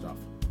out their stuff.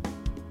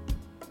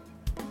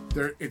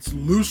 It's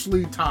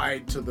loosely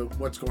tied to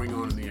what's going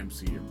on in the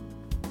MCU.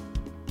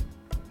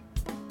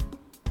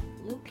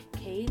 Luke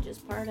Cage is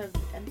part of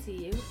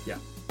MCU? Yeah.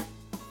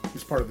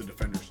 He's part of the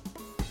Defenders.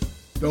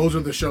 Those are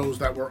the shows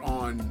that were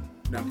on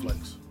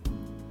Netflix.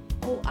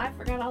 Oh, I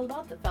forgot all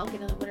about the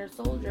Falcon and the Winter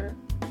Soldier.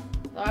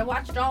 So I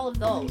watched all of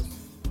those.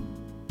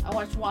 I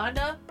watched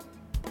Wanda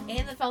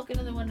and the Falcon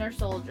and the Winter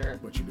Soldier.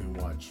 But you didn't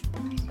watch.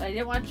 I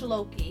didn't watch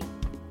Loki.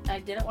 I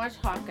didn't watch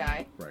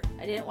Hawkeye. Right.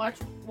 I didn't watch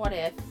What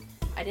If.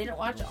 I didn't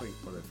watch... I think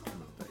What If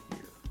came out that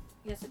year.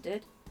 Yes, it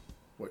did.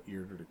 What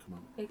year did it come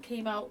out? It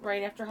came out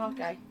right after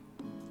Hawkeye.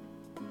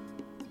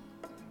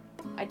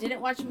 I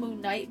didn't watch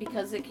Moon Knight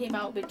because it came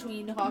out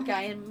between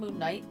Hawkeye and Moon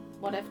Knight.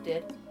 What If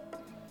did.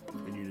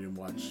 And you didn't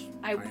watch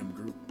I Am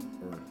Groot?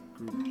 Or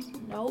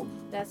Groot? No,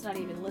 that's not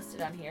even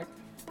listed on here.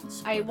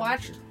 Spider-Man. I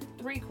watched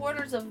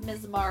 3/4 of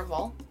Ms.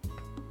 Marvel.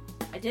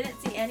 I didn't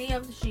see any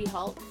of the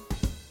She-Hulk.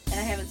 And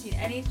I haven't seen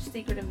any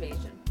Secret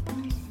Invasion.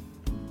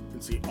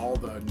 And see all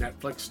the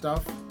Netflix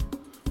stuff.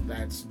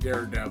 That's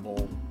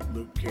Daredevil,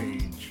 Luke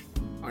Cage,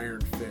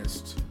 Iron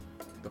Fist,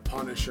 The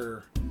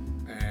Punisher,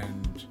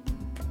 and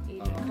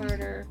Agent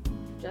Carter,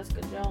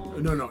 Jessica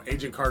Jones. No,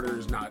 Agent Carter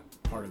is not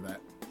part of that.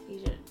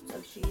 Agents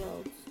of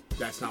S.H.I.E.L.D.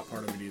 That's not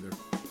part of it either.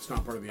 It's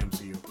not part of the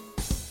MCU.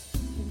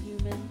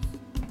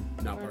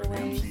 Inhumans. Not part of the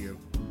MCU.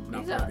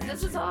 Not part of the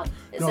This MCU. is all.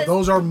 No,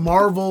 those are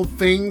Marvel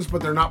things,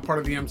 but they're not part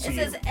of the MCU. It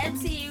says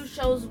MCU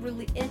shows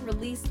in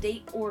release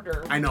date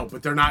order. I know,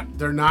 but they're not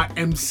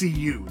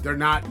MCU. They're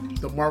not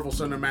the Marvel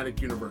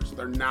Cinematic Universe.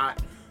 They're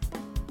not.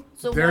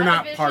 So they're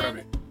not part of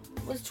it.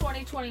 Was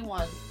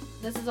 2021.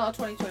 This is all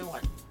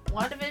 2021.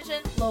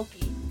 WandaVision,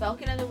 Loki,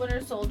 Falcon and the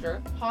Winter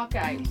Soldier,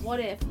 Hawkeye, What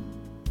If.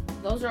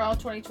 Those are all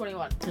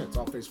 2021. Yeah, it's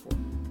all Phase 4.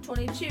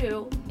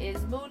 22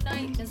 is Moon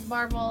Knight, Ms.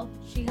 Marvel,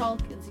 She-Hulk,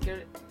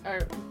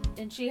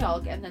 and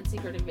She-Hulk, and then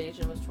Secret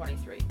Invasion was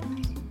 23.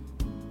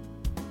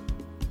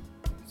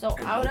 So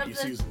And out Loki of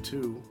the season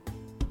 2.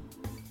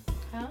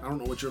 Huh? I don't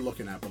know what you're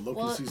looking at, but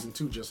Loki season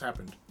 2 just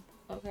happened.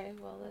 Okay,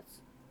 well that's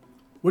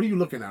What are you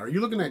looking at? Are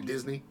you looking at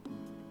Disney?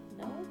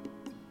 no.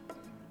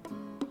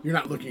 You're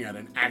not looking at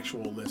an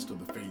actual list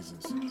of the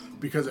phases.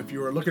 Because if you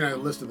were looking at a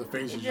list of the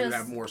phases, you'd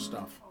have more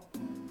stuff.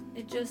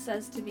 It just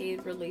says to me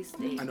release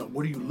date. I know.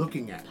 What are you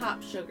looking at?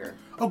 Pop Sugar.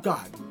 Oh,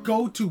 God.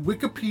 Go to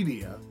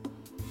Wikipedia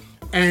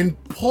and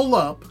pull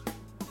up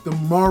the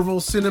Marvel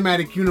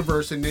Cinematic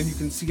Universe, and then you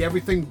can see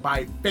everything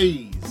by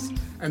phase.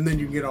 And then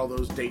you can get all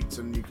those dates,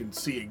 and you can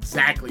see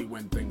exactly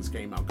when things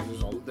came out.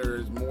 Because there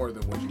is more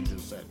than what you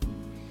just said.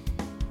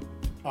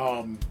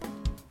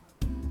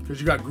 Because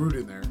you got Groot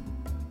in there.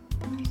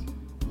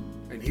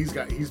 And he's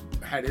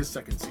had his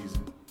second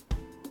season.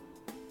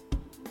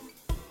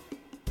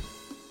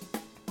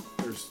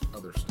 There's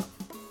other stuff,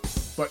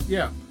 but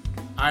yeah,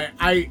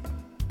 I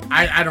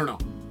don't know.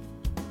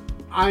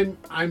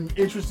 I'm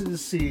interested to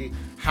see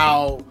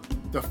how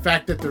the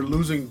fact that they're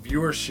losing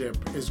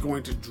viewership is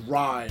going to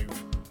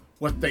drive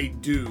what they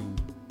do,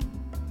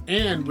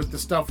 and with the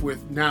stuff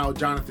with now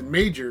Jonathan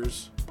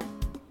Majors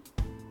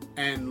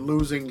and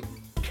losing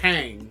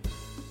Kang,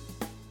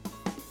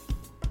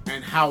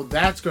 and how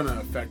that's going to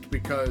affect,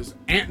 because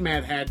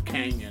Ant-Man had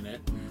Kang in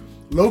it,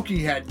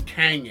 Loki had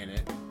Kang in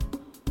it.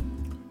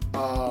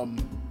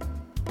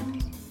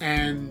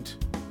 And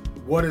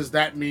what does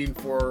that mean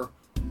for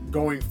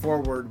going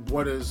forward?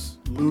 What does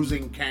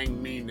losing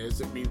Kang mean?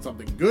 Does it mean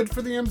something good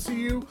for the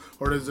MCU,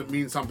 or does it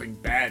mean something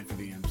bad for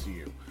the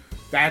MCU?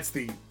 That's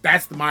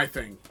my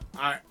thing.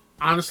 I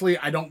honestly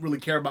don't really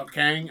care about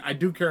Kang. I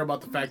do care about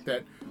the fact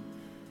that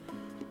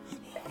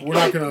we're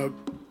not gonna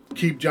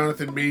keep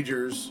Jonathan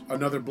Majors,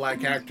 another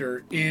black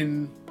actor,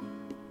 in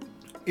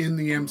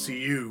the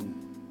MCU,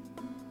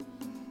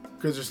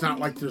 because it's not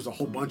like there's a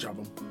whole bunch of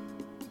them.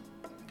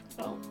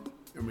 Oh.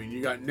 I mean,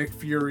 you got Nick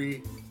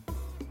Fury.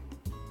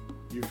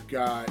 You've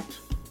got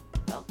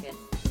Falcon.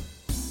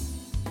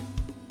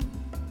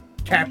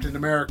 Captain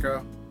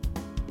America.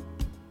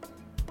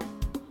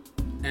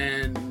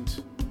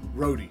 And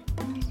Rhodey.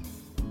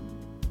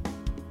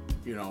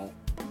 You know,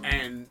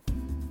 and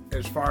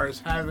as far as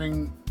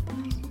having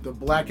the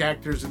black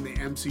actors in the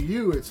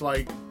MCU, it's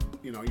like,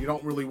 you know, you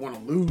don't really want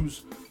to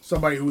lose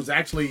somebody who's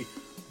actually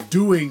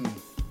doing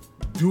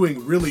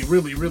really,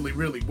 really, really,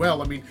 really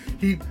well. I mean,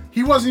 he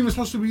wasn't even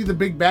supposed to be the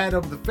big bad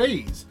of the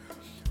phase.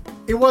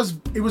 It was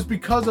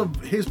because of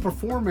his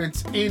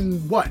performance in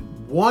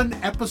one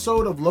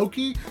episode of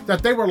Loki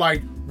that they were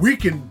like, we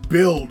can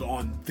build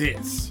on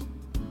this.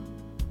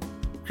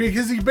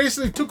 Because he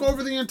basically took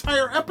over the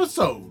entire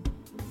episode.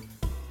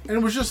 And it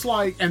was just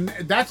like, and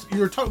that's,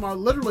 you're talking about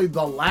literally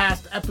the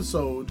last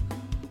episode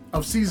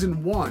of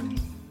season 1.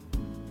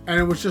 And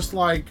it was just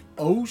like,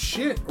 oh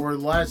shit, or the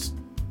last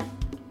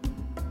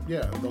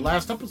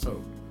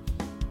episode.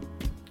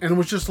 And it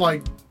was just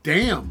like,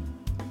 damn.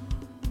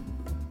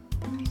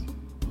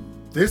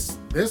 This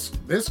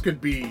could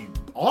be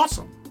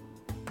awesome.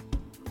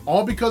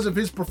 All because of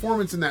his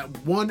performance in that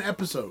one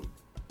episode.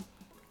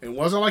 It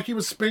wasn't like he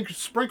was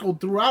sprinkled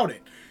throughout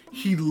it.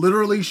 He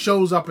literally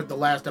shows up at the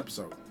last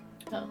episode.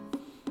 Oh.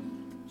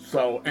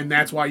 So, and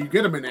that's why you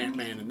get him in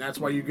Ant-Man, and that's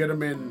why you get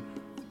him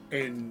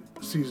in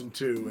season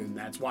 2, and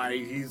that's why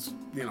he's,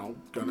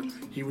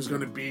 he was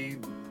gonna be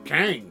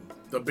Kang,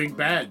 the big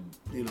bad,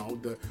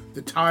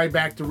 the tie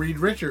back to Reed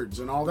Richards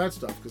and all that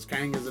stuff, because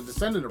Kang is a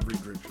descendant of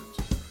Reed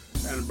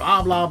Richards, and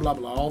blah blah blah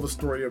blah, all the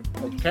story of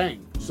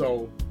Kang.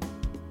 So,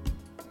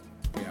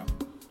 yeah,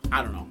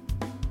 I don't know.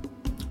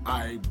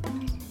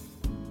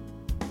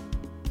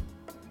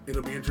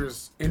 It'll be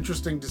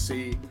interesting to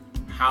see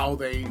how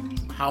they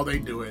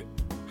do it,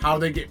 how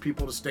they get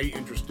people to stay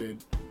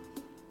interested,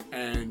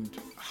 and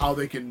how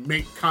they can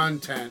make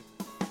content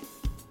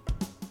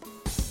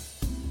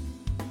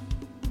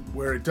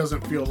where it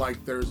doesn't feel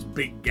like there's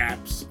big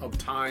gaps of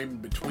time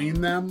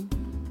between them.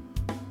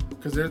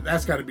 Because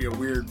that's got to be a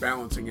weird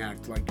balancing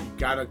act. Like, you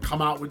got to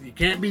come out with, you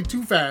can't be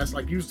too fast,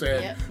 like you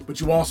said, yep. but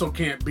you also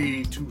can't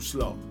be too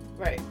slow.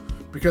 Right.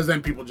 Because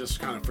then people just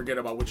kind of forget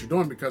about what you're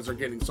doing because they're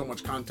getting so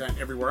much content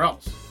everywhere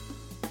else.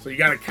 So you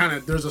got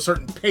to there's a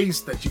certain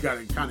pace that you got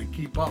to kind of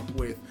keep up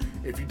with.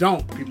 If you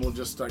don't, people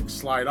just like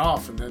slide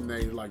off, and then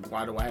they like,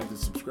 why do I have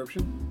this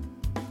subscription?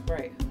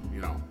 Right.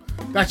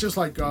 That's just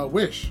like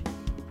Wish,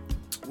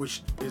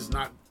 which is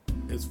not,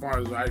 as far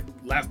as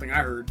last thing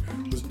I heard,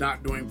 was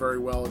not doing very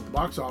well at the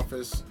box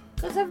office.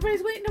 Because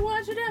everybody's waiting to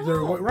watch it at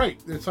home. Right.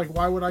 It's like,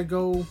 why would I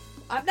go?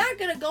 I'm not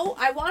going to go.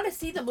 I want to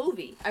see the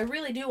movie. I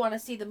really do want to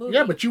see the movie.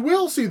 Yeah, but you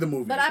will see the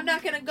movie. But I'm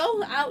not going to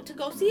go out to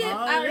go see it.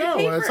 I already yeah,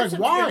 paid well, for it's a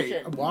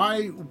like,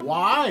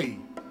 why?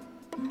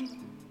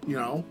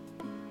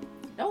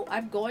 No,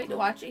 I'm going to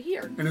watch it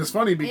here. And it's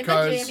funny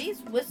because,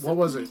 with what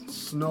was it?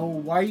 Snow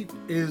White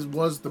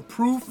was the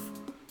proof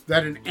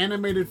that an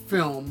animated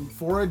film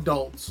for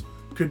adults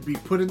could be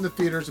put in the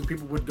theaters and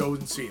people would go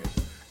and see it.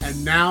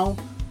 And now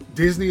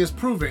Disney is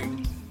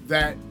proving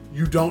that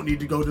you don't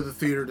need to go to the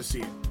theater to see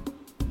it.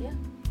 Yeah.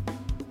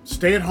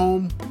 Stay at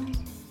home,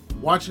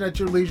 watch it at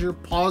your leisure,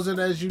 pause it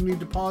as you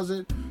need to pause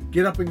it,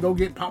 get up and go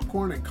get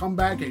popcorn and come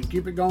back and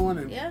keep it going.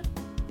 And yeah.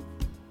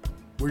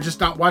 We're just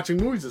not watching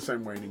movies the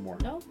same way anymore.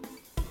 No.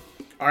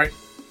 All right,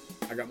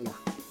 I got more.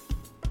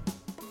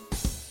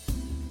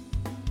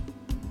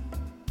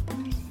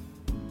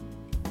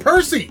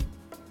 Percy!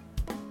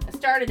 I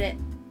started it.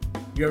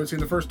 You haven't seen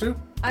the first two?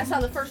 I saw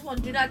the first one.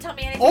 Do not tell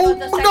me anything Oh about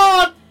the my second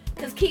God!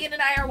 Because Keegan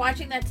and I are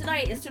watching that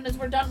tonight. As soon as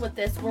we're done with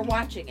this, we're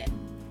watching it.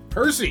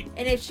 Percy!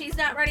 And if she's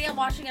not ready, I'm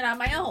watching it on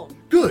my own.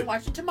 Good. I'll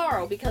watch it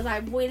tomorrow because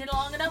I've waited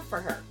long enough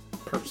for her.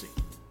 Percy.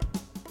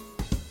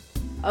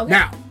 Okay.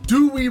 Now,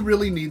 do we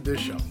really need this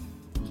show?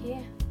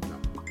 Yeah. No,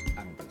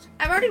 I don't think so.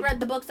 I've already read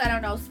the books, I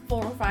don't know,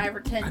 4 or 5 or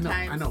 10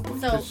 times. I know, but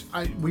so,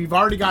 we've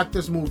already got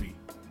this movie.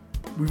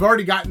 We've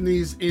already gotten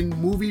these in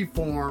movie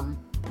form.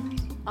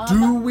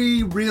 Do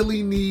we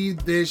really need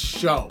this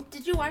show?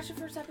 Did you watch the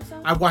first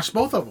episode? I watched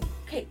both of them.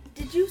 Okay,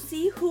 did you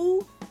see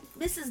who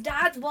Mrs.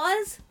 Dodds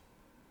was?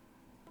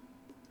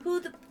 Who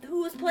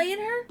was playing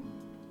her?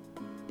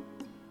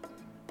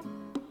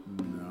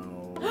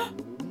 No.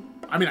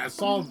 I mean, I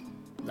saw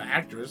the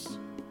actress.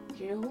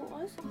 Do you know who it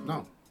was?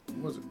 No.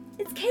 Who was it?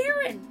 It's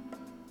Karen.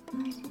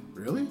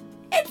 Really?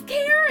 It's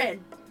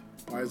Karen.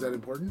 Why is that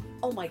important?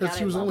 Oh my God. Because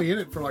she was only in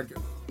it for like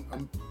a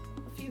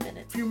few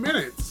minutes. Few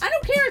minutes. I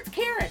don't care. It's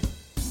Karen.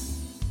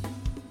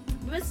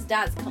 Mrs.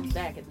 Dodds comes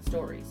back in the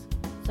stories,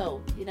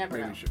 so you never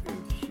know.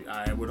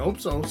 I would hope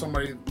so.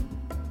 Somebody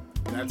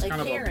that's like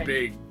kind Karen. of a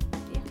big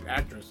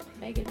actress.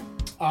 Megan.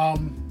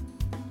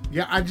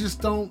 Yeah, I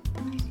just don't.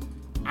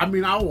 I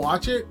mean, I'll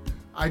watch it.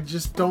 I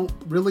just don't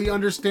really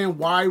understand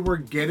why we're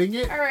getting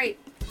it. All right.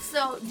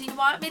 So, do you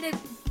want me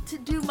to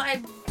do my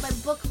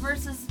book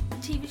versus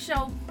TV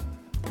show,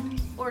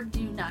 or do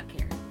you not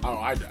care? Oh,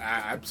 I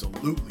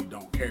absolutely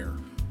don't care.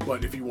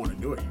 But if you want to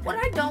do it, you what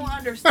I don't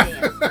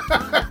understand.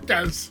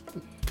 Does.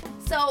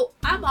 So,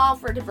 I'm all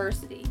for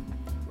diversity.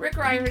 Rick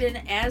Riordan,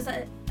 as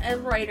a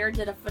writer,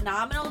 did a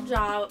phenomenal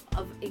job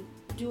of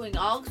doing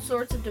all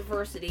sorts of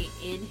diversity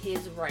in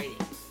his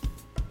writings.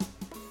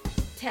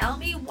 Tell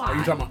me why. Are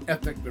you talking about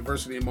ethnic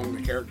diversity among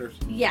the characters?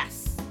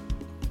 Yes.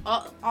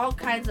 All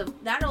kinds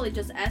of, not only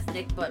just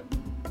ethnic, but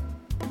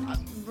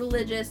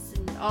religious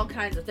and all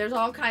kinds of, there's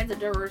all kinds of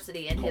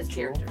diversity in his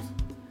characters.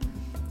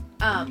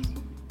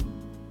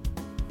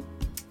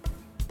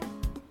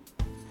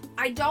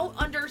 I don't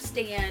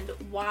understand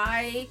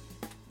why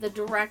the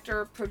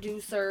director,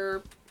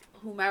 producer,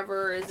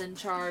 whomever is in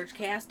charge,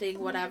 casting,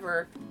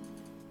 whatever,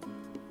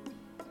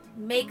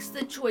 makes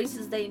the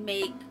choices they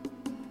make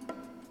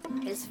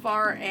as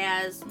far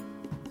as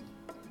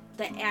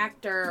the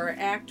actor or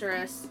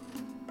actress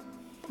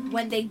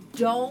when they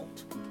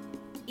don't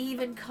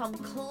even come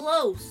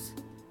close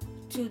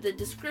to the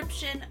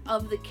description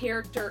of the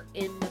character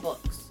in the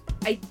books.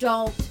 I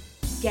don't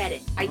get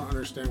it. I don't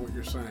understand what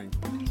you're saying.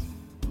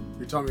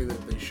 You're telling me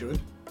that they should?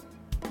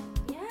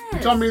 Yes.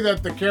 You're telling me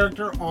that the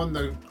character on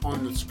the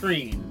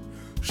screen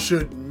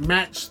should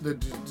match the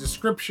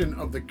description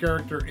of the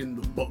character in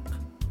the book.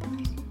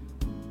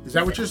 Is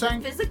that what you're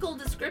saying? Physical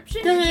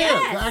description? Yeah,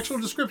 yes. the actual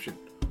description.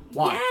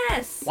 Why?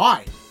 Yes.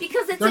 Why?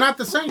 Because they're not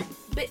the same.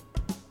 But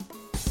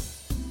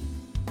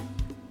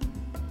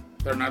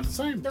they're not the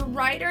same. The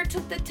writer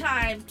took the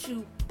time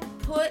to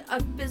put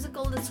a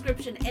physical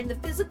description, and the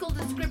physical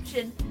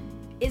description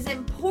is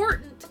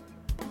important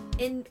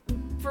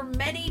for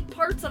many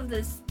parts of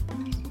this.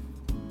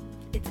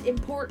 It's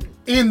important.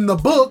 In the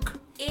book.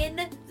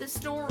 In the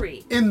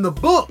story. In the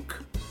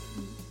book.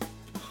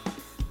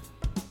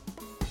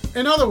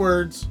 In other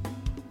words,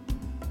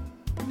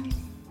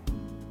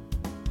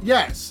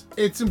 yes,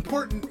 it's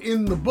important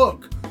in the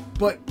book,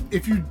 but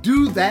if you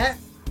do that,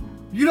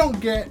 you don't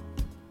get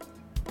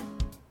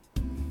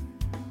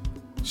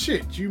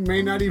shit. You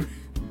may not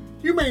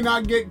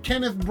get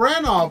Kenneth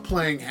Branagh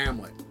playing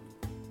Hamlet.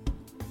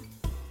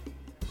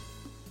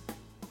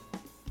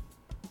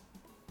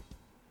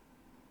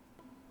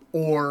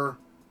 Or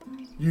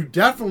you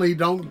definitely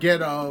don't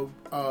get a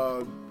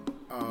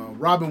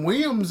Robin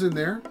Williams in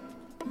there.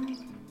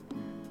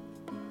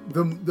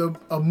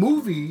 A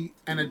movie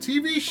and a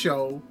TV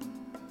show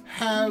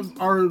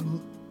are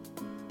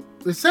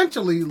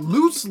essentially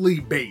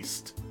loosely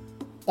based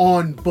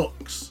on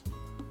books.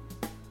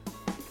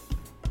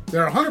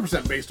 They're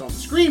 100% based on the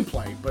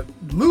screenplay, but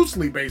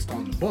loosely based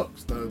on the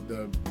books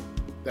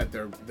that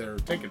they're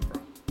taken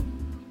from.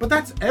 But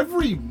that's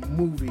every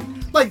movie,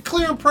 like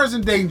Clear and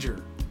Present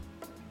Danger.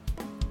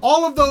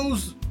 All of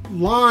those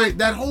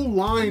that whole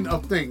line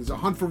of things, A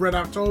Hunt for Red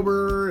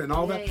October and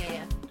all that.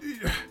 Yeah.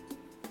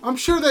 I'm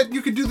sure that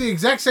you could do the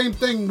exact same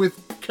thing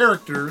with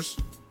characters.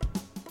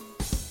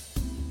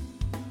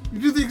 You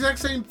do the exact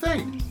same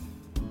thing.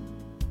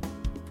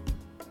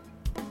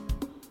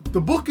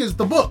 The book is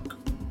the book.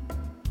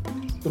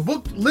 The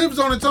book lives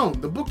on its own.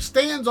 The book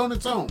stands on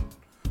its own.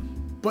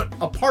 But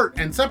apart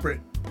and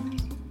separate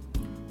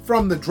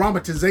from the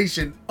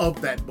dramatization of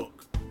that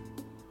book.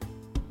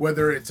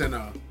 Whether it's in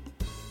a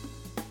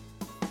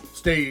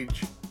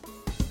stage,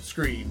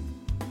 screen,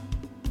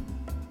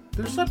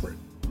 they're separate.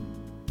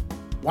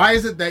 Why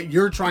is it that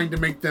you're trying to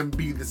make them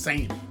be the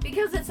same?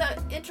 Because it's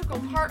an integral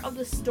part of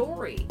the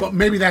story. But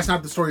maybe that's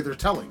not the story they're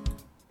telling.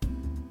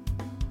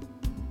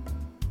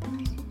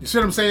 You see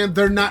what I'm saying?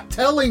 They're not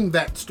telling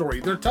that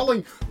story. They're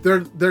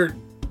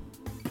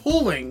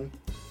pulling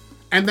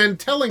and then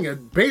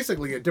telling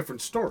basically a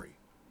different story.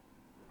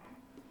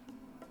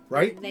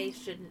 Right? They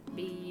shouldn't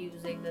be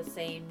using the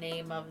same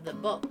name of the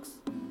books.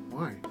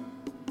 Why?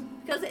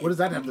 Because what does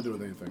that have to do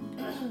with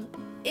anything?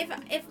 If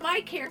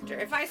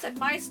I said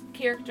my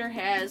character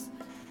has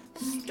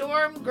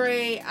storm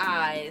gray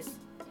eyes,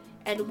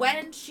 and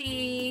when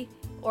she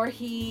or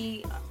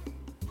he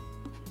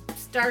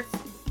starts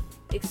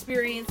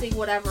experiencing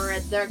whatever,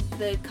 and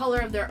the color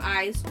of their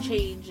eyes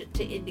change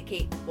to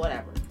indicate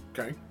whatever.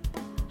 Okay.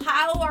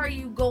 How are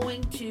you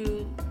going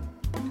to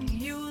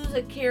use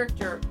a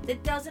character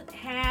that doesn't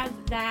have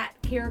that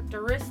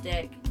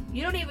characteristic?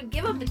 You don't even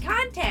give them the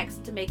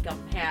context to make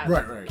them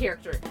have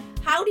character.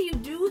 How do you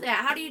do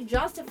that? How do you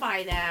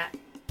justify that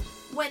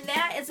when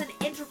that is an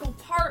integral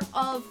part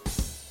of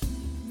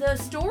the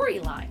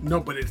storyline?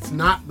 No, but it's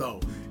not, though.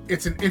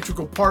 It's an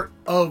integral part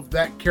of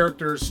that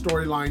character's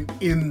storyline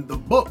in the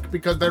book,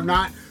 because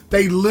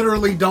they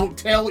literally don't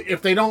tell,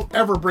 if they don't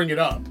ever bring it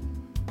up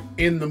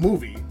in the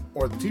movie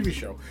or the TV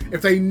show,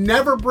 if they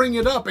never bring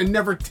it up and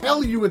never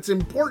tell you it's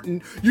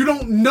important, you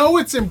don't know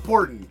it's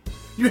important.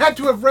 You had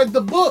to have read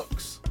the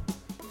books.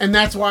 And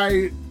that's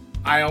why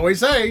I always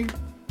say,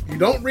 you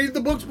don't read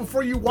the books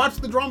before you watch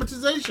the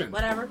dramatization.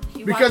 Whatever.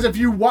 Because if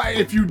you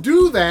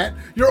do that,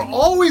 you're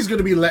always going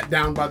to be let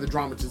down by the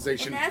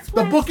dramatization.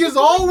 The book is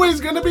always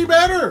going to be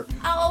better.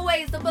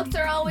 Always. The books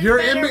are always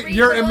better.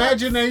 Your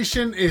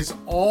imagination is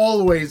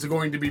always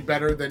going to be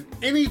better than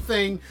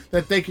anything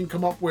that they can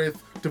come up with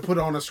to put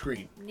on a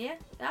screen. Yeah,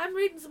 I'm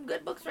reading some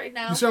good books right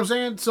now. You see what I'm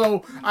saying?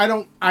 So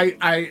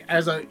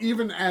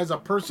even as a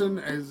person,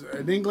 as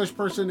an English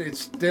person, it's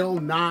still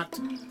not.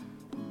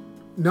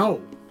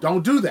 No,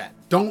 don't do that.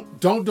 Don't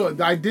do it.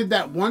 I did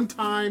that one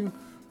time,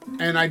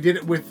 and I did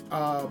it with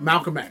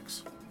Malcolm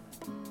X.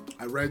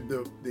 I read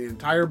the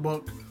entire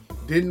book,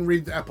 didn't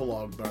read the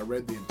epilogue, but I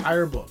read the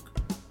entire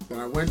book. Then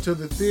I went to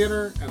the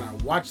theater and I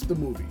watched the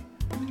movie,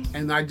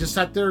 and I just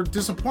sat there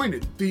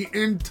disappointed the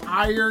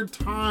entire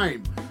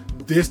time.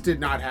 This did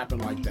not happen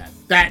like that.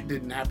 That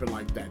didn't happen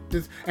like that.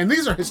 And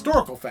these are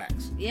historical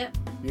facts. Yep.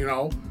 You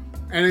know,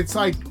 and it's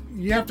like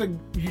you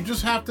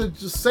just have to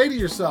say to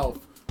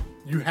yourself,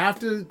 you have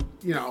to,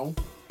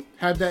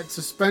 have that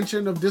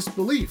suspension of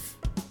disbelief.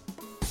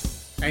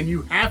 And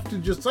you have to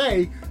just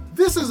say,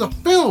 this is a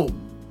film.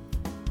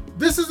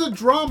 This is a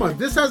drama.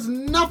 This has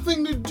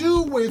nothing to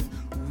do with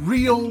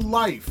real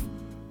life.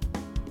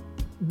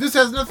 This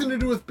has nothing to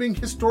do with being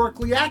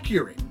historically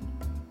accurate.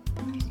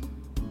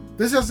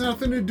 This has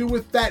nothing to do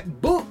with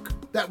that book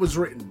that was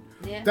written.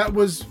 Yeah. That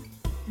was,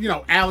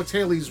 Alex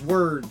Haley's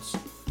words,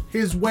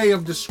 his way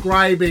of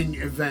describing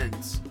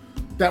events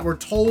that were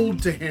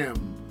told to him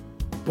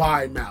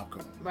by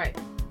Malcolm. Right.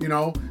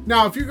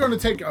 Now if you're going to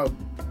take I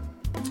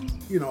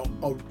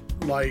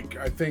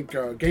think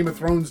Game of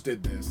Thrones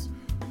did this,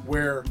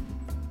 where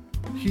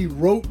he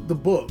wrote the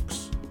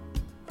books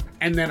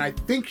and then I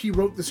think he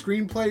wrote the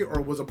screenplay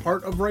or was a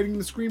part of writing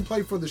the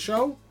screenplay for the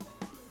show.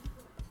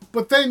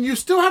 But then you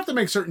still have to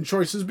make certain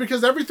choices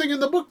because everything in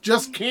the book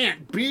just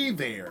can't be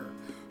there.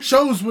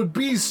 Shows would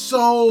be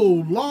so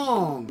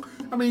long.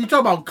 I mean, you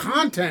talk about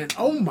content.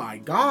 Oh my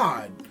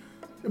God.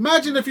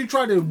 Imagine if you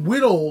try to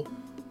whittle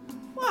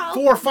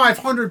 400 or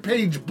 500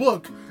 page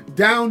book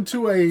down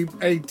to a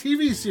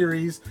TV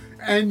series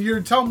and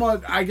you're telling me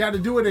I got to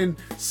do it in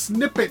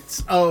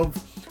snippets of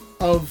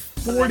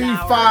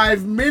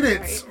 45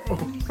 minutes or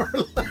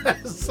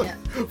less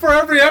for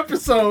every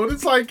episode.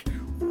 It's like,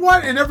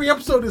 what? And every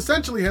episode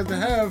essentially has to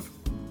have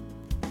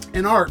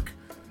an arc.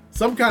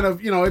 Some kind of,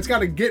 it's got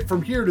to get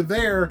from here to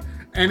there,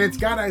 and it's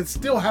got to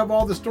still have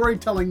all the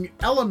storytelling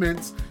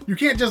elements. You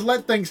can't just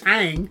let things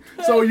hang.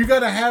 So you got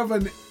to have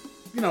a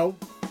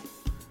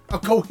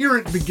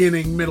coherent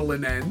beginning, middle,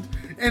 and end.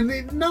 And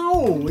it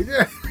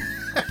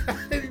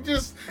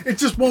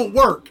just won't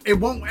work. It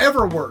won't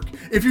ever work.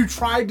 If you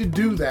tried to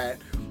do that,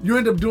 you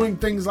end up doing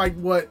things like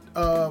what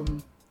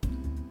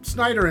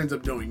Snyder ends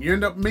up doing. You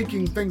end up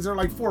making things that are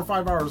like 4 or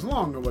 5 hours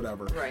long or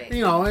whatever. Right.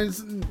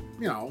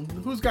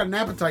 Who's got an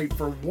appetite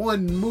for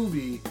one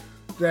movie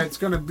that's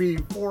going to be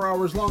 4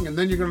 hours long, and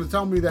then you're going to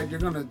tell me that you're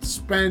going to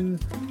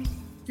spend,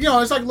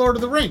 it's like Lord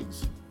of the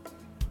Rings.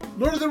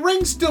 Lord of the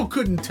Rings still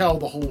couldn't tell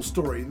the whole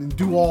story and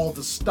do all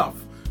the stuff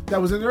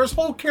that was in there. There's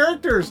whole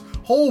characters,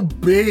 whole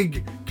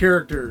big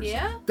characters.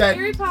 Yeah. That,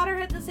 Harry Potter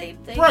had the same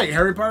thing. Right.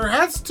 Harry Potter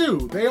has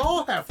to. They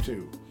all have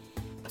to.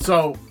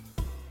 So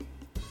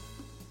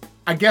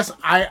I guess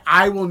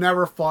I will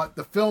never fault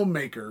the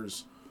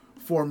filmmakers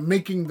for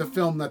making the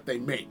film that they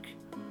make,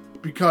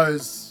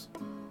 because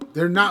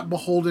they're not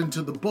beholden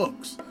to the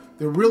books.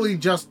 They're really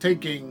just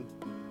taking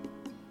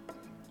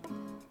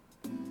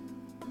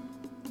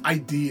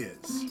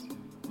ideas.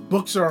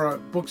 Books are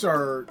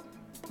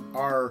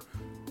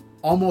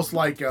almost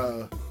like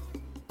a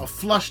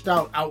flushed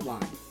out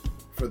outline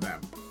for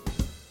them.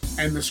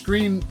 And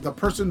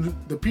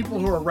the people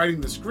who are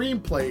writing the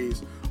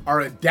screenplays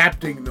are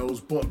adapting those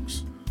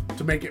books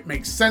to make it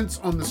make sense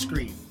on the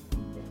screen.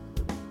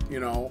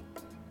 And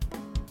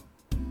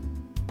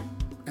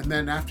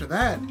then after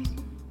that,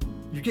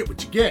 you get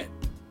what you get.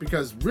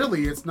 Because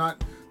really, the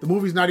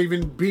movie's not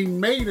even being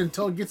made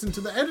until it gets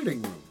into the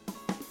editing room.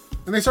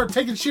 And they start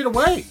taking shit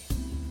away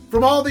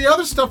from all the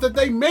other stuff that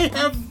they may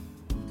have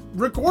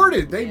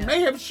recorded. They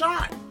may have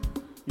shot.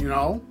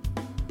 I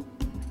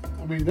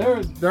mean,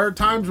 there are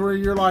times where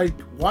you're like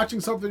watching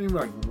something and you're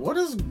like, what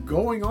is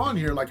going on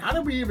here? Like, how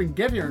did we even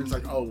get here? And it's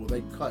like, oh, well,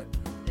 they cut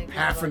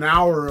half an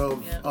hour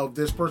of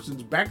this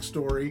person's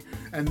backstory,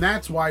 and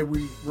that's why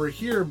we were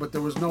here, but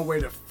there was no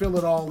way to fill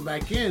it all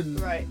back in.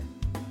 Right.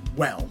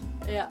 Well.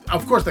 Yeah.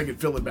 Of course they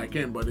could fill it back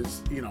in, but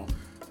it's,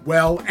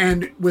 well,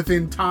 and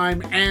within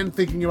time, and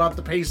thinking about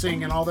the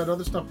pacing and all that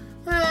other stuff.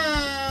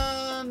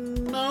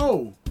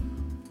 No.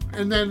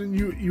 And then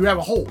you have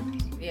a hole.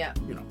 Yeah.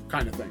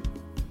 Kind of thing.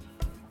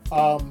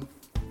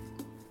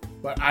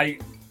 But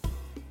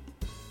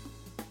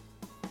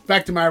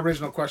back to my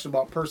original question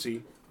about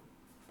Percy.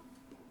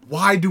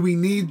 Why do we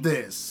need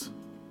this?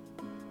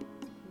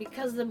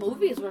 Because the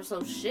movies were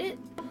so shit.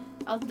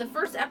 The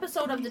first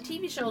episode of the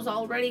TV show is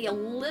already a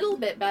little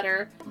bit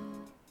better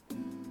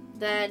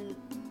than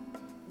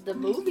the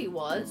movie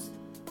was.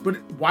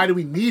 But why do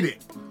we need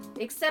it?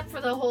 Except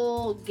for the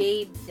whole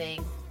Gabe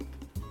thing.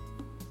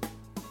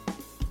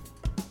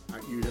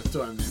 You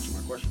still haven't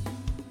answered my question.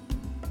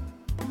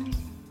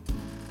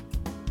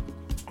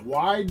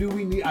 Why do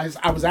we need...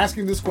 I was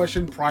asking this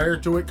question prior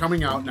to it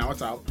coming out. Now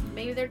it's out.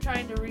 Maybe they're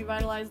trying to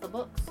revitalize the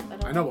books.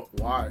 I know,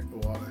 but why?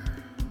 Well,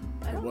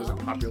 I don't it wasn't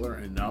know. popular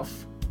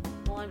enough.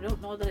 Well, I don't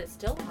know that it's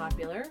still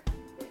popular.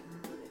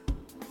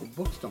 Well,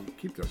 books don't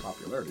keep their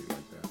popularity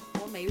like that.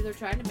 Well, maybe they're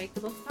trying to make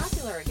the books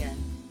popular again.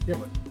 Yeah,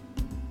 but...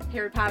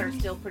 Harry Potter's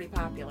still pretty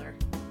popular.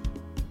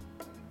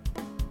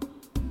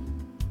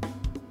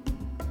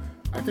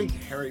 I think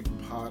Harry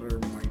Potter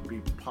might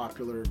be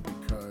popular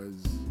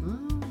because...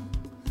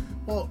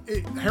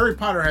 Harry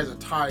Potter has a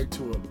tie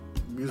to an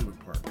amusement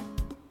park.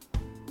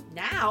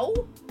 Now?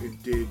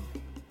 It did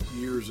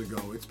years ago.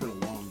 It's been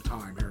a long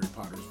time Harry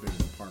Potter's been in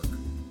the park.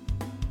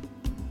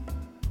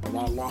 A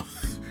long...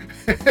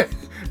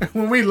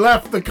 When we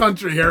left the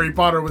country, Harry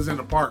Potter was in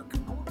the park. I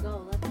won't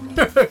go.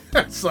 Let's go.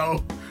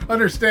 So,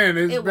 understand,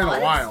 it's been was?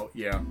 a while.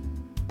 Yeah.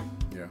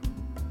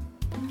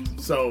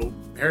 So,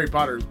 Harry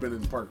Potter has been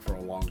in the park for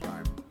a long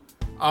time.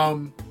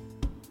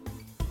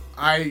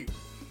 I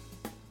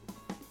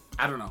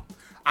don't know.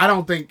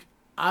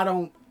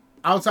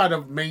 Outside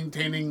of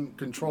maintaining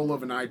control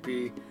of an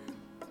IP,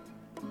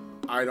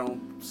 I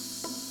don't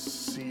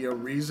see a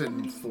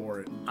reason for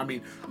it. I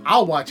mean,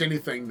 I'll watch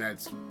anything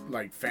that's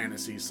like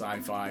fantasy,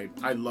 sci-fi.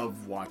 I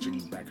love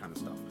watching that kind of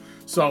stuff.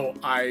 So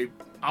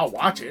I'll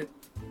watch it.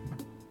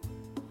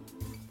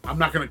 I'm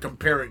not going to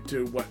compare it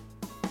to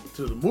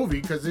the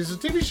movie because it's a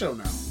TV show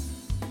now.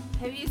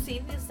 Have you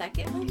seen the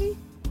second movie?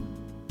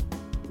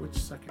 Which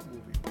second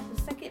movie?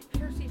 The second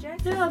Percy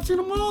Jackson? Yeah, I've seen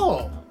them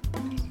all.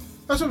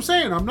 That's what I'm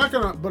saying. I'm not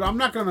gonna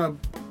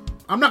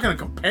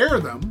compare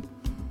them.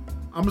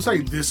 I'm gonna say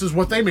this is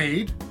what they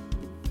made.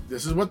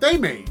 This is what they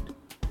made.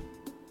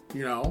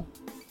 You know,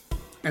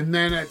 and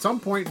then at some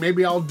point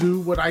maybe I'll do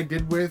what I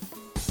did with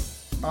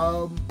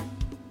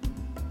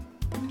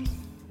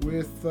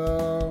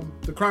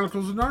the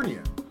Chronicles of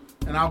Narnia,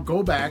 and I'll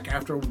go back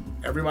after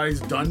everybody's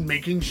done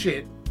making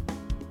shit,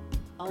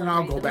 and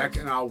I'll go back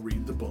and I'll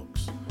read the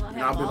books,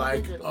 and I'll be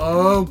like,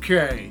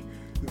 okay,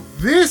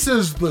 this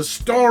is the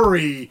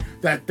story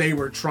that they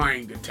were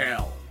trying to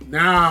tell.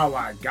 Now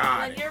I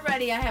got it. When you're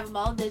ready, I have them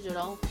all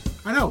digital.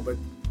 I know, but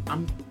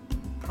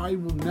I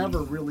will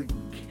never really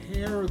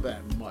care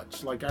that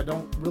much. Like, I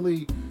don't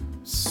really.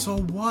 So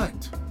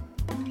what?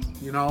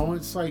 You know,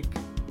 it's like.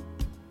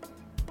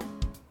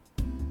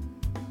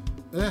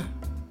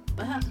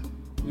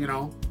 You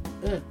know.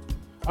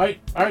 All right,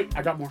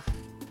 I got more.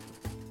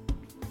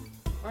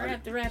 We're gonna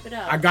have to wrap it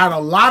up. I got a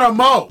lot of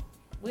mo.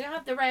 We don't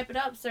have to wrap it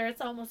up, sir.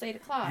 It's almost 8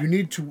 o'clock. You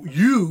need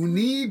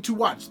to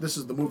watch. This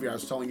is the movie I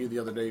was telling you the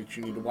other day that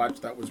you need to watch.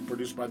 That was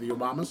produced by the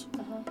Obamas.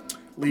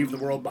 Leave the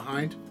World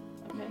Behind.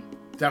 Okay.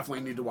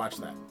 Definitely need to watch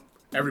that.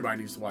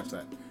 Everybody needs to watch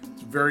that.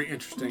 It's a very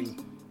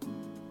interesting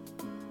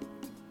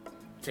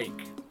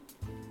take.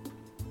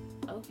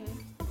 Okay.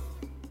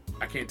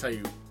 I can't tell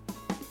you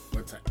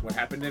what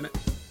happened in it,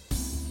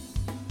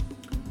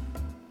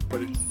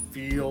 but it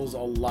feels a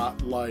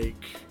lot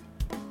like,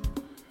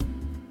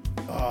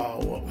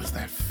 what was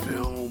that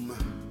film?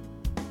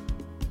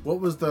 What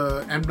was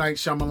the M. Night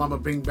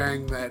Shyamalan Bing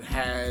Bang that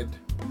had,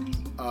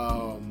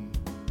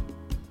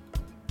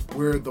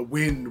 where the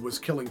wind was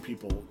killing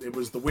people? It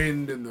was the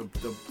wind and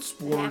the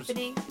spores.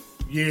 Happening?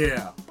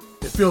 Yeah.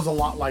 It feels a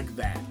lot like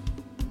that.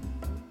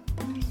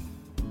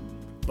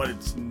 But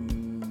it's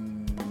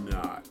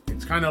not.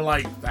 It's kind of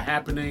like The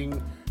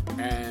Happening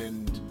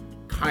and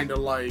kind of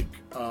like,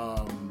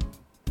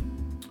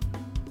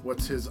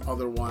 what's his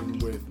other one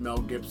with Mel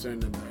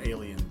Gibson and the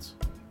aliens?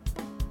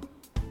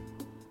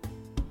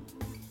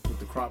 With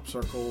the crop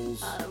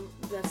circles.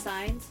 The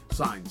Signs?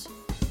 Signs.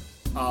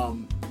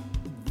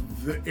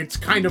 It's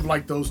kind of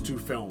like those two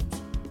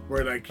films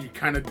where like you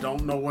kind of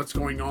don't know what's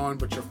going on,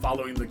 but you're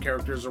following the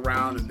characters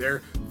around and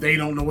they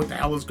don't know what the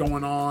hell is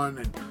going on,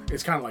 and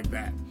it's kind of like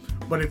that.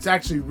 But it's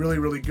actually really,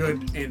 really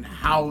good in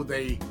how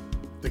the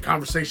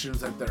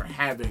conversations that they're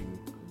having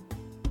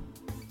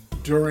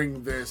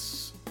during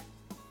this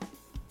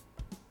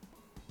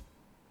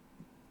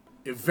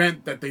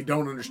event that they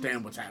don't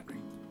understand what's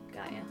happening.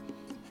 Got ya.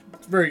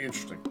 It's very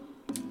interesting.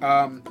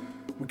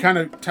 We kind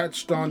of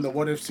touched on the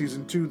What If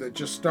Season 2 that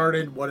just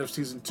started. What If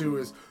Season 2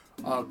 is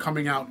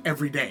coming out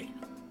every day.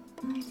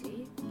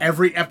 See?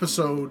 Every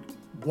episode,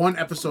 one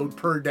episode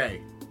per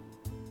day.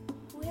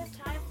 Who has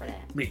time for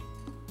that? Me.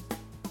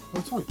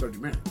 Well, it's only 30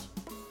 minutes.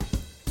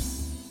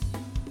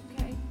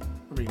 Okay.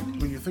 I mean,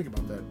 when you think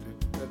about that,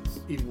 that's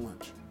eating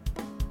lunch.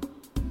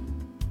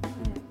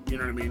 You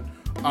know what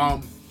I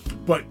mean?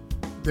 But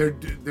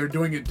they're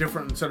doing it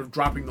different. Instead of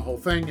dropping the whole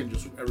thing and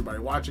just everybody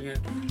watching it,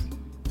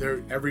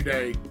 they're every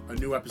day a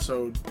new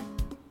episode.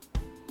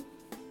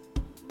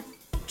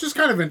 Just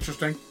kind of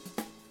interesting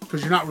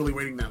because you're not really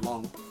waiting that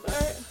long.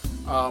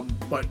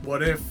 But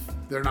what if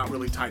they're not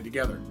really tied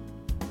together?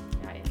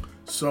 Got ya.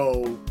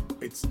 So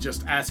it's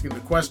just asking the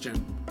question,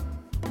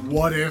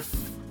 what if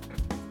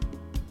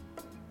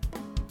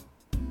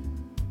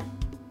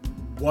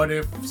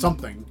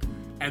something,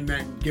 and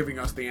then giving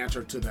us the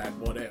answer to that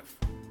what if.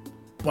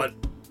 But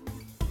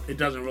it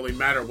doesn't really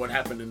matter what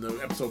happened in the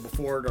episode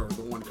before it or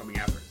the one coming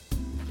after it.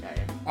 Got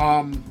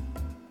ya.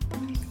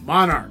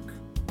 Monarch.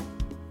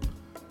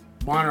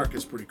 Monarch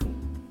is pretty cool.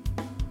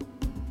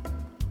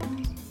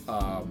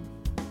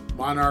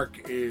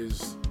 Monarch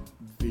is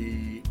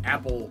the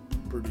Apple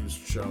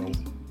produced show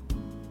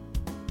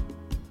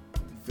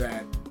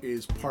that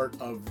is part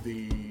of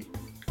the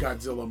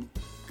Godzilla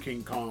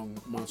King Kong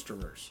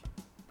Monsterverse.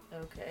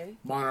 Okay.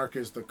 Monarch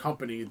is the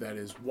company that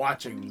is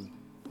watching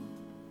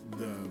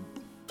the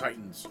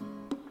Titans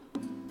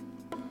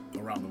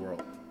around the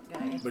world.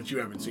 Got ya. But you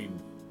haven't seen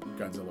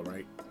Godzilla,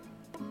 right?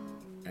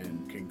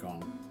 And King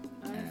Kong.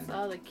 I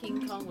saw the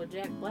King Kong with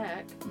Jack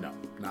Black. No,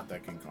 not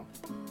that King Kong.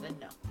 Then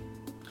no.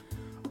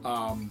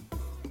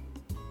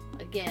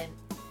 Again,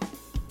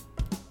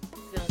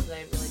 films that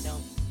I really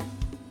don't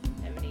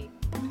have any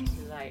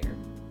desire.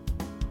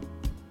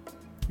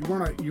 You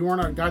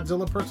weren't a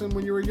Godzilla person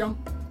when you were young?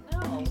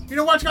 No. You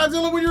didn't watch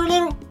Godzilla when you were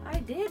little? I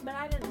did, but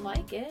I didn't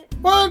like it.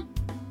 What?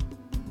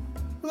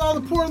 With all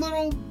the poor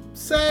little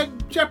sad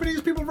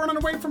Japanese people running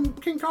away from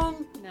King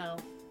Kong? No.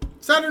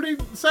 Saturday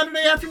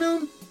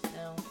afternoon?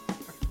 No.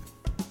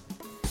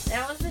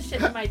 That was the shit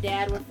that my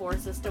dad would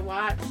force us to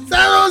watch.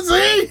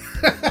 See?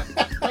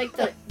 Like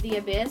the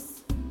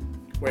Abyss.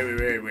 Wait.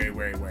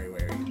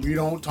 We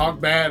don't talk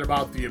bad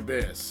about The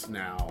Abyss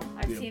now.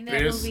 I've seen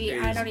that movie,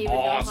 I don't even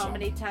know how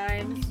many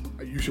times.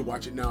 You should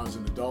watch it now as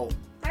an adult.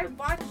 I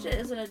watched it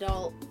as an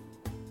adult.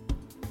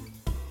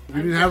 You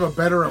didn't have a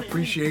better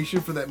appreciation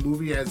for that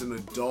movie as an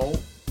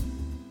adult?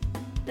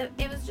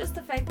 It was just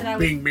the fact that I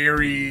was... Being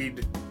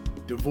married,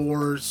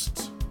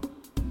 divorced.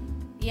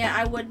 Yeah,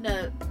 I wouldn't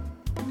have...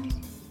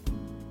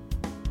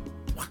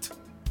 What?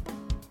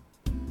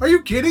 Are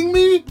you kidding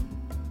me?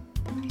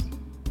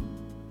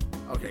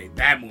 Okay,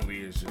 that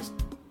movie is just...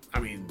 I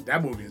mean,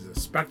 that movie is a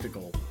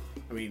spectacle.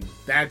 I mean,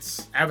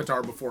 that's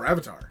Avatar before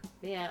Avatar.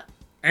 Yeah.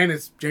 And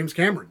it's James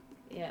Cameron.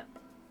 Yeah.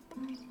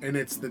 And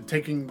it's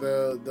taking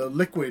the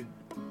liquid.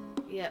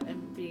 Yeah,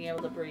 and being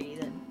able to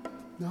breathe. And...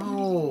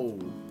 No.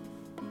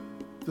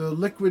 The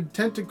liquid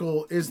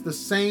tentacle is the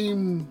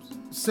same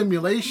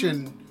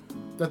simulation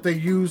that they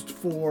used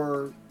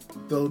for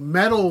the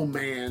Metal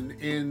Man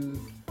in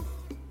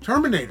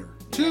Terminator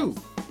 2.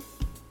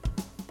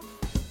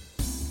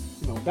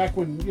 You know, back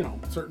when,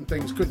 certain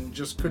things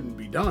couldn't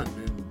be done,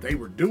 and they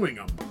were doing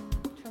them.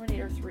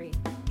 Terminator 3.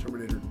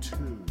 Terminator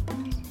 2.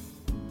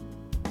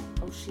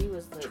 Oh, she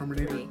was the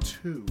Terminator 3.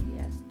 2.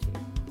 Yes,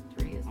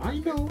 2. 3 is the I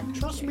know.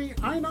 Trust me,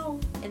 I know.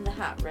 In the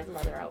hot red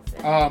leather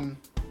outfit.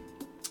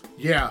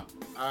 Yeah.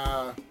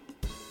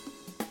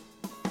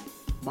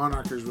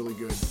 Monarch is really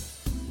good.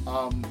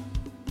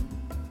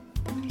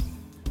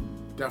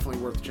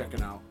 Definitely worth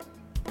checking out.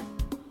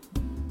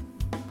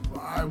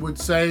 I would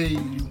say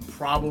you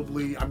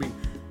probably... I mean,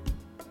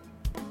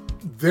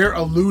 they're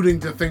alluding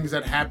to things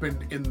that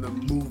happened in the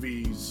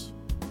movies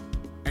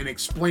and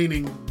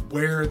explaining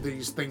where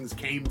these things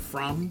came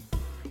from.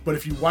 But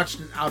if you watched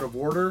it out of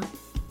order,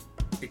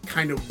 it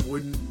kind of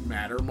wouldn't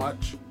matter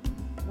much.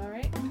 All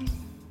right.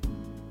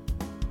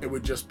 It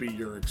would just be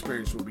your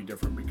experience would be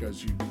different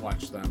because you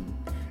watch them.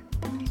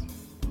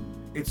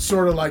 It's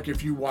sort of like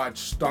if you watch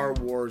Star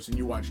Wars and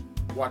you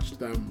watched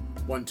them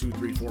 1, 2,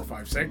 3, 4,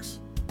 5, 6.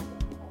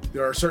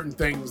 There are certain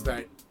things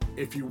that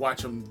if you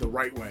watch them the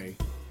right way,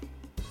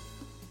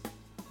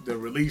 the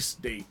release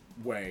date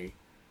way,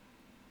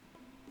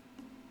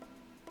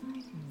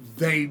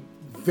 they're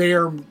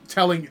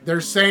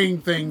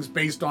saying things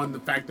based on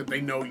the fact that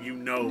they know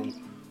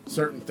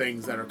certain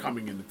things that are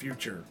coming in the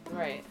future.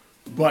 Right.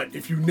 But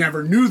if you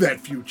never knew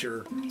that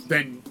future,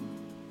 then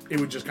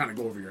it would just kind of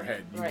go over your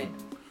head. Right.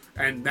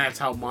 And that's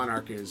how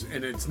Monarch is.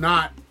 And it's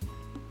not...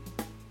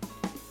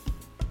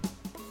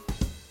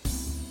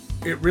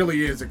 It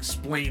really is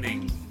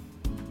explaining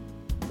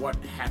what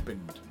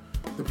happened.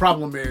 The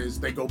problem is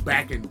they go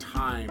back in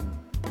time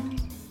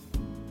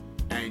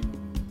and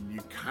you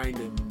kind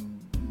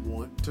of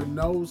want to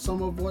know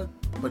some of what,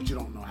 but you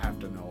don't have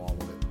to know all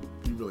of it.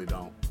 You really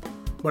don't.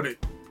 But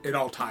it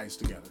all ties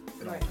together.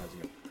 It all ties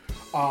together.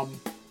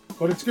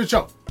 But it's a good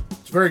show.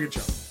 It's a very good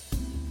show.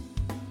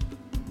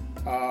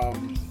 All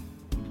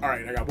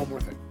right, I got one more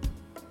thing.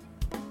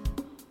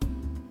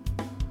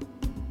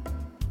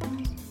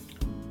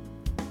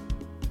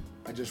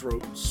 I just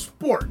wrote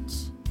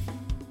sports.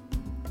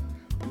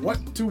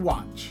 What to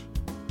watch?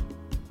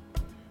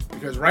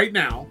 Because right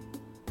now,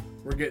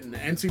 we're getting the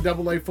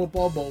NCAA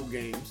football bowl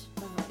games.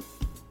 Uh-huh.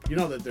 You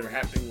know that they're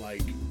happening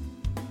like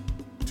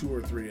 2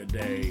 or 3 a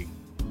day,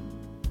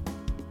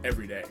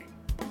 every day.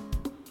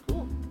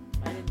 Cool.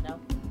 I didn't know.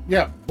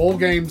 Yeah, bowl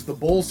games. The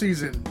bowl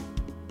season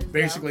Is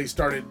basically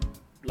started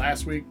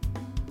last week.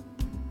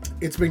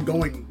 It's been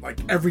going like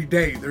every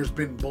day. There's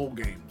been bowl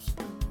games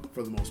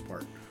for the most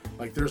part.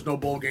 Like there's no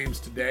bowl games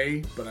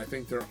today, but I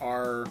think there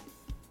are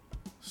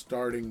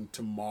starting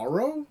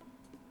tomorrow.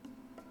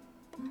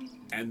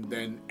 And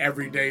then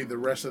every day the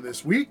rest of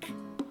this week,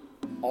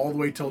 all the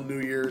way till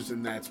New Year's,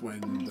 and that's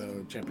when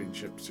the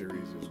championship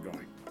series is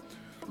going.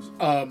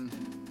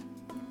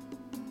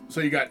 So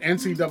you got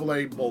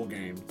NCAA bowl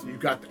games. You've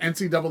got the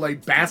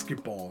NCAA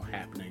basketball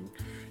happening.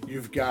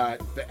 You've got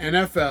the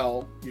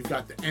NFL. You've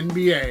got the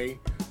NBA.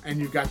 And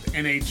you've got the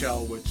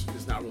NHL, which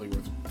is not really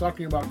worth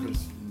talking about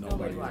because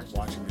nobody is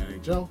watching the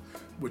NHL,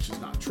 which is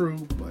not true,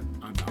 but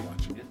I'm not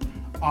watching it.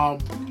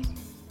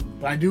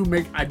 But I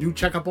do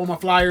check up on my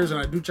Flyers and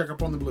I do check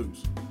up on the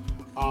Blues.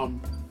 Oh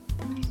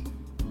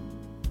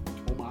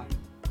my.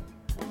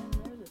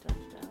 There's a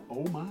touchdown.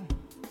 Oh my.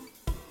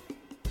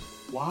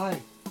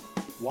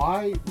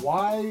 Why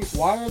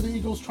are the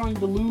Eagles trying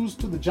to lose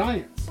to the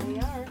Giants? They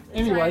are. They're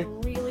Anyway.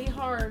 trying really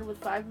hard with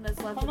 5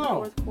 minutes left I in the know.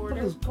 fourth quarter.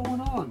 What is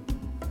going on?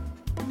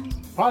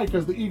 Probably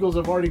because the Eagles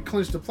have already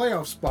clinched a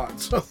playoff spot,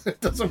 so it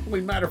doesn't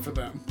really matter for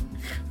them.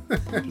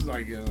 It's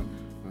like,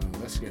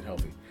 let's get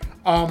healthy.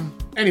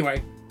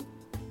 Anyway,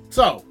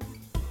 so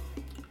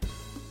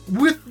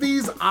with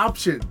these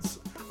options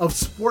of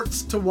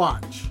sports to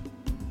watch,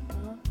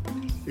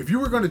 if you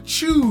were going to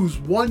choose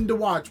one to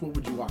watch, what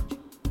would you watch?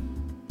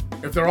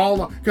 If they're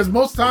all on, because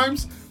most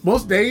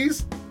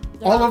days,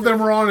 all of them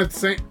are on at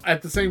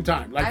the same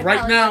time. Like I'd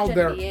right now, watch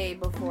they're. NBA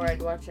before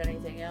I'd watch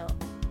anything else.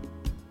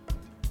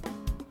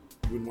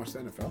 You wouldn't watch the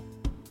NFL?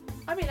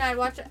 I mean, I'd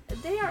watch.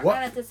 They aren't What?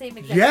 on at the same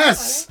exact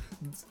Yes, time,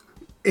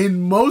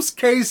 in most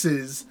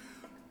cases,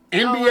 I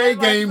NBA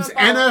watch games,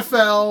 football.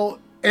 NFL,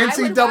 I would watch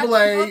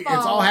NCAA, it's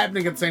football. all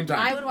happening at the same I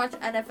time. would watch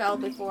NFL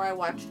before I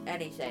watched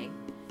anything,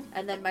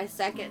 and then my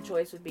second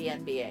choice would be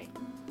NBA.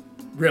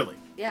 Really?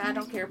 Yeah, I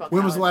don't care about.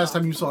 When was the college last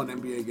ball. time you saw an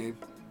NBA game?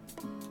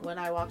 When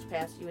I walked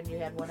past you and you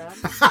had one on.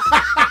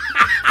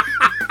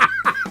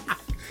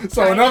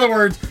 So China. in other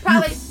words,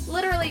 Probably,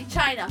 literally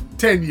China.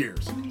 10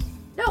 years.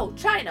 No,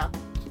 China.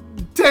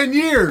 10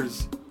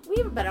 years. We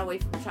haven't been away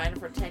from China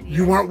for 10 years.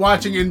 You weren't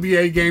watching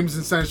NBA games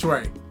in Saint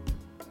Shui.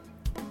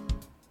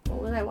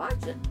 What was I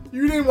watching?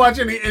 You didn't watch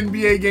any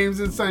NBA games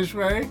in Saint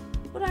Shui.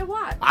 What did I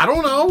watch? I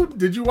don't know.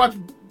 Did you watch?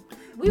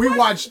 We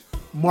watched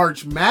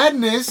March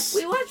Madness.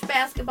 We watched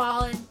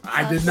basketball and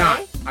I did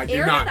not. I did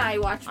Aaron not. and I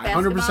watched I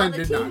basketball 100% on the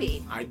did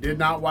TV. not. I did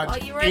not watch While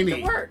you were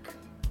any. at work.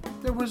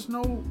 There was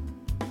no.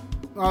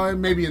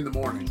 Maybe in the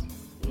morning.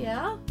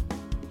 Yeah.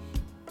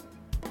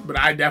 But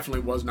I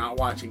definitely was not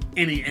watching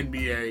any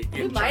NBA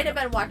in We might China. have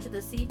been watching the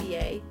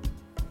CBA. You're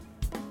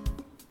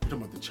talking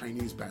about the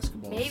Chinese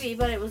basketball. Maybe,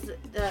 but it was. But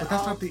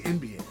that's not the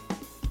NBA.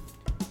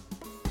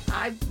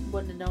 I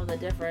wouldn't have known the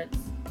difference.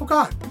 Oh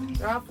God.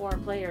 They're all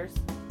foreign players.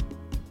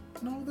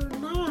 No, they're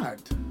not.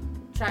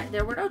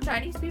 There were no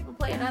Chinese people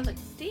playing on the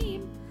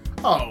team.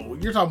 Oh,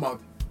 you're talking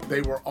about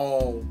they were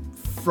all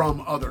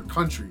from other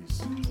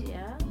countries.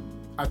 Yeah.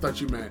 I thought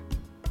you meant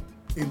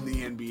in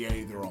the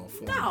NBA they're all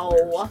foreign No.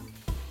 players.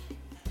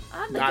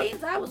 On the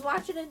games I was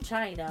watching in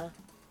China,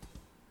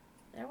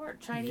 there weren't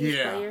Chinese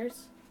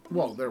players.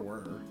 Well, there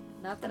were.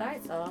 Not that I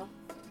saw.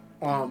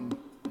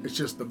 It's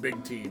just the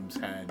big teams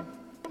had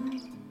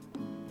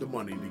the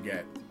money to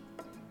get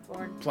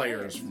Foreign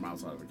players from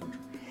outside of the country.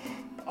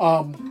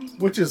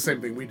 Which is the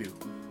same thing we do.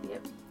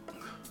 Yep.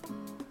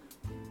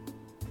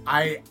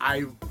 I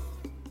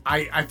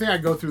think I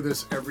go through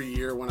this every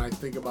year when I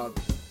think about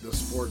the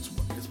sports,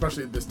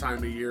 especially at this time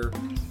of year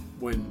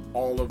when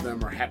all of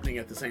them are happening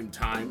at the same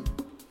time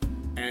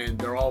and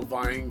they're all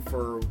vying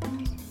for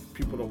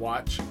people to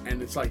watch.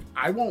 And it's like,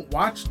 I won't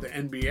watch the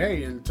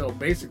NBA until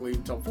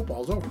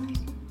football's over.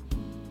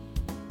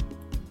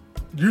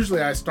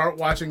 Usually I start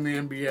watching the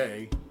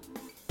NBA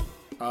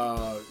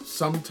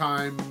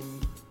sometime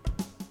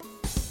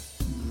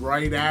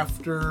right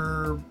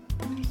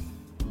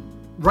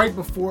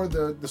before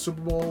the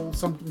Super Bowl,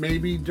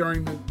 maybe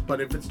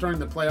but if it's during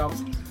the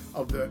playoffs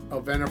of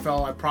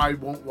NFL, I probably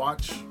won't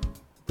watch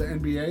the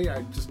NBA.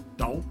 I just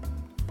don't.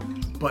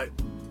 But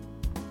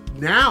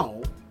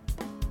now,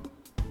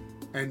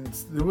 and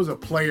there was a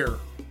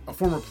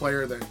former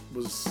player that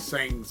was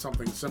saying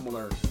something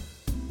similar.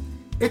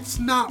 It's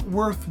not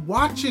worth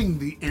watching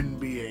the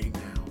NBA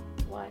now.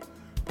 Why?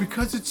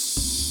 Because it's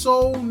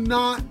so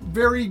not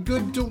very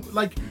good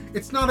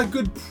it's not a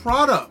good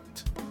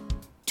product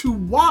to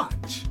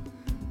watch.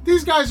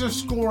 These guys are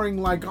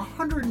scoring like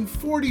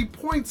 140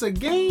 points a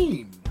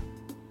game.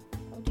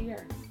 Oh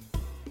dear.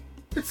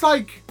 It's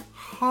like,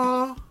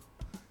 huh?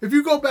 If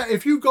you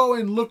go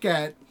and look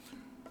at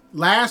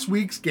last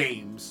week's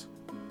games,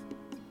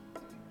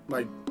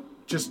 like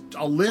just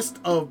a list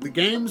of the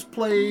games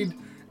played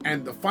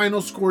and the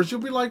final scores,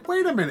 you'll be like,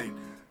 wait a minute.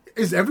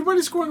 Is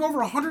everybody scoring over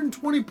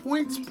 120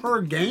 points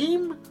per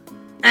game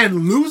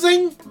and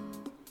losing?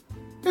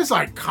 It's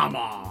like, come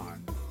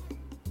on.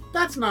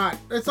 That's not,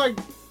 it's like,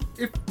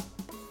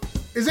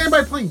 is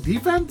anybody playing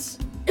defense?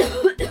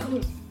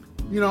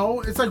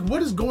 It's like,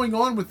 what is going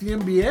on with the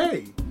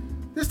NBA?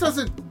 This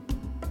doesn't,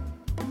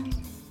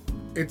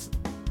 it's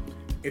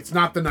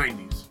not the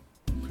 90s.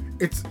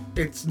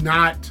 It's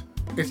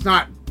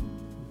not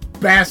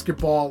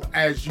basketball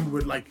as you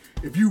would like.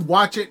 If you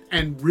watch it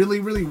and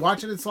really, really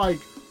watch it, it's like,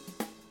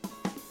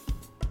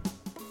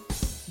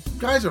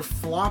 guys are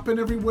flopping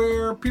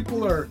everywhere.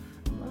 People are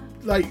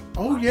like,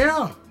 oh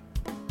yeah.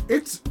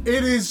 It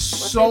is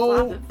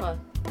so,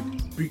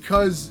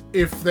 because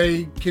if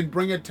they can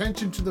bring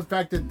attention to the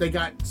fact that they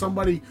got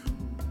somebody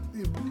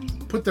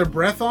put their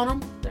breath on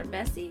them. They're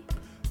messy.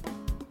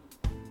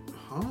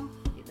 Huh?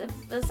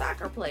 The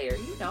soccer player,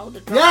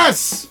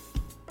 Yes!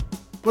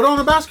 But on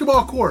a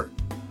basketball court.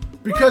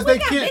 Because they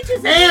can't.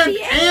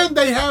 And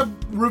they have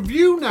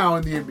review now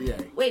in the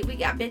NBA. Wait, we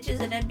got bitches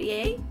in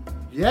NBA?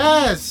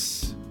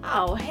 Yes.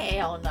 Oh,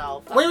 hell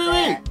no. Fuck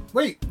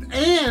Wait.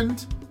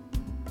 And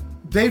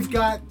they've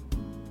got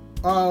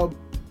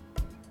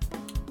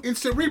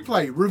instant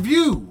replay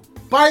review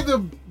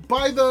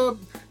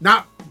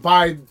not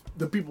by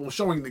the people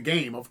showing the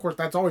game. Of course,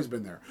 that's always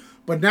been there.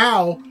 But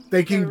now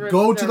they can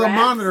go to the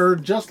monitor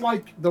just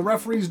like the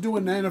referees do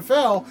in the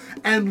NFL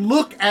and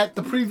look at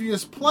the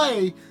previous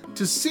play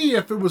to see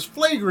if it was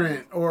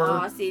flagrant or.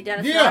 Oh, see,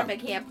 Dennis Rodman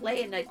can't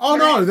play in the. Oh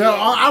no,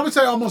 I would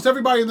say almost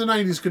everybody in the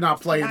 '90s could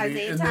not play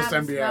in this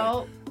NBA.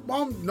 No.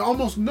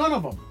 Almost none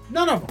of them.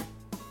 None of them.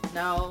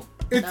 No.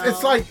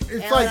 It's like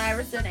Allen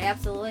Iverson,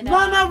 absolutely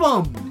not. None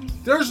of them.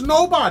 There's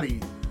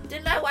nobody.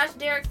 Didn't I watch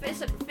Derek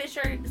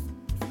Fisher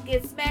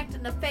get smacked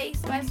in the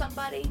face by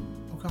somebody?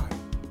 Oh God.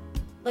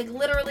 Like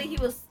literally, he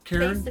was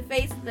face to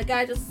face. The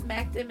guy just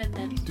smacked him, and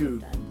then.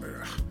 Dude,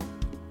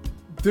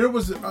 there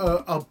was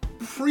a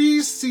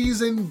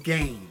preseason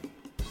game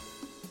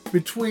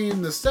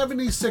between the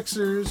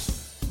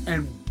 76ers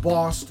and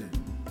Boston.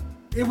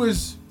 It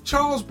was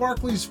Charles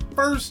Barkley's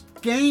first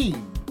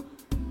game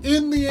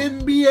in the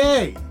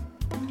NBA.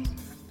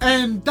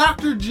 And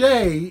Dr.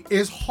 J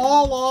is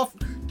haul off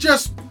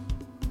just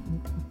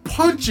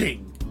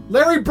punching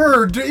Larry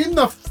Bird in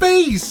the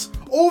face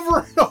over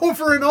and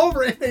over and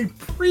over in a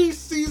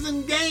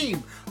preseason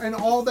game. And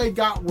all they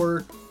got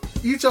were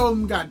Each of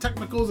them got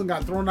technicals and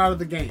got thrown out of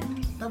the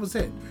game. That was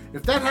it.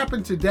 If that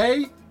happened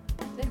today,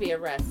 They'd be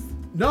arrests.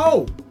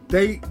 no,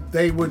 they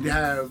would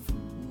have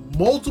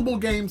multiple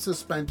game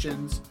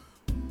suspensions,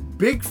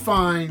 big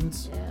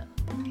fines. Yeah.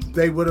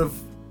 They would have,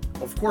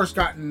 of course,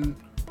 gotten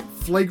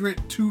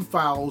flagrant 2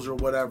 fouls or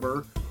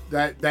whatever.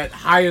 That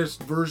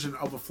highest version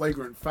of a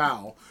flagrant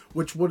foul,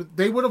 which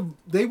they would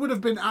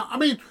have been. I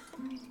mean,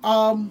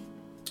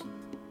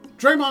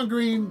 Draymond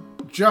Green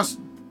just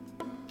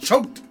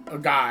choked a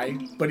guy,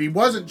 but he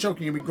wasn't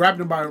choking him. He grabbed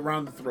him by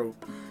around the throat.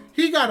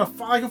 He got a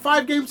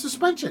 5-game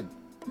suspension.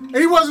 And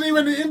he wasn't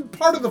even in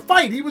part of the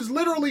fight. He was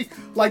literally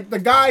like the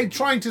guy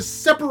trying to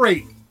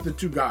separate the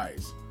 2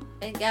 guys.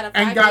 And got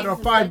a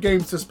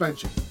 5-game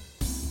suspension.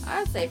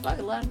 I'd say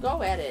fucking let him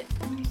go at it.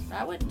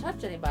 I wouldn't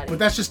touch anybody. But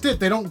that's just it.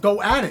 They don't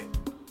go at it.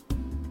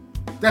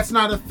 That's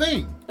not a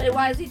thing. But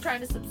why is he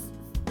trying to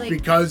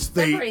because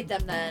separate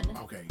them then?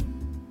 Okay.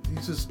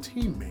 He's his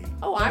teammate.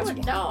 Oh, That's I would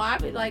why. no.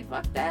 I'd be like,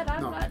 fuck that.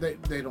 I'm No, not.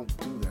 they don't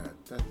do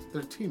that.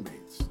 They're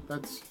teammates.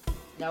 That's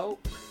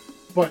Nope.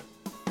 But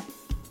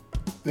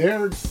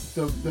there's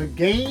the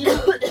game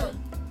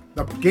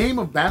the game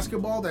of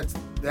basketball that's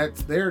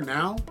there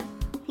now.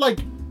 Like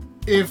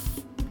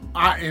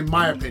in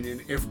my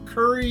opinion, if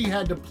Curry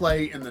had to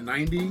play in the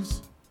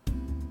 90s,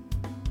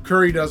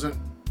 Curry doesn't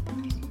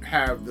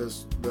have the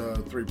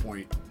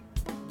 3-point.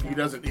 He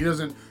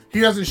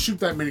doesn't shoot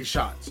that many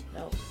shots.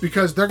 Nope.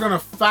 Because they're gonna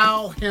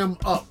foul him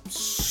up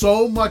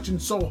so much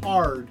and so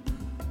hard.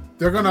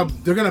 They're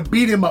gonna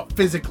beat him up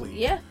physically.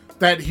 Yeah.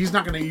 That he's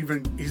not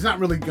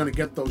really gonna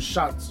get those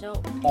shots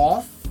Nope.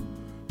 off,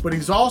 but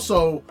he's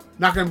also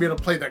not gonna be able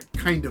to play that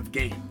kind of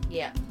game.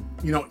 Yeah.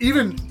 You know,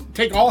 even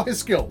take all his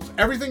skills,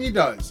 everything he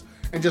does,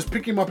 and just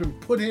pick him up and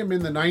put him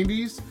in the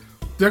 90s,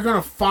 they're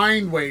gonna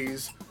find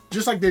ways,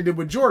 just like they did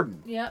with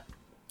Jordan. Yep.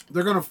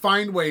 They're gonna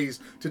find ways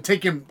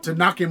to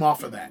knock him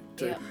off of that.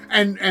 Yeah.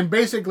 And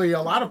basically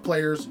a lot of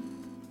players,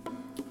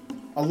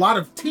 a lot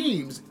of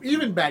teams,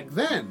 even back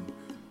then,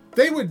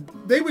 they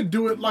would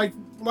do it like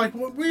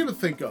what we would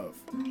think of.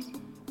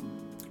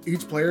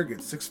 Each player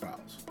gets 6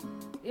 fouls.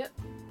 Yep.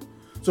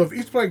 So if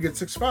each player gets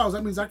 6 fouls,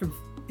 that means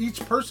each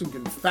person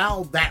can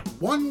foul that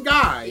one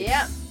guy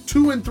Yep.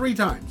 2 and 3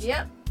 times.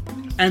 Yep.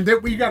 And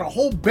then we got a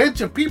whole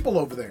bench of people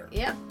over there.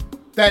 Yep.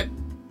 That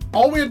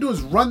all we have to do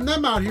is run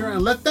them out here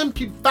and let them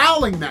keep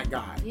fouling that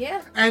guy.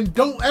 Yeah. And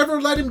don't ever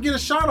let him get a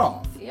shot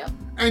off. Yep.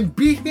 And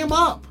beat him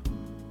up.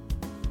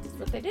 That's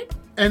what they did.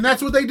 And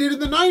that's what they did in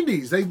the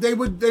 90s.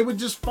 They would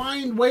just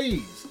find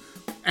ways.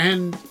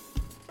 And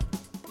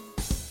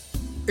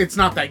it's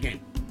not that game.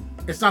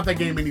 It's not that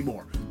game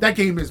anymore. That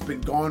game has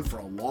been gone for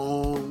a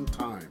long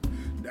time.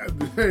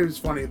 It was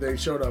funny. They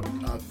showed a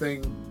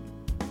thing.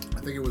 I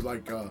think it was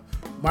like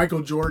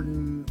Michael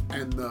Jordan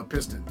and the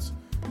Pistons.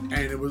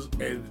 And it was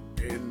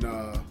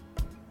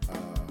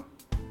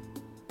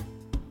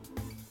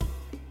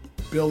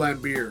Bill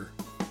Laimbeer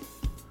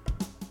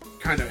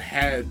kind of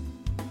had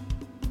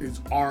his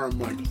arm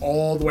like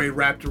all the way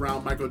wrapped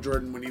around Michael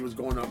Jordan when he was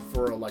going up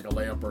for a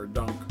layup or a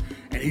dunk,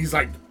 and he's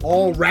like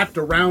all wrapped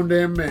around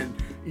him, and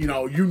you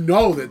know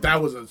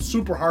that was a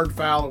super hard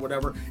foul or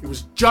whatever. It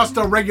was just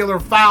a regular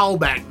foul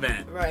back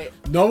then, Right.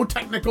 no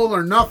technical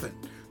or nothing,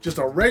 just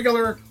a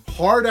regular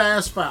hard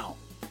ass foul.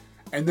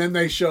 And then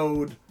they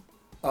showed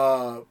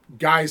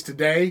guys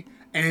today,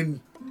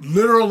 and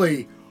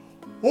literally,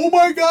 oh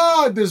my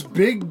God, this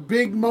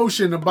big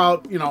motion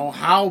about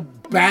how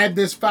bad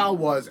this foul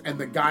was, and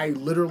the guy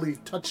literally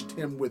touched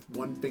him with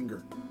one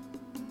finger,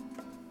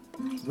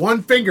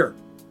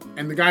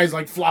 and the guy's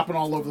like flopping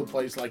all over the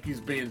place like he's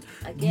being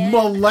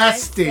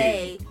molested. I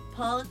say,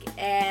 punk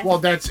ass.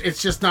 Well,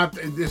 it's just not.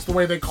 It's the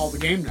way they call the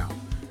game now.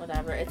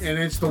 Whatever.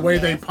 It's the way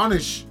they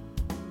punish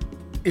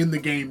in the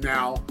game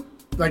now.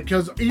 Like,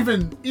 because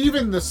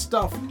even the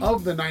stuff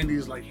of the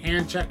 90s, like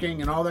hand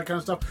checking and all that kind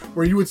of stuff,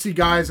 where you would see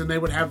guys and they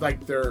would have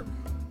like their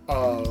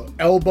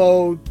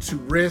elbow to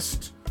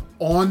wrist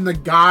on the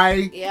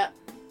guy, Yep.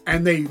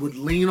 and they would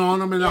lean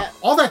on him, and Yep.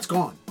 all that's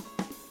gone.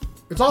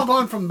 It's all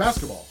gone from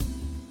basketball.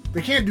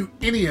 They can't do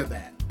any of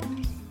that.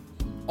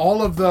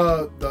 All of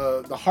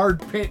the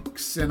hard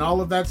picks and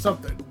all of that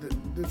stuff,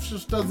 that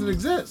just doesn't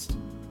exist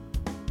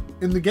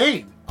in the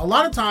game. A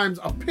lot of times,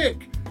 a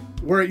pick,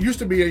 where it used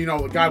to be,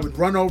 a guy would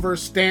run over,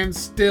 stand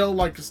still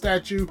like a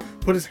statue,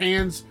 put his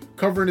hands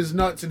covering his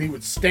nuts, and he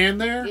would stand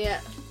there, Yeah.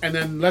 and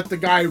then let the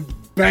guy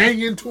bang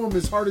into him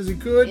as hard as he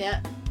could. Yeah.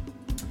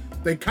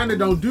 They kind of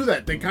don't do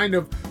that. They kind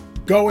of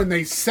go and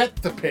they set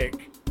the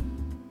pick,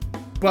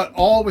 but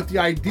all with the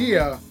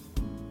idea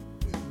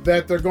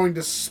that they're going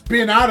to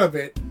spin out of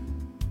it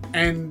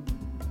and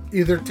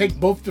either take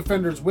both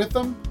defenders with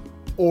them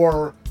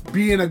or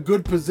be in a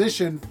good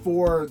position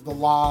for the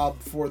lob,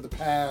 for the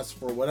pass,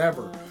 for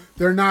whatever.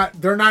 They're not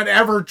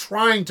ever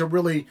trying to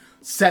really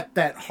set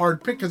that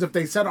hard pick, because if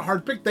they set a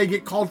hard pick, they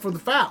get called for the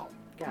foul.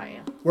 Got ya.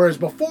 Whereas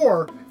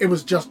before, it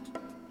was just,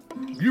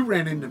 you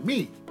ran into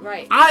me.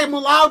 Right. I am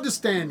allowed to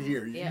stand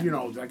here. Yeah. That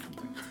kind of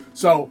thing.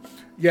 So,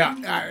 yeah,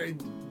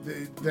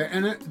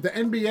 the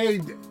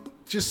NBA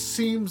just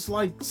seems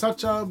like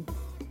such a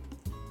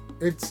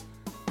It's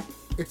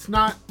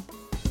not.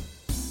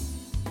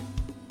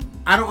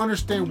 I don't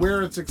understand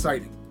where it's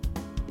exciting.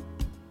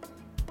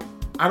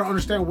 I don't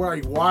understand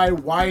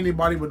why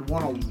anybody would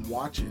want to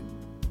watch it.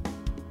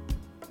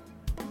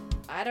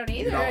 I don't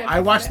either. You know,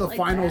 I watched the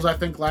finals, I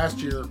think, last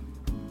year,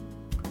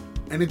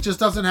 and it just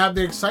doesn't have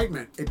the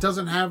excitement. It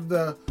doesn't have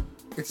the.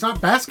 It's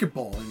not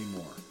basketball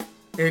anymore.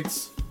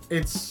 It's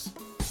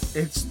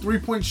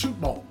 3-point shoot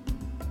ball,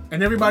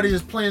 and everybody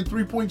is playing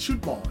 3-point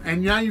shoot ball.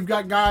 And now you've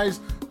got guys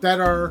that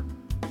are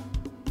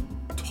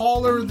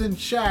taller than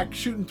Shaq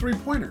shooting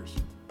 3-pointers,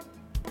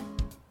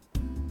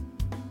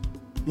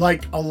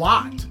 like a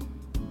lot.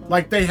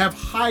 Like they have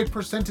high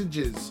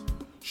percentages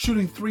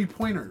shooting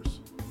 3-pointers.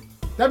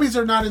 That means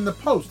they're not in the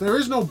post. There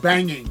is no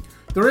banging.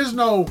 There is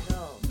no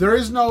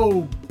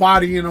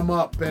bodying them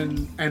up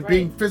and right.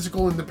 Being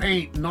physical in the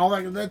paint and all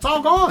that. That's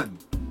all gone.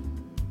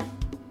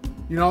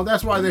 You know,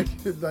 that's why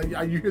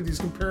you hear these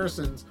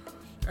comparisons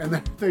and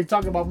they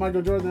talk about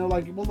Michael Jordan. They're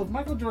like, well, if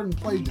Michael Jordan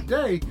played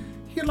today,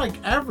 he'd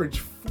like average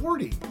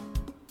 40. It's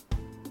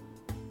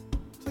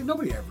like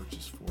nobody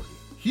averages 40.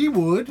 He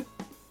would.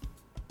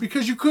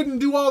 Because you couldn't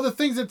do all the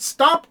things that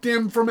stopped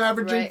him from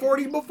averaging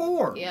 40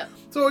 before. Yeah.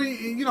 So,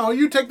 you know,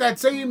 you take that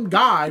same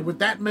guy with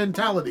that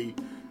mentality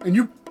and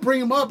you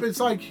bring him up, it's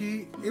like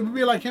it would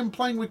be like him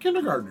playing with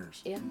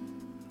kindergartners. Yeah.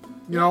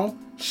 You know,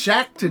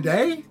 Shaq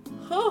today,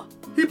 huh.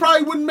 He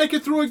probably wouldn't make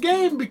it through a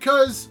game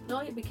because... No,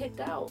 he'd be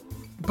kicked out.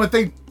 But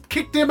they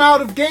kicked him out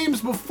of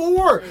games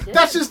before.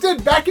 That's just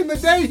it. Back in the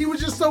day, he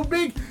was just so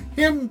big.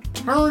 Him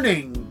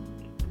turning...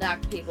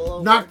 Knocked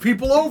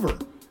people over.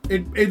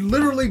 It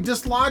literally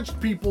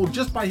dislodged people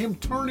just by him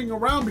turning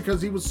around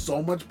because he was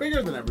so much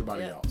bigger than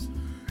everybody else.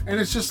 And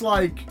it's just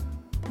like,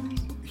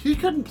 he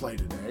couldn't play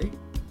today.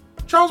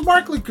 Charles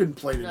Barkley couldn't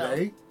play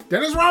today. No.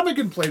 Dennis Rodman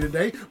couldn't play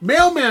today.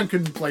 Mailman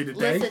couldn't play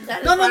today.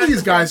 Listen, none of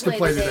these guys could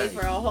play today.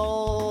 For a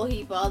whole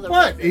heap of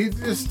other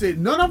reasons.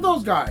 None of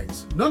those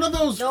guys. None of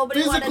those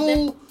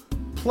physical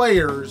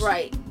players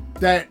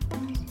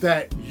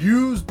that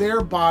use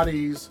their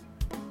bodies.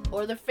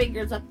 Or their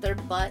fingers up their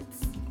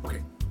butts.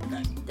 Okay.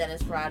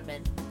 Dennis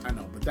Rodman. I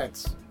know, but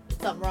that's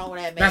something wrong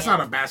with that man. That's not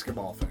a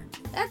basketball thing.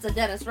 That's a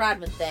Dennis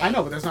Rodman thing. I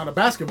know, but that's not a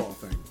basketball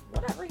thing.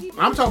 Whatever he did.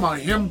 I'm talking about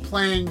him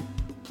playing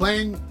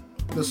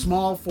the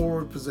small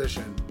forward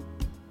position,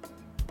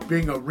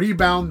 being a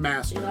rebound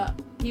master. Yeah,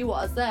 he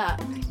was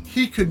that.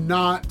 He could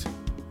not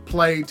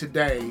play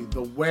today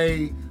the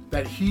way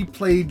that he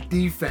played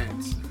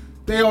defense.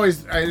 They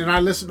always, and I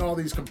listen to all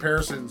these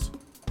comparisons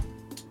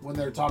when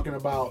they're talking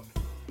about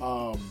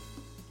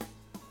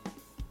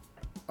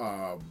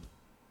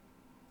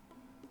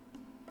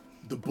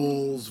the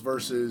Bulls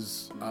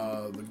versus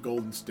the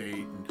Golden State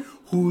and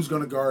who's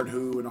going to guard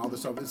who and all this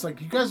stuff. It's like,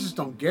 you guys just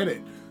don't get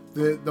it.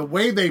 The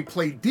way they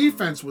played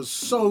defense was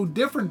so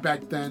different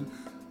back then.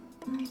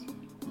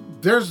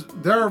 There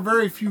are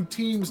very few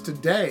teams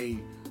today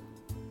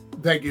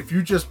that if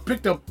you just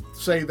picked up,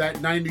 say,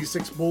 that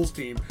 96 Bulls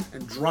team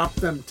and dropped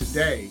them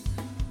today,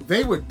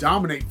 they would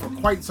dominate for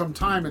quite some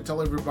time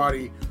until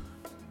everybody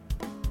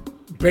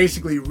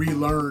basically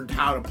relearned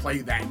how to play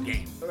that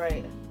game.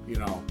 Right. You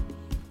know.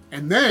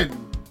 And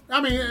then,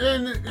 I mean,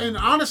 and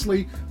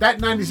honestly,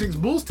 that 96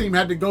 Bulls team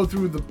had to go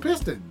through the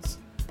Pistons,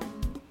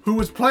 who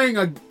was playing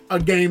a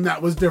game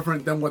that was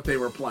different than what they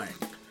were playing.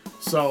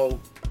 So,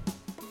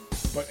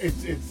 but it's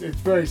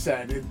very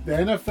sad. The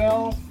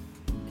NFL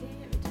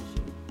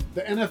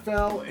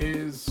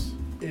is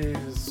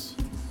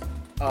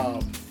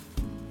Why?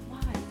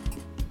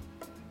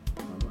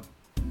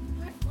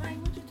 Why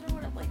would you throw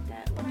it up like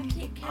that when I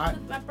can't catch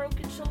with my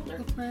broken shoulder?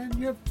 Look, man,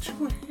 you have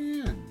 2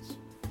 hands.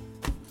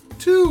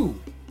 2.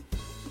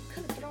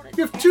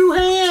 You have 2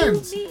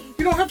 hands. You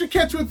don't have to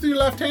catch with your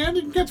left hand.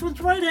 You can catch with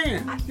your right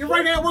hand. Your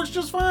right hand works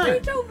just fine.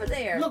 Reach over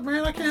there. Look,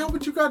 man, I can't help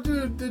it. You got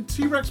the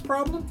T-Rex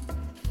problem.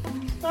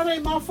 That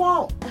ain't my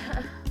fault.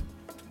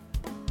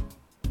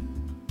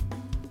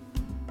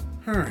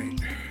 All right.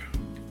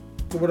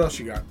 So what else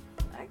you got?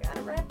 I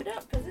gotta wrap it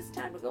up because it's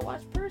time to go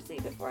watch Percy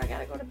before I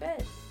gotta go to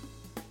bed.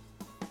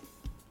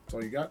 That's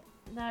all you got?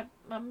 And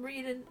I'm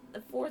reading the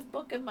 4th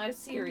book in my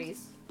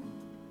series.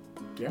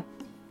 Yeah.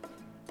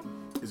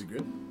 Is it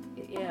good?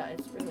 Yeah,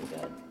 it's really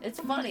good. It's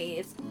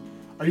funny.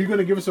 Are you going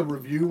to give us a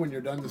review when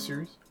you're done the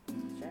series?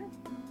 Sure.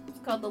 It's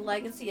called The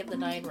Legacy of the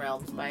Nine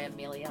Realms by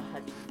Amelia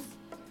Hutchins.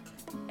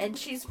 And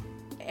she's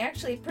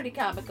actually a pretty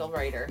comical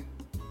writer.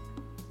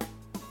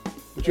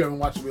 But you haven't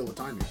watched Wheel of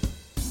Time yet.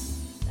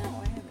 No,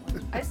 I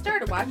haven't. I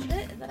started watching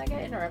it, and then I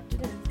got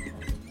interrupted and I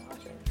didn't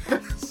watch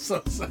it.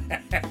 So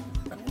sad. Yeah.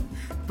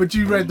 But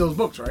you read those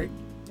books, right?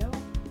 No.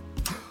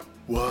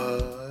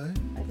 What?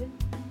 I didn't.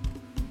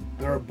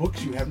 There are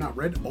books you have not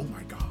read? Oh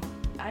my god.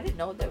 I didn't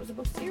know that was a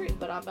book series,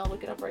 but I'm going to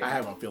look it up right now. I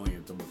have a feeling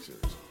it's a book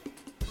series.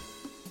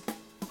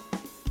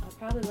 I'll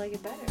probably like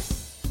it better.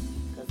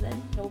 Because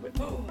then nobody...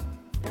 Oh,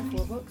 there are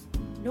 4 books.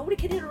 Nobody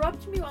can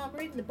interrupt me while I'm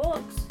reading the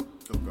books.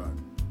 Oh god.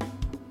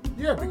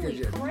 Yeah,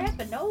 because holy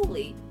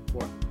crap-a-noli.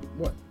 What?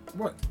 What?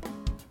 What?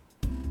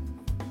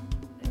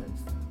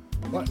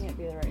 It can't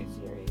be the right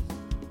series.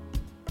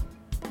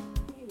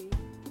 Maybe.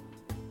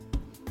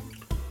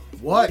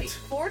 what?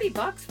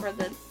 $40 for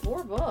the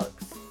 4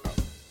 books. Oh,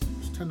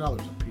 it's $10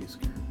 a piece,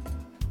 Karen.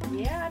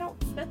 Yeah, I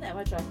don't spend that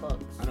much on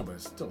books. I know, but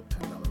it's still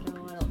 $10 a piece.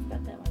 No, I don't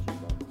spend that much on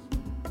books.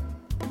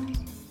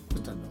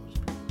 It's $10 a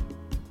piece.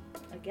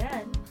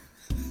 Again.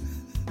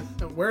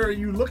 Where are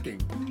you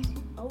looking?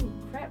 Oh,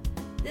 crap.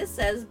 This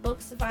says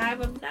books 5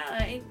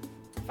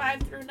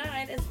 through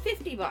 9 is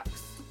 $50.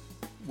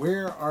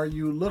 Where are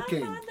you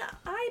looking? I'm on the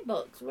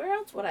iBooks. Where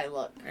else would I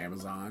look?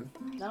 Amazon.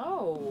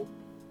 No.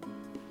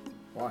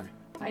 Why?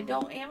 I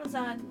don't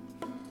Amazon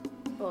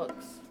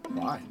books.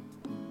 Why?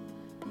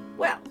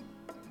 Well.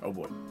 Oh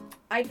boy.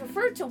 I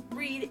prefer to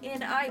read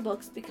in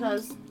iBooks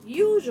because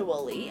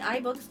usually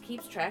iBooks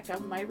keeps track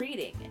of my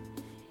reading.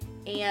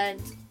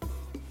 And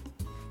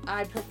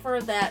I prefer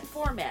that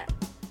format.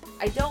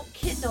 I don't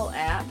Kindle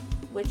app,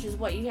 which is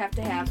what you have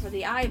to have for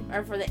the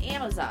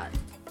Amazon.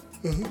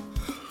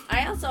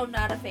 I also am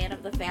not a fan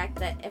of the fact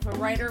that if a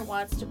writer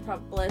wants to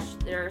publish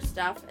their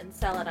stuff and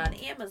sell it on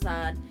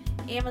Amazon,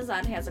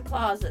 Amazon has a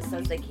clause that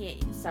says they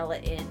can't sell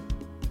it in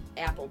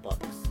Apple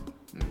Books.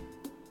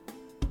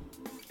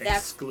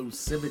 That's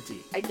exclusivity.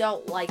 I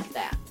don't like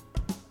that.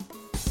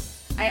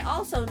 I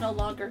also no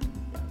longer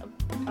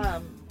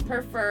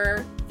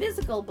prefer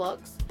physical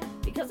books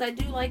because I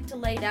do like to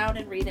lay down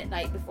and read at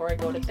night before I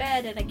go to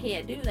bed, and I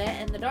can't do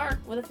that in the dark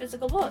with a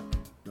physical book.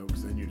 No,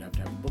 because then you'd have to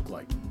have a book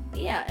light.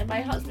 Yeah, and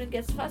my husband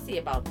gets fussy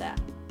about that.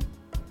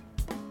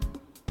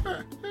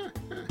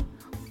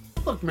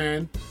 Look,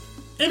 man,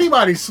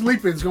 anybody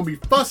sleeping is going to be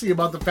fussy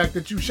about the fact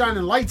that you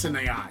shining lights in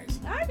their eyes.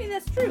 I mean,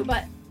 that's true,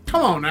 but...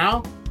 Come on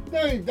now.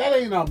 That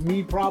ain't a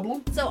me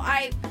problem. So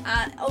I,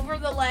 over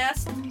the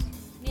last,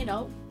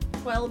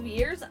 12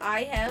 years,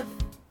 I have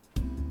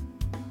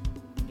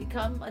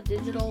become a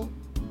digital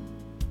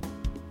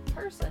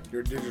person.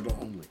 You're digital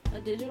only.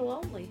 A digital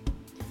only.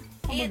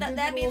 And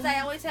that means I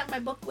always have my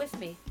book with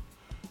me.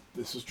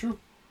 This is true.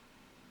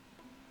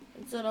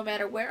 And so no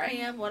matter where I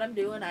am, what I'm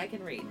doing, I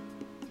can read.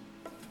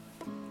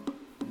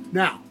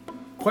 Now,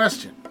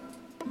 question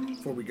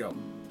before we go.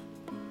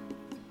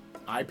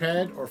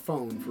 iPad or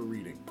phone for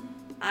reading?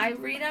 I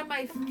read on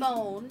my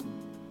phone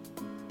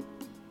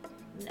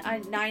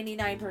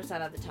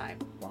 99% of the time.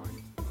 Why?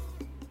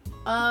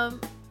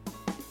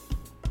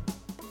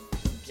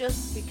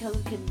 Just because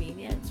of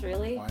convenience,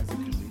 really. Why is it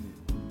convenient?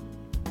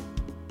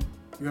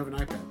 You have an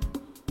iPad.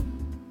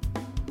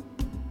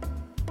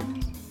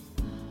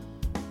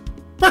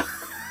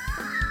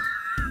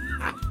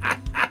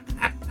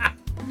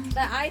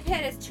 The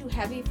iPad is too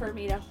heavy for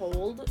me to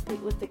hold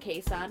with the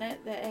case on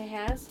it that it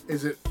has.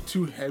 Is it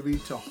too heavy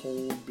to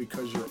hold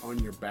because you're on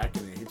your back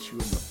and it hits you in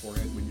the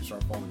forehead when you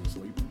start falling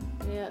asleep?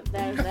 Yeah,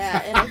 there's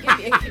that. It'll give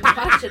me a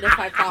concussion if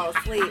I fall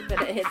asleep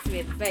and it hits me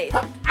in the face.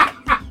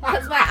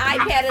 Because my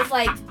iPad is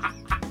like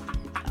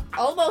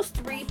almost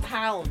 3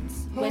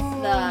 pounds with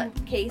the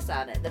case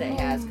on it that it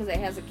has, because it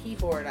has a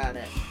keyboard on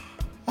it.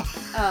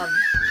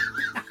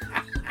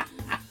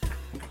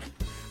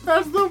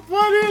 That's the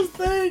funniest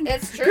thing.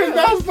 It's true.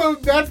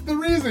 That's the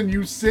reason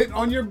you sit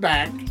on your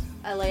back.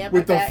 I lay on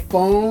with my back. the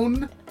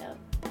phone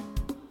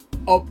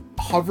up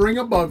hovering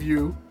above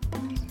you.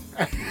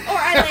 Or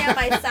I lay on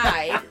my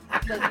side,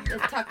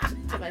 it's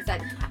tucked to my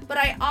side. But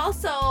I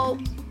also,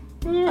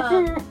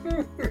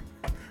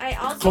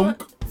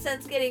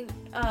 since getting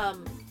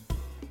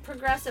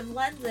progressive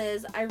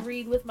lenses, I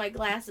read with my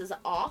glasses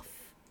off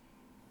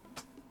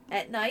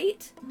at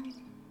night.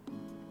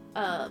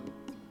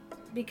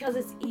 Because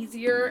it's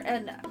easier,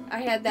 and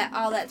I had that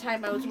all that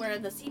time I was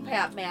wearing the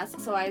CPAP mask,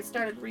 so I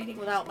started reading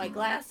without my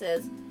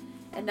glasses.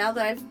 And now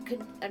that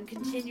I'm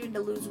continuing to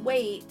lose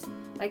weight,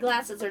 my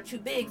glasses are too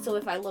big, so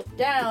if I look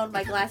down,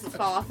 my glasses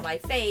fall off my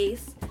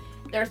face.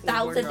 They're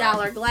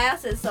 $1,000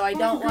 glasses, so I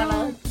don't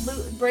want to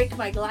break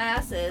my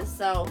glasses,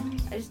 so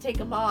I just take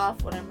them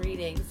off when I'm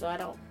reading, so I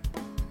don't...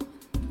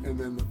 And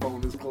then the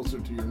phone is closer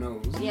to your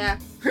nose. Yeah.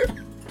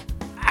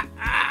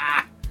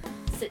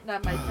 Sitting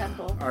on my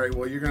temple. All right,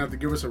 well, you're going to have to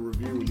give us a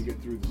review when you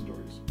get through the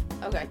stories.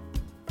 Okay.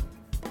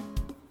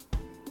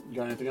 You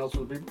got anything else for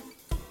the people?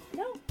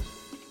 No.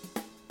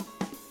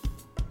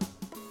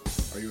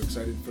 Are you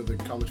excited for the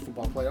college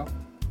football playoff?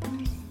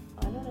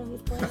 I don't know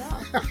who's playing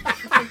off.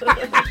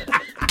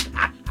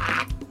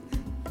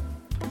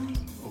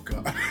 Oh,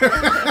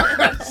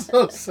 God.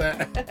 So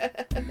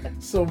sad.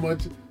 So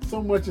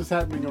much is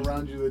happening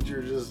around you that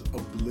you're just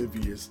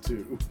oblivious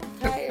to.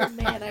 Tired,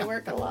 man. I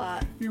work a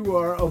lot. You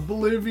are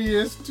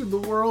oblivious to the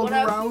world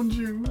around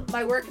you.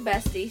 My work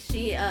bestie,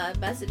 she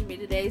messaged me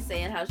today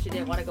saying how she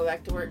didn't want to go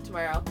back to work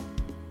tomorrow.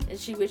 And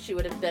she wished she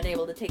would have been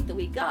able to take the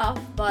week off,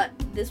 but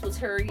this was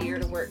her year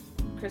to work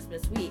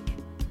Christmas week.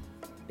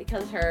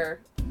 Because her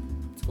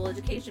school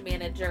education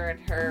manager and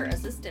her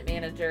assistant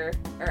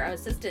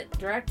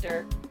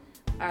director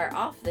are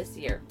off this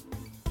year.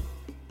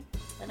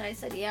 And I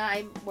said, yeah,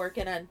 I'm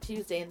working on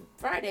Tuesday and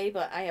Friday,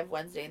 but I have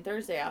Wednesday and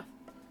Thursday off.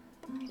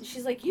 And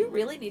she's like, you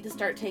really need to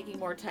start taking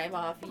more time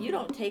off. You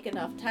don't take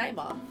enough time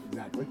off.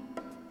 Exactly.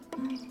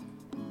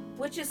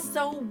 Which is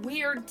so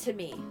weird to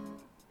me.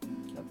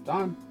 That's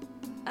time.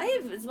 I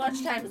have as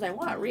much time as I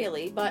want,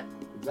 really, but...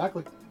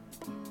 Exactly.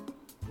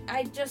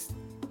 I just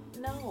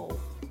no.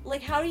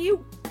 Like, how are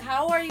you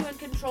in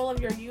control of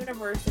your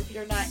universe if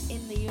you're not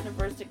in the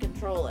universe to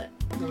control it?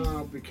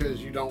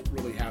 Because you don't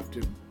really have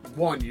to.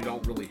 One, you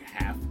don't really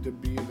have to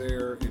be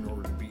there in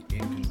order to be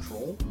in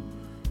control.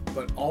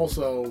 But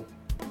also,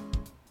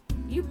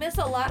 you miss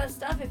a lot of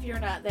stuff if you're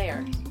not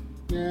there.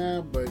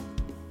 Yeah, but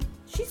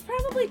she's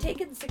probably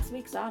taken 6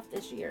 weeks off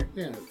this year.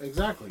 Yeah,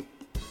 exactly.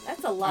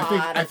 That's a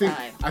lot of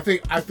time.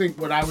 I think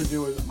what I would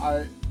do is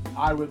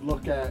I would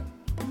look at,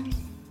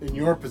 in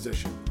your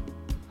position,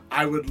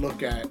 I would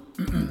look at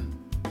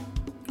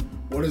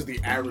what is the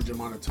average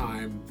amount of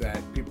time that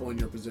people in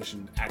your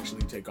position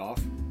actually take off.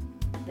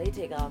 They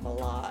take off a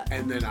lot.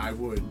 And then I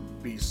would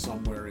be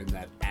somewhere in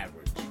that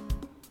average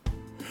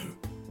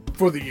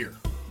for the year.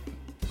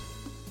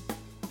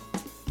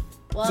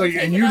 Well, so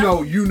and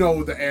you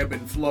know the ebb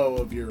and flow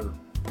of your.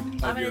 I'm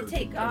gonna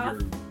take off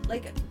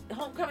like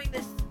homecoming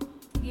this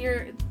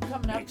year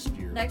coming up.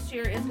 Next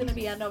year is gonna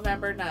be on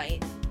November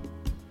 9th.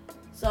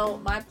 So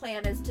my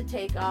plan is to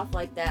take off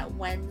like that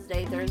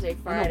Wednesday, Thursday,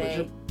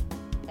 Friday.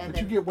 But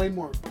you get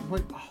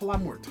a whole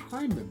lot more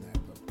time than that,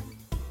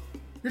 though.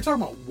 You're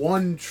talking about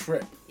one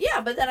trip.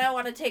 Yeah, but then I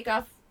want to take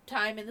off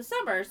time in the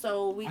summer,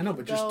 so we I know,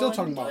 but you're still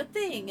talking about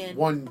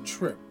one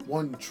trip.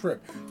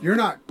 You're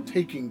not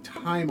taking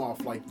time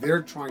off like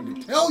they're trying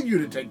to tell you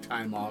to take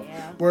time off.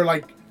 Yeah. Where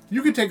like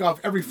you could take off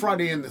every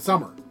Friday in the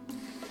summer,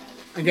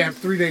 and you have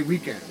 3-day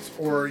weekends,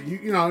 or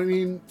you know what I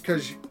mean,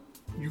 because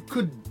you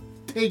could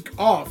take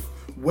off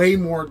way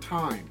more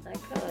time. I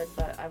could,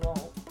 but I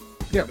won't.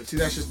 Yeah, but see,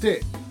 that's just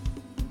it.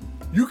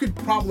 You could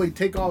probably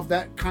take off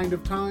that kind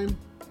of time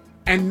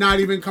and not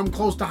even come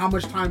close to how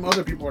much time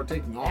other people are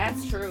taking off.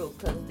 That's true,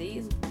 because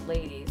these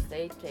ladies,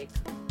 they take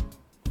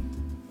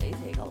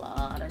a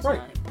lot of time.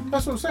 Right.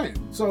 That's what I'm saying.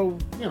 So,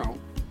 you know,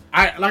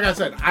 like I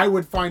said, I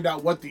would find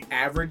out what the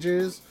average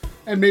is,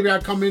 and maybe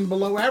I'd come in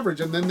below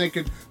average, and then they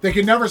could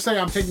never say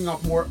I'm taking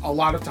off a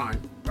lot of time.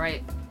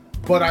 Right.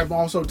 But I'm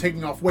also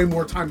taking off way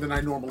more time than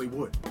I normally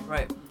would.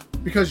 Right.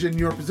 Because in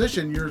your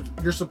position,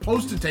 you're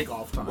supposed to take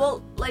off time.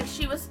 Well, like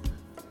she was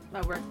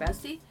my work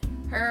bestie,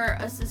 her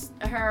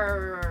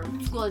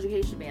school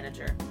education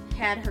manager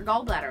had her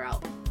gallbladder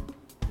out.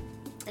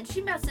 And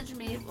she messaged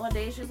me one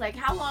day, she was like,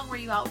 "How long were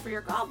you out for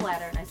your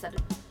gallbladder?" And I said,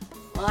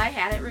 "Well, I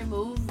had it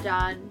removed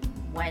on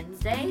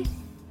Wednesday,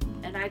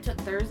 and I took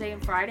Thursday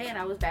and Friday, and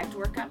I was back to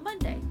work on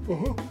Monday."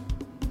 Uh-huh.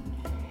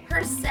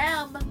 Her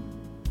SEM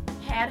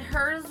had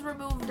hers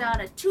removed on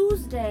a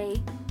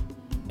Tuesday,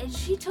 and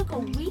she took a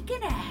week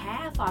and a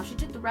half off. She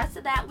took the rest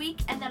of that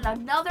week and then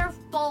another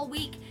full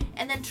week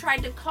and then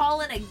tried to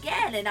call in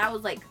again. And I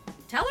was like,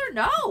 tell her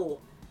no.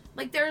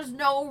 Like, there's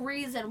no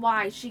reason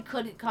why she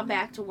couldn't come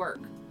back to work.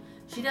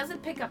 She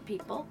doesn't pick up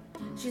people.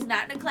 She's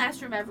not in a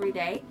classroom every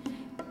day.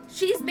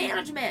 She's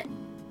management.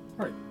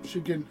 Right.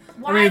 She can.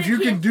 I mean, if you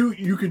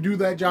can do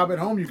that job at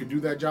home, you can do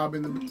that job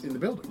in the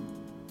building.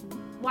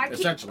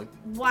 Essentially.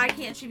 Why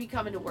can't she be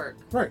coming to work?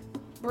 Right.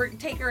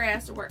 Take her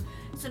ass to work.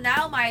 So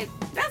now my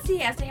bestie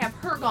has to have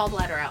her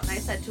gallbladder out. And I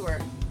said to her,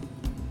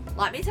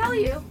 let me tell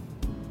you,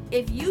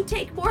 if you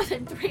take more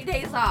than 3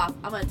 days off,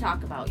 I'm going to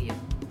talk about you.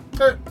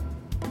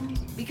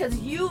 Because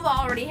you've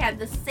already had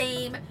the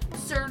same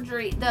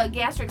surgery, the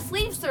gastric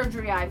sleeve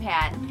surgery I've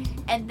had.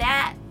 And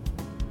that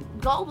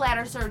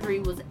gallbladder surgery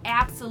was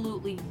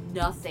absolutely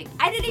nothing.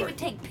 I didn't even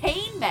take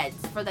pain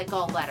meds for the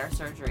gallbladder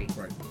surgery.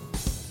 Right.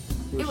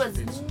 It was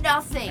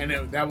nothing. And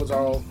that was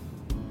all...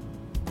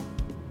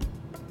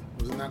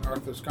 Wasn't that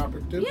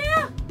arthroscopic too?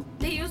 Yeah.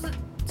 They use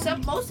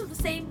most of the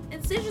same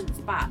incision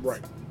spots.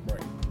 Right.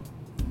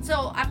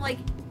 So I'm like,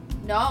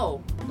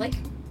 no. Like,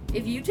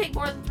 if you take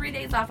more than 3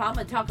 days off, I'm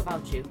going to talk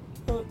about you.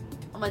 I'm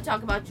going to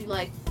talk about you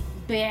like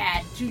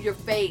bad to your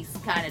face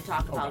kind of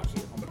talk about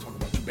you. I'm going to talk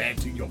about you bad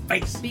to your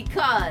face.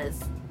 Because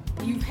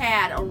you've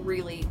had a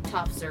really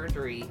tough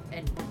surgery.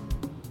 And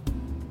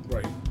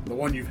right. The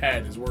one you've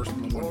had is worse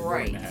than the one you're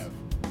going to have.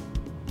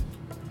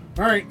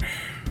 All right.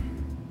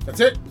 That's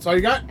it? That's all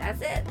you got?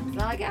 That's it. That's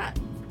all I got.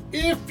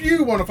 If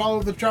you want to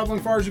follow the Traveling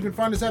Fars, you can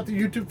find us at the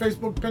YouTube,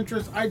 Facebook,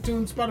 Pinterest,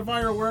 iTunes,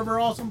 Spotify, or wherever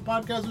awesome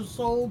podcasts are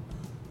sold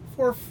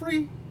for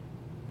free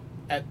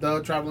at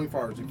the Traveling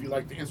Fars. If you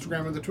like the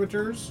Instagram and the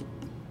Twitters,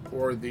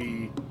 or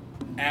the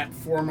 @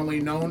 formerly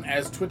known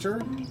as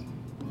Twitter,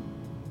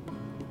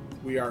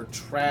 we are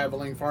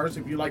Traveling Fars.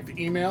 If you like the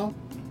email,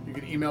 you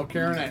can email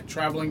Karen at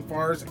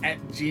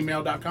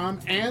travelingfars@gmail.com,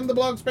 and the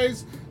blog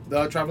space,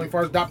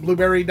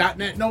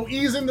 thetravelingfars.blueberry.net. No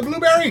E's in the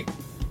blueberry.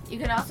 You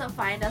can also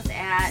find us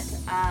at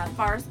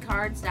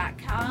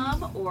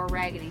farscards.com or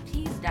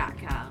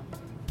raggedytees.com.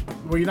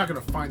 Well, you're not going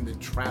to find the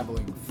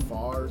Traveling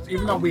Fars,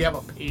 even though we have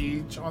a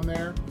page on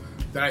there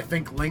that I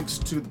think links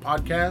to the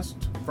podcast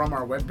from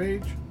our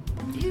webpage.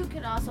 You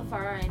can also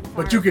find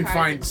but you can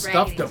find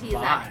stuff to buy.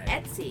 On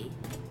Etsy,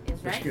 is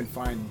right. You can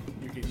find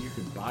you can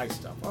buy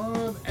stuff.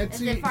 Etsy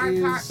is it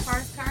Fars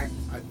Cards?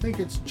 I think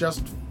it's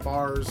just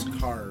Fars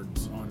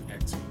Cards on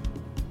Etsy.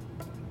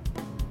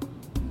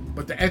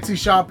 But the Etsy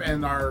shop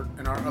and our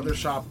other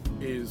shop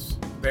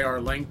they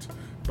are linked,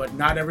 but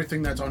not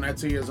everything that's on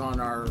Etsy is on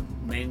our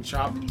main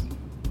shop.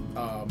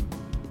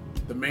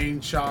 The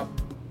main shop,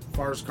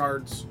 Farce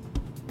Cards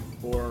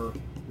or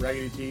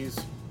Raggedy Tees,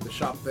 the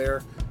shop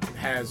there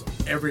has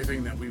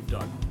everything that we've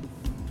done.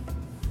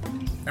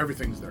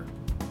 Everything's there.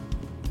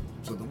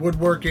 So the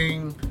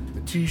woodworking,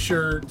 the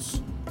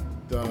t-shirts,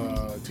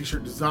 the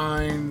t-shirt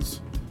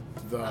designs,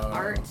 the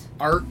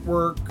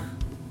artwork,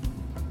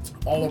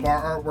 all of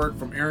our artwork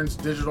from Aaron's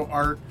digital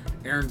art.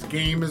 Aaron's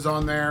game is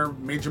on there.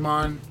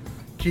 Majamon,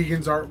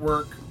 Keegan's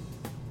artwork.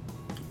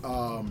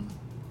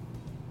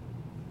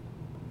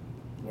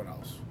 What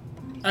else?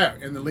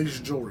 And the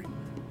latest jewelry.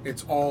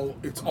 It's all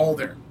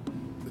there.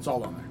 It's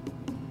all on there.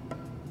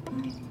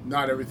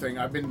 Not everything.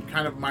 I've been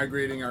kind of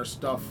migrating our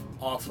stuff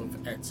off of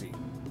Etsy.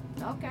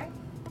 Okay.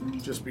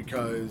 Just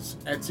because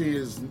Etsy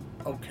is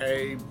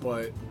okay,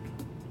 but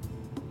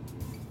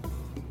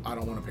I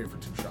don't want to pay for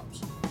 2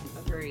 shops.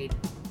 Agreed.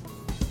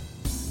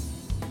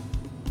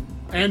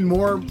 And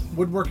more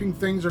woodworking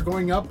things are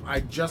going up. I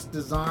just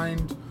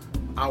designed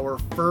our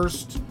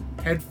first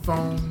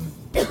headphone.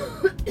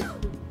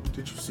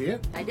 Did you see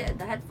it? I did.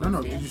 The headphones.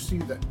 No. Did you see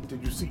that?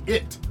 Did you see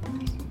it?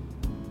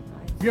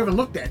 You haven't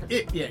looked at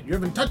it yet. You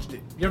haven't touched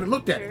it. You haven't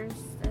looked at it.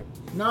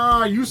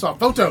 No, you saw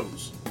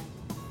photos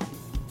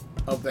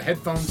of the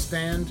headphone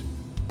stand.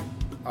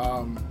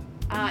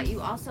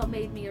 You also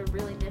made me a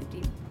really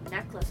nifty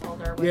necklace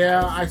holder. Which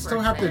Yeah, I still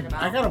have to.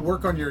 I gotta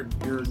work on your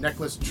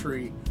necklace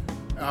tree.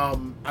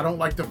 I don't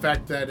like the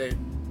fact that it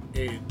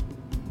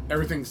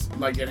everything's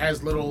like it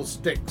has little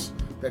sticks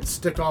that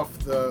stick off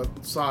the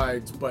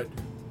sides, but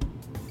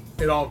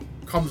it all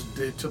comes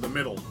to the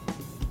middle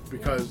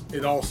because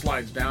it all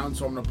slides down.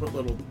 So I'm gonna put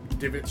little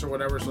divots or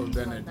whatever, so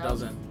then it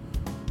doesn't.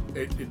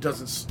 It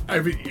doesn't.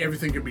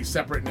 Everything can be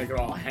separate and it can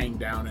all hang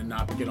down and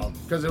not get all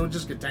because it would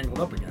just get tangled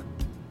up again.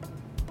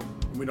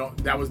 We don't.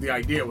 That was the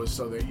idea, was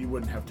so that you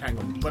wouldn't have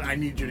tangling. But I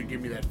need you to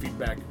give me that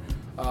feedback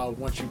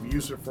once you've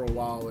used it for a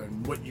while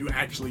and what you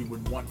actually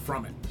would want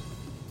from it.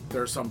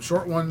 There are some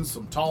short ones,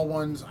 some tall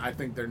ones. I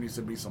think there needs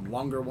to be some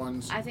longer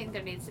ones. I think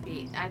it needs to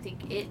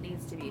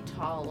be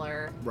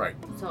taller. Right.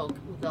 So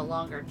the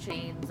longer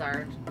chains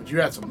are. But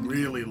you had some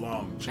really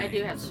long chains. I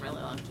do have some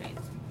really long chains.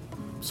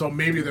 So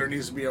maybe there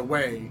needs to be a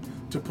way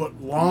to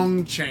put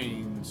long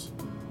chains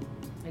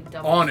Like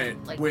double, on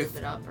it like with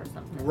it up or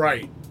something.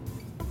 Right.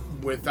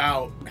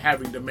 Without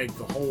having to make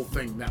the whole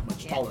thing that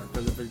much taller.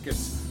 Because if it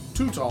gets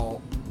too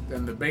tall,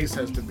 then the base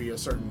has to be a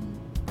certain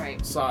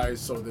size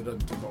so that it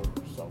doesn't tip over.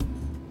 So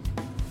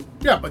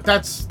yeah, but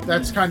that's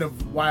kind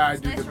of why I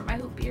do nice for my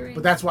hoop earrings.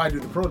 But that's why I do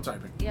the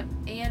prototyping. Yep,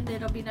 and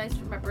it'll be nice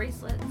for my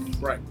bracelets.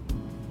 Right.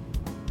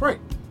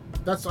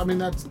 That's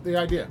the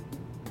idea.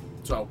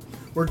 So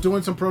we're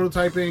doing some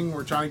prototyping.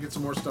 We're trying to get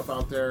some more stuff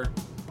out there.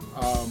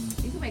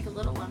 You can make a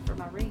little one for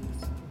my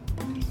rings.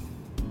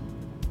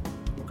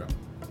 Okay.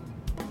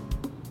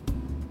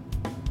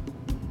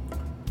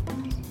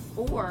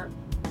 Or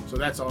so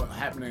that's all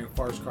happening at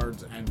Farce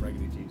Cards and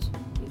Raggedy Tees.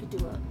 you could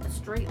do a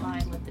straight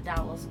line with the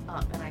dowels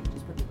up, and I can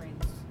just put the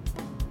rings.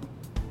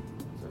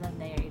 So then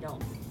they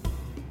don't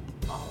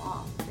fall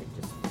off. They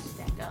just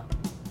stack up.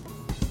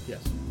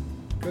 Yes.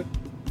 Good.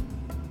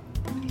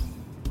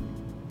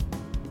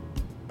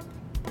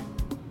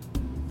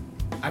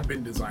 I've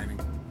been designing.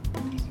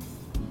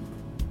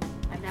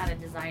 I'm not a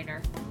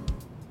designer.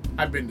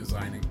 I've been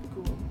designing.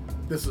 Cool.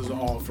 This is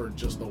all for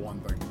just the one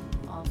thing.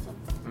 Awesome.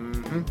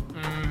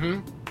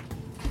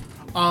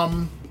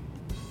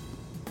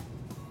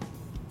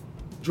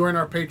 Join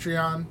our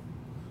Patreon.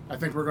 I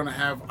think we're going to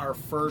have our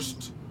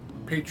first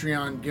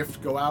Patreon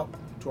gift go out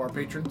to our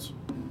patrons.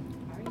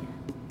 Are you?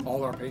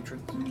 All our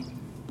patrons.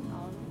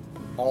 All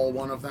All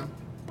one of them.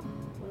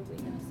 What are we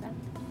going to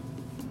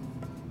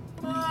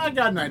send? I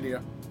got an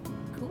idea.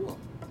 Cool.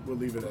 We'll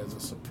leave it as a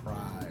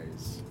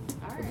surprise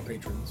All for right. the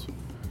patrons.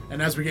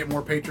 And as we get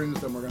more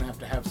patrons, then we're going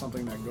to have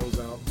something that goes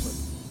out.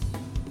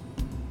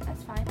 But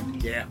That's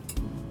fine. yeah.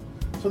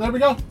 So there we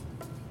go.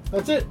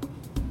 That's it.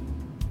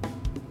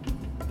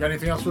 Got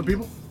anything else for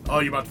people? Oh,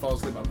 you're about to fall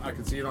asleep. I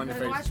can see it on your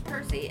I'm going face. to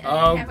watch Percy and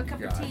Oh, have a cup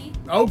God. of tea.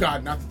 Oh,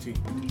 God, not the tea.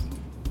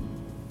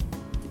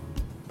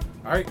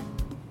 All right.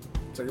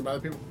 Say goodbye to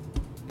people.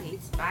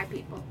 Peace by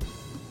people.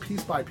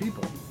 Peace by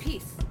people.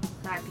 Peace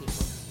by people.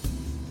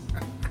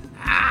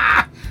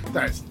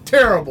 That's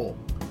terrible.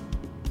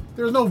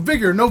 There's no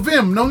vigor, no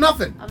vim, no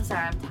nothing. I'm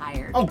sorry, I'm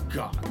tired. Oh,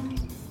 God.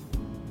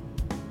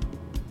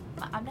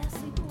 I'm not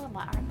sleeping well.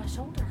 My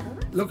shoulder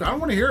hurts. Look, I don't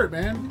want to hear it,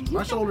 man.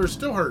 My shoulders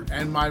still hurt,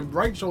 and my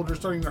right shoulder's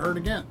starting to hurt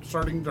again.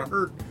 Starting to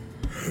hurt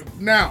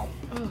now.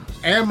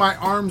 And my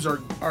arms are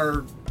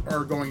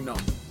going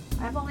numb.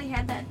 I've only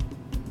had that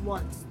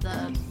once,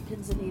 the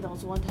pins and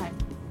needles one time.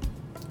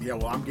 Yeah,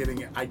 well, I'm getting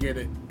it. I get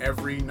it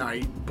every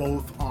night,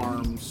 both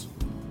arms,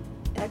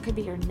 That could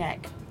be your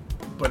neck.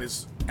 but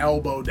it's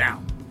elbow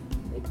down.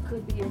 It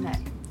could be your neck.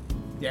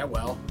 Yeah,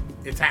 well,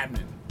 it's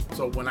happening.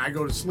 So when I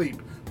go to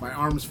sleep, my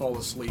arms fall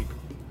asleep,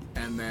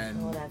 and then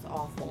Oh, that's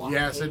awful. I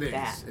yes, hate it is.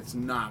 that. It's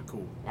not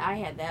cool. I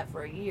had that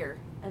for a year,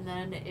 and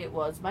then it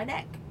was my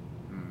neck.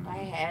 I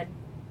had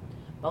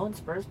bone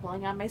spurs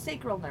pulling on my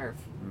sacral nerve.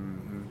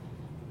 Mm-hmm.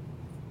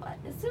 But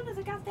as soon as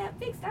I got that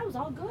fixed, I was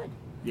all good.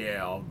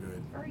 Yeah, all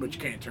good. For But you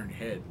you. can't turn your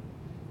head.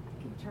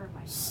 I can turn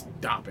my head.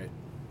 Stop it.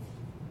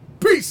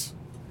 Peace!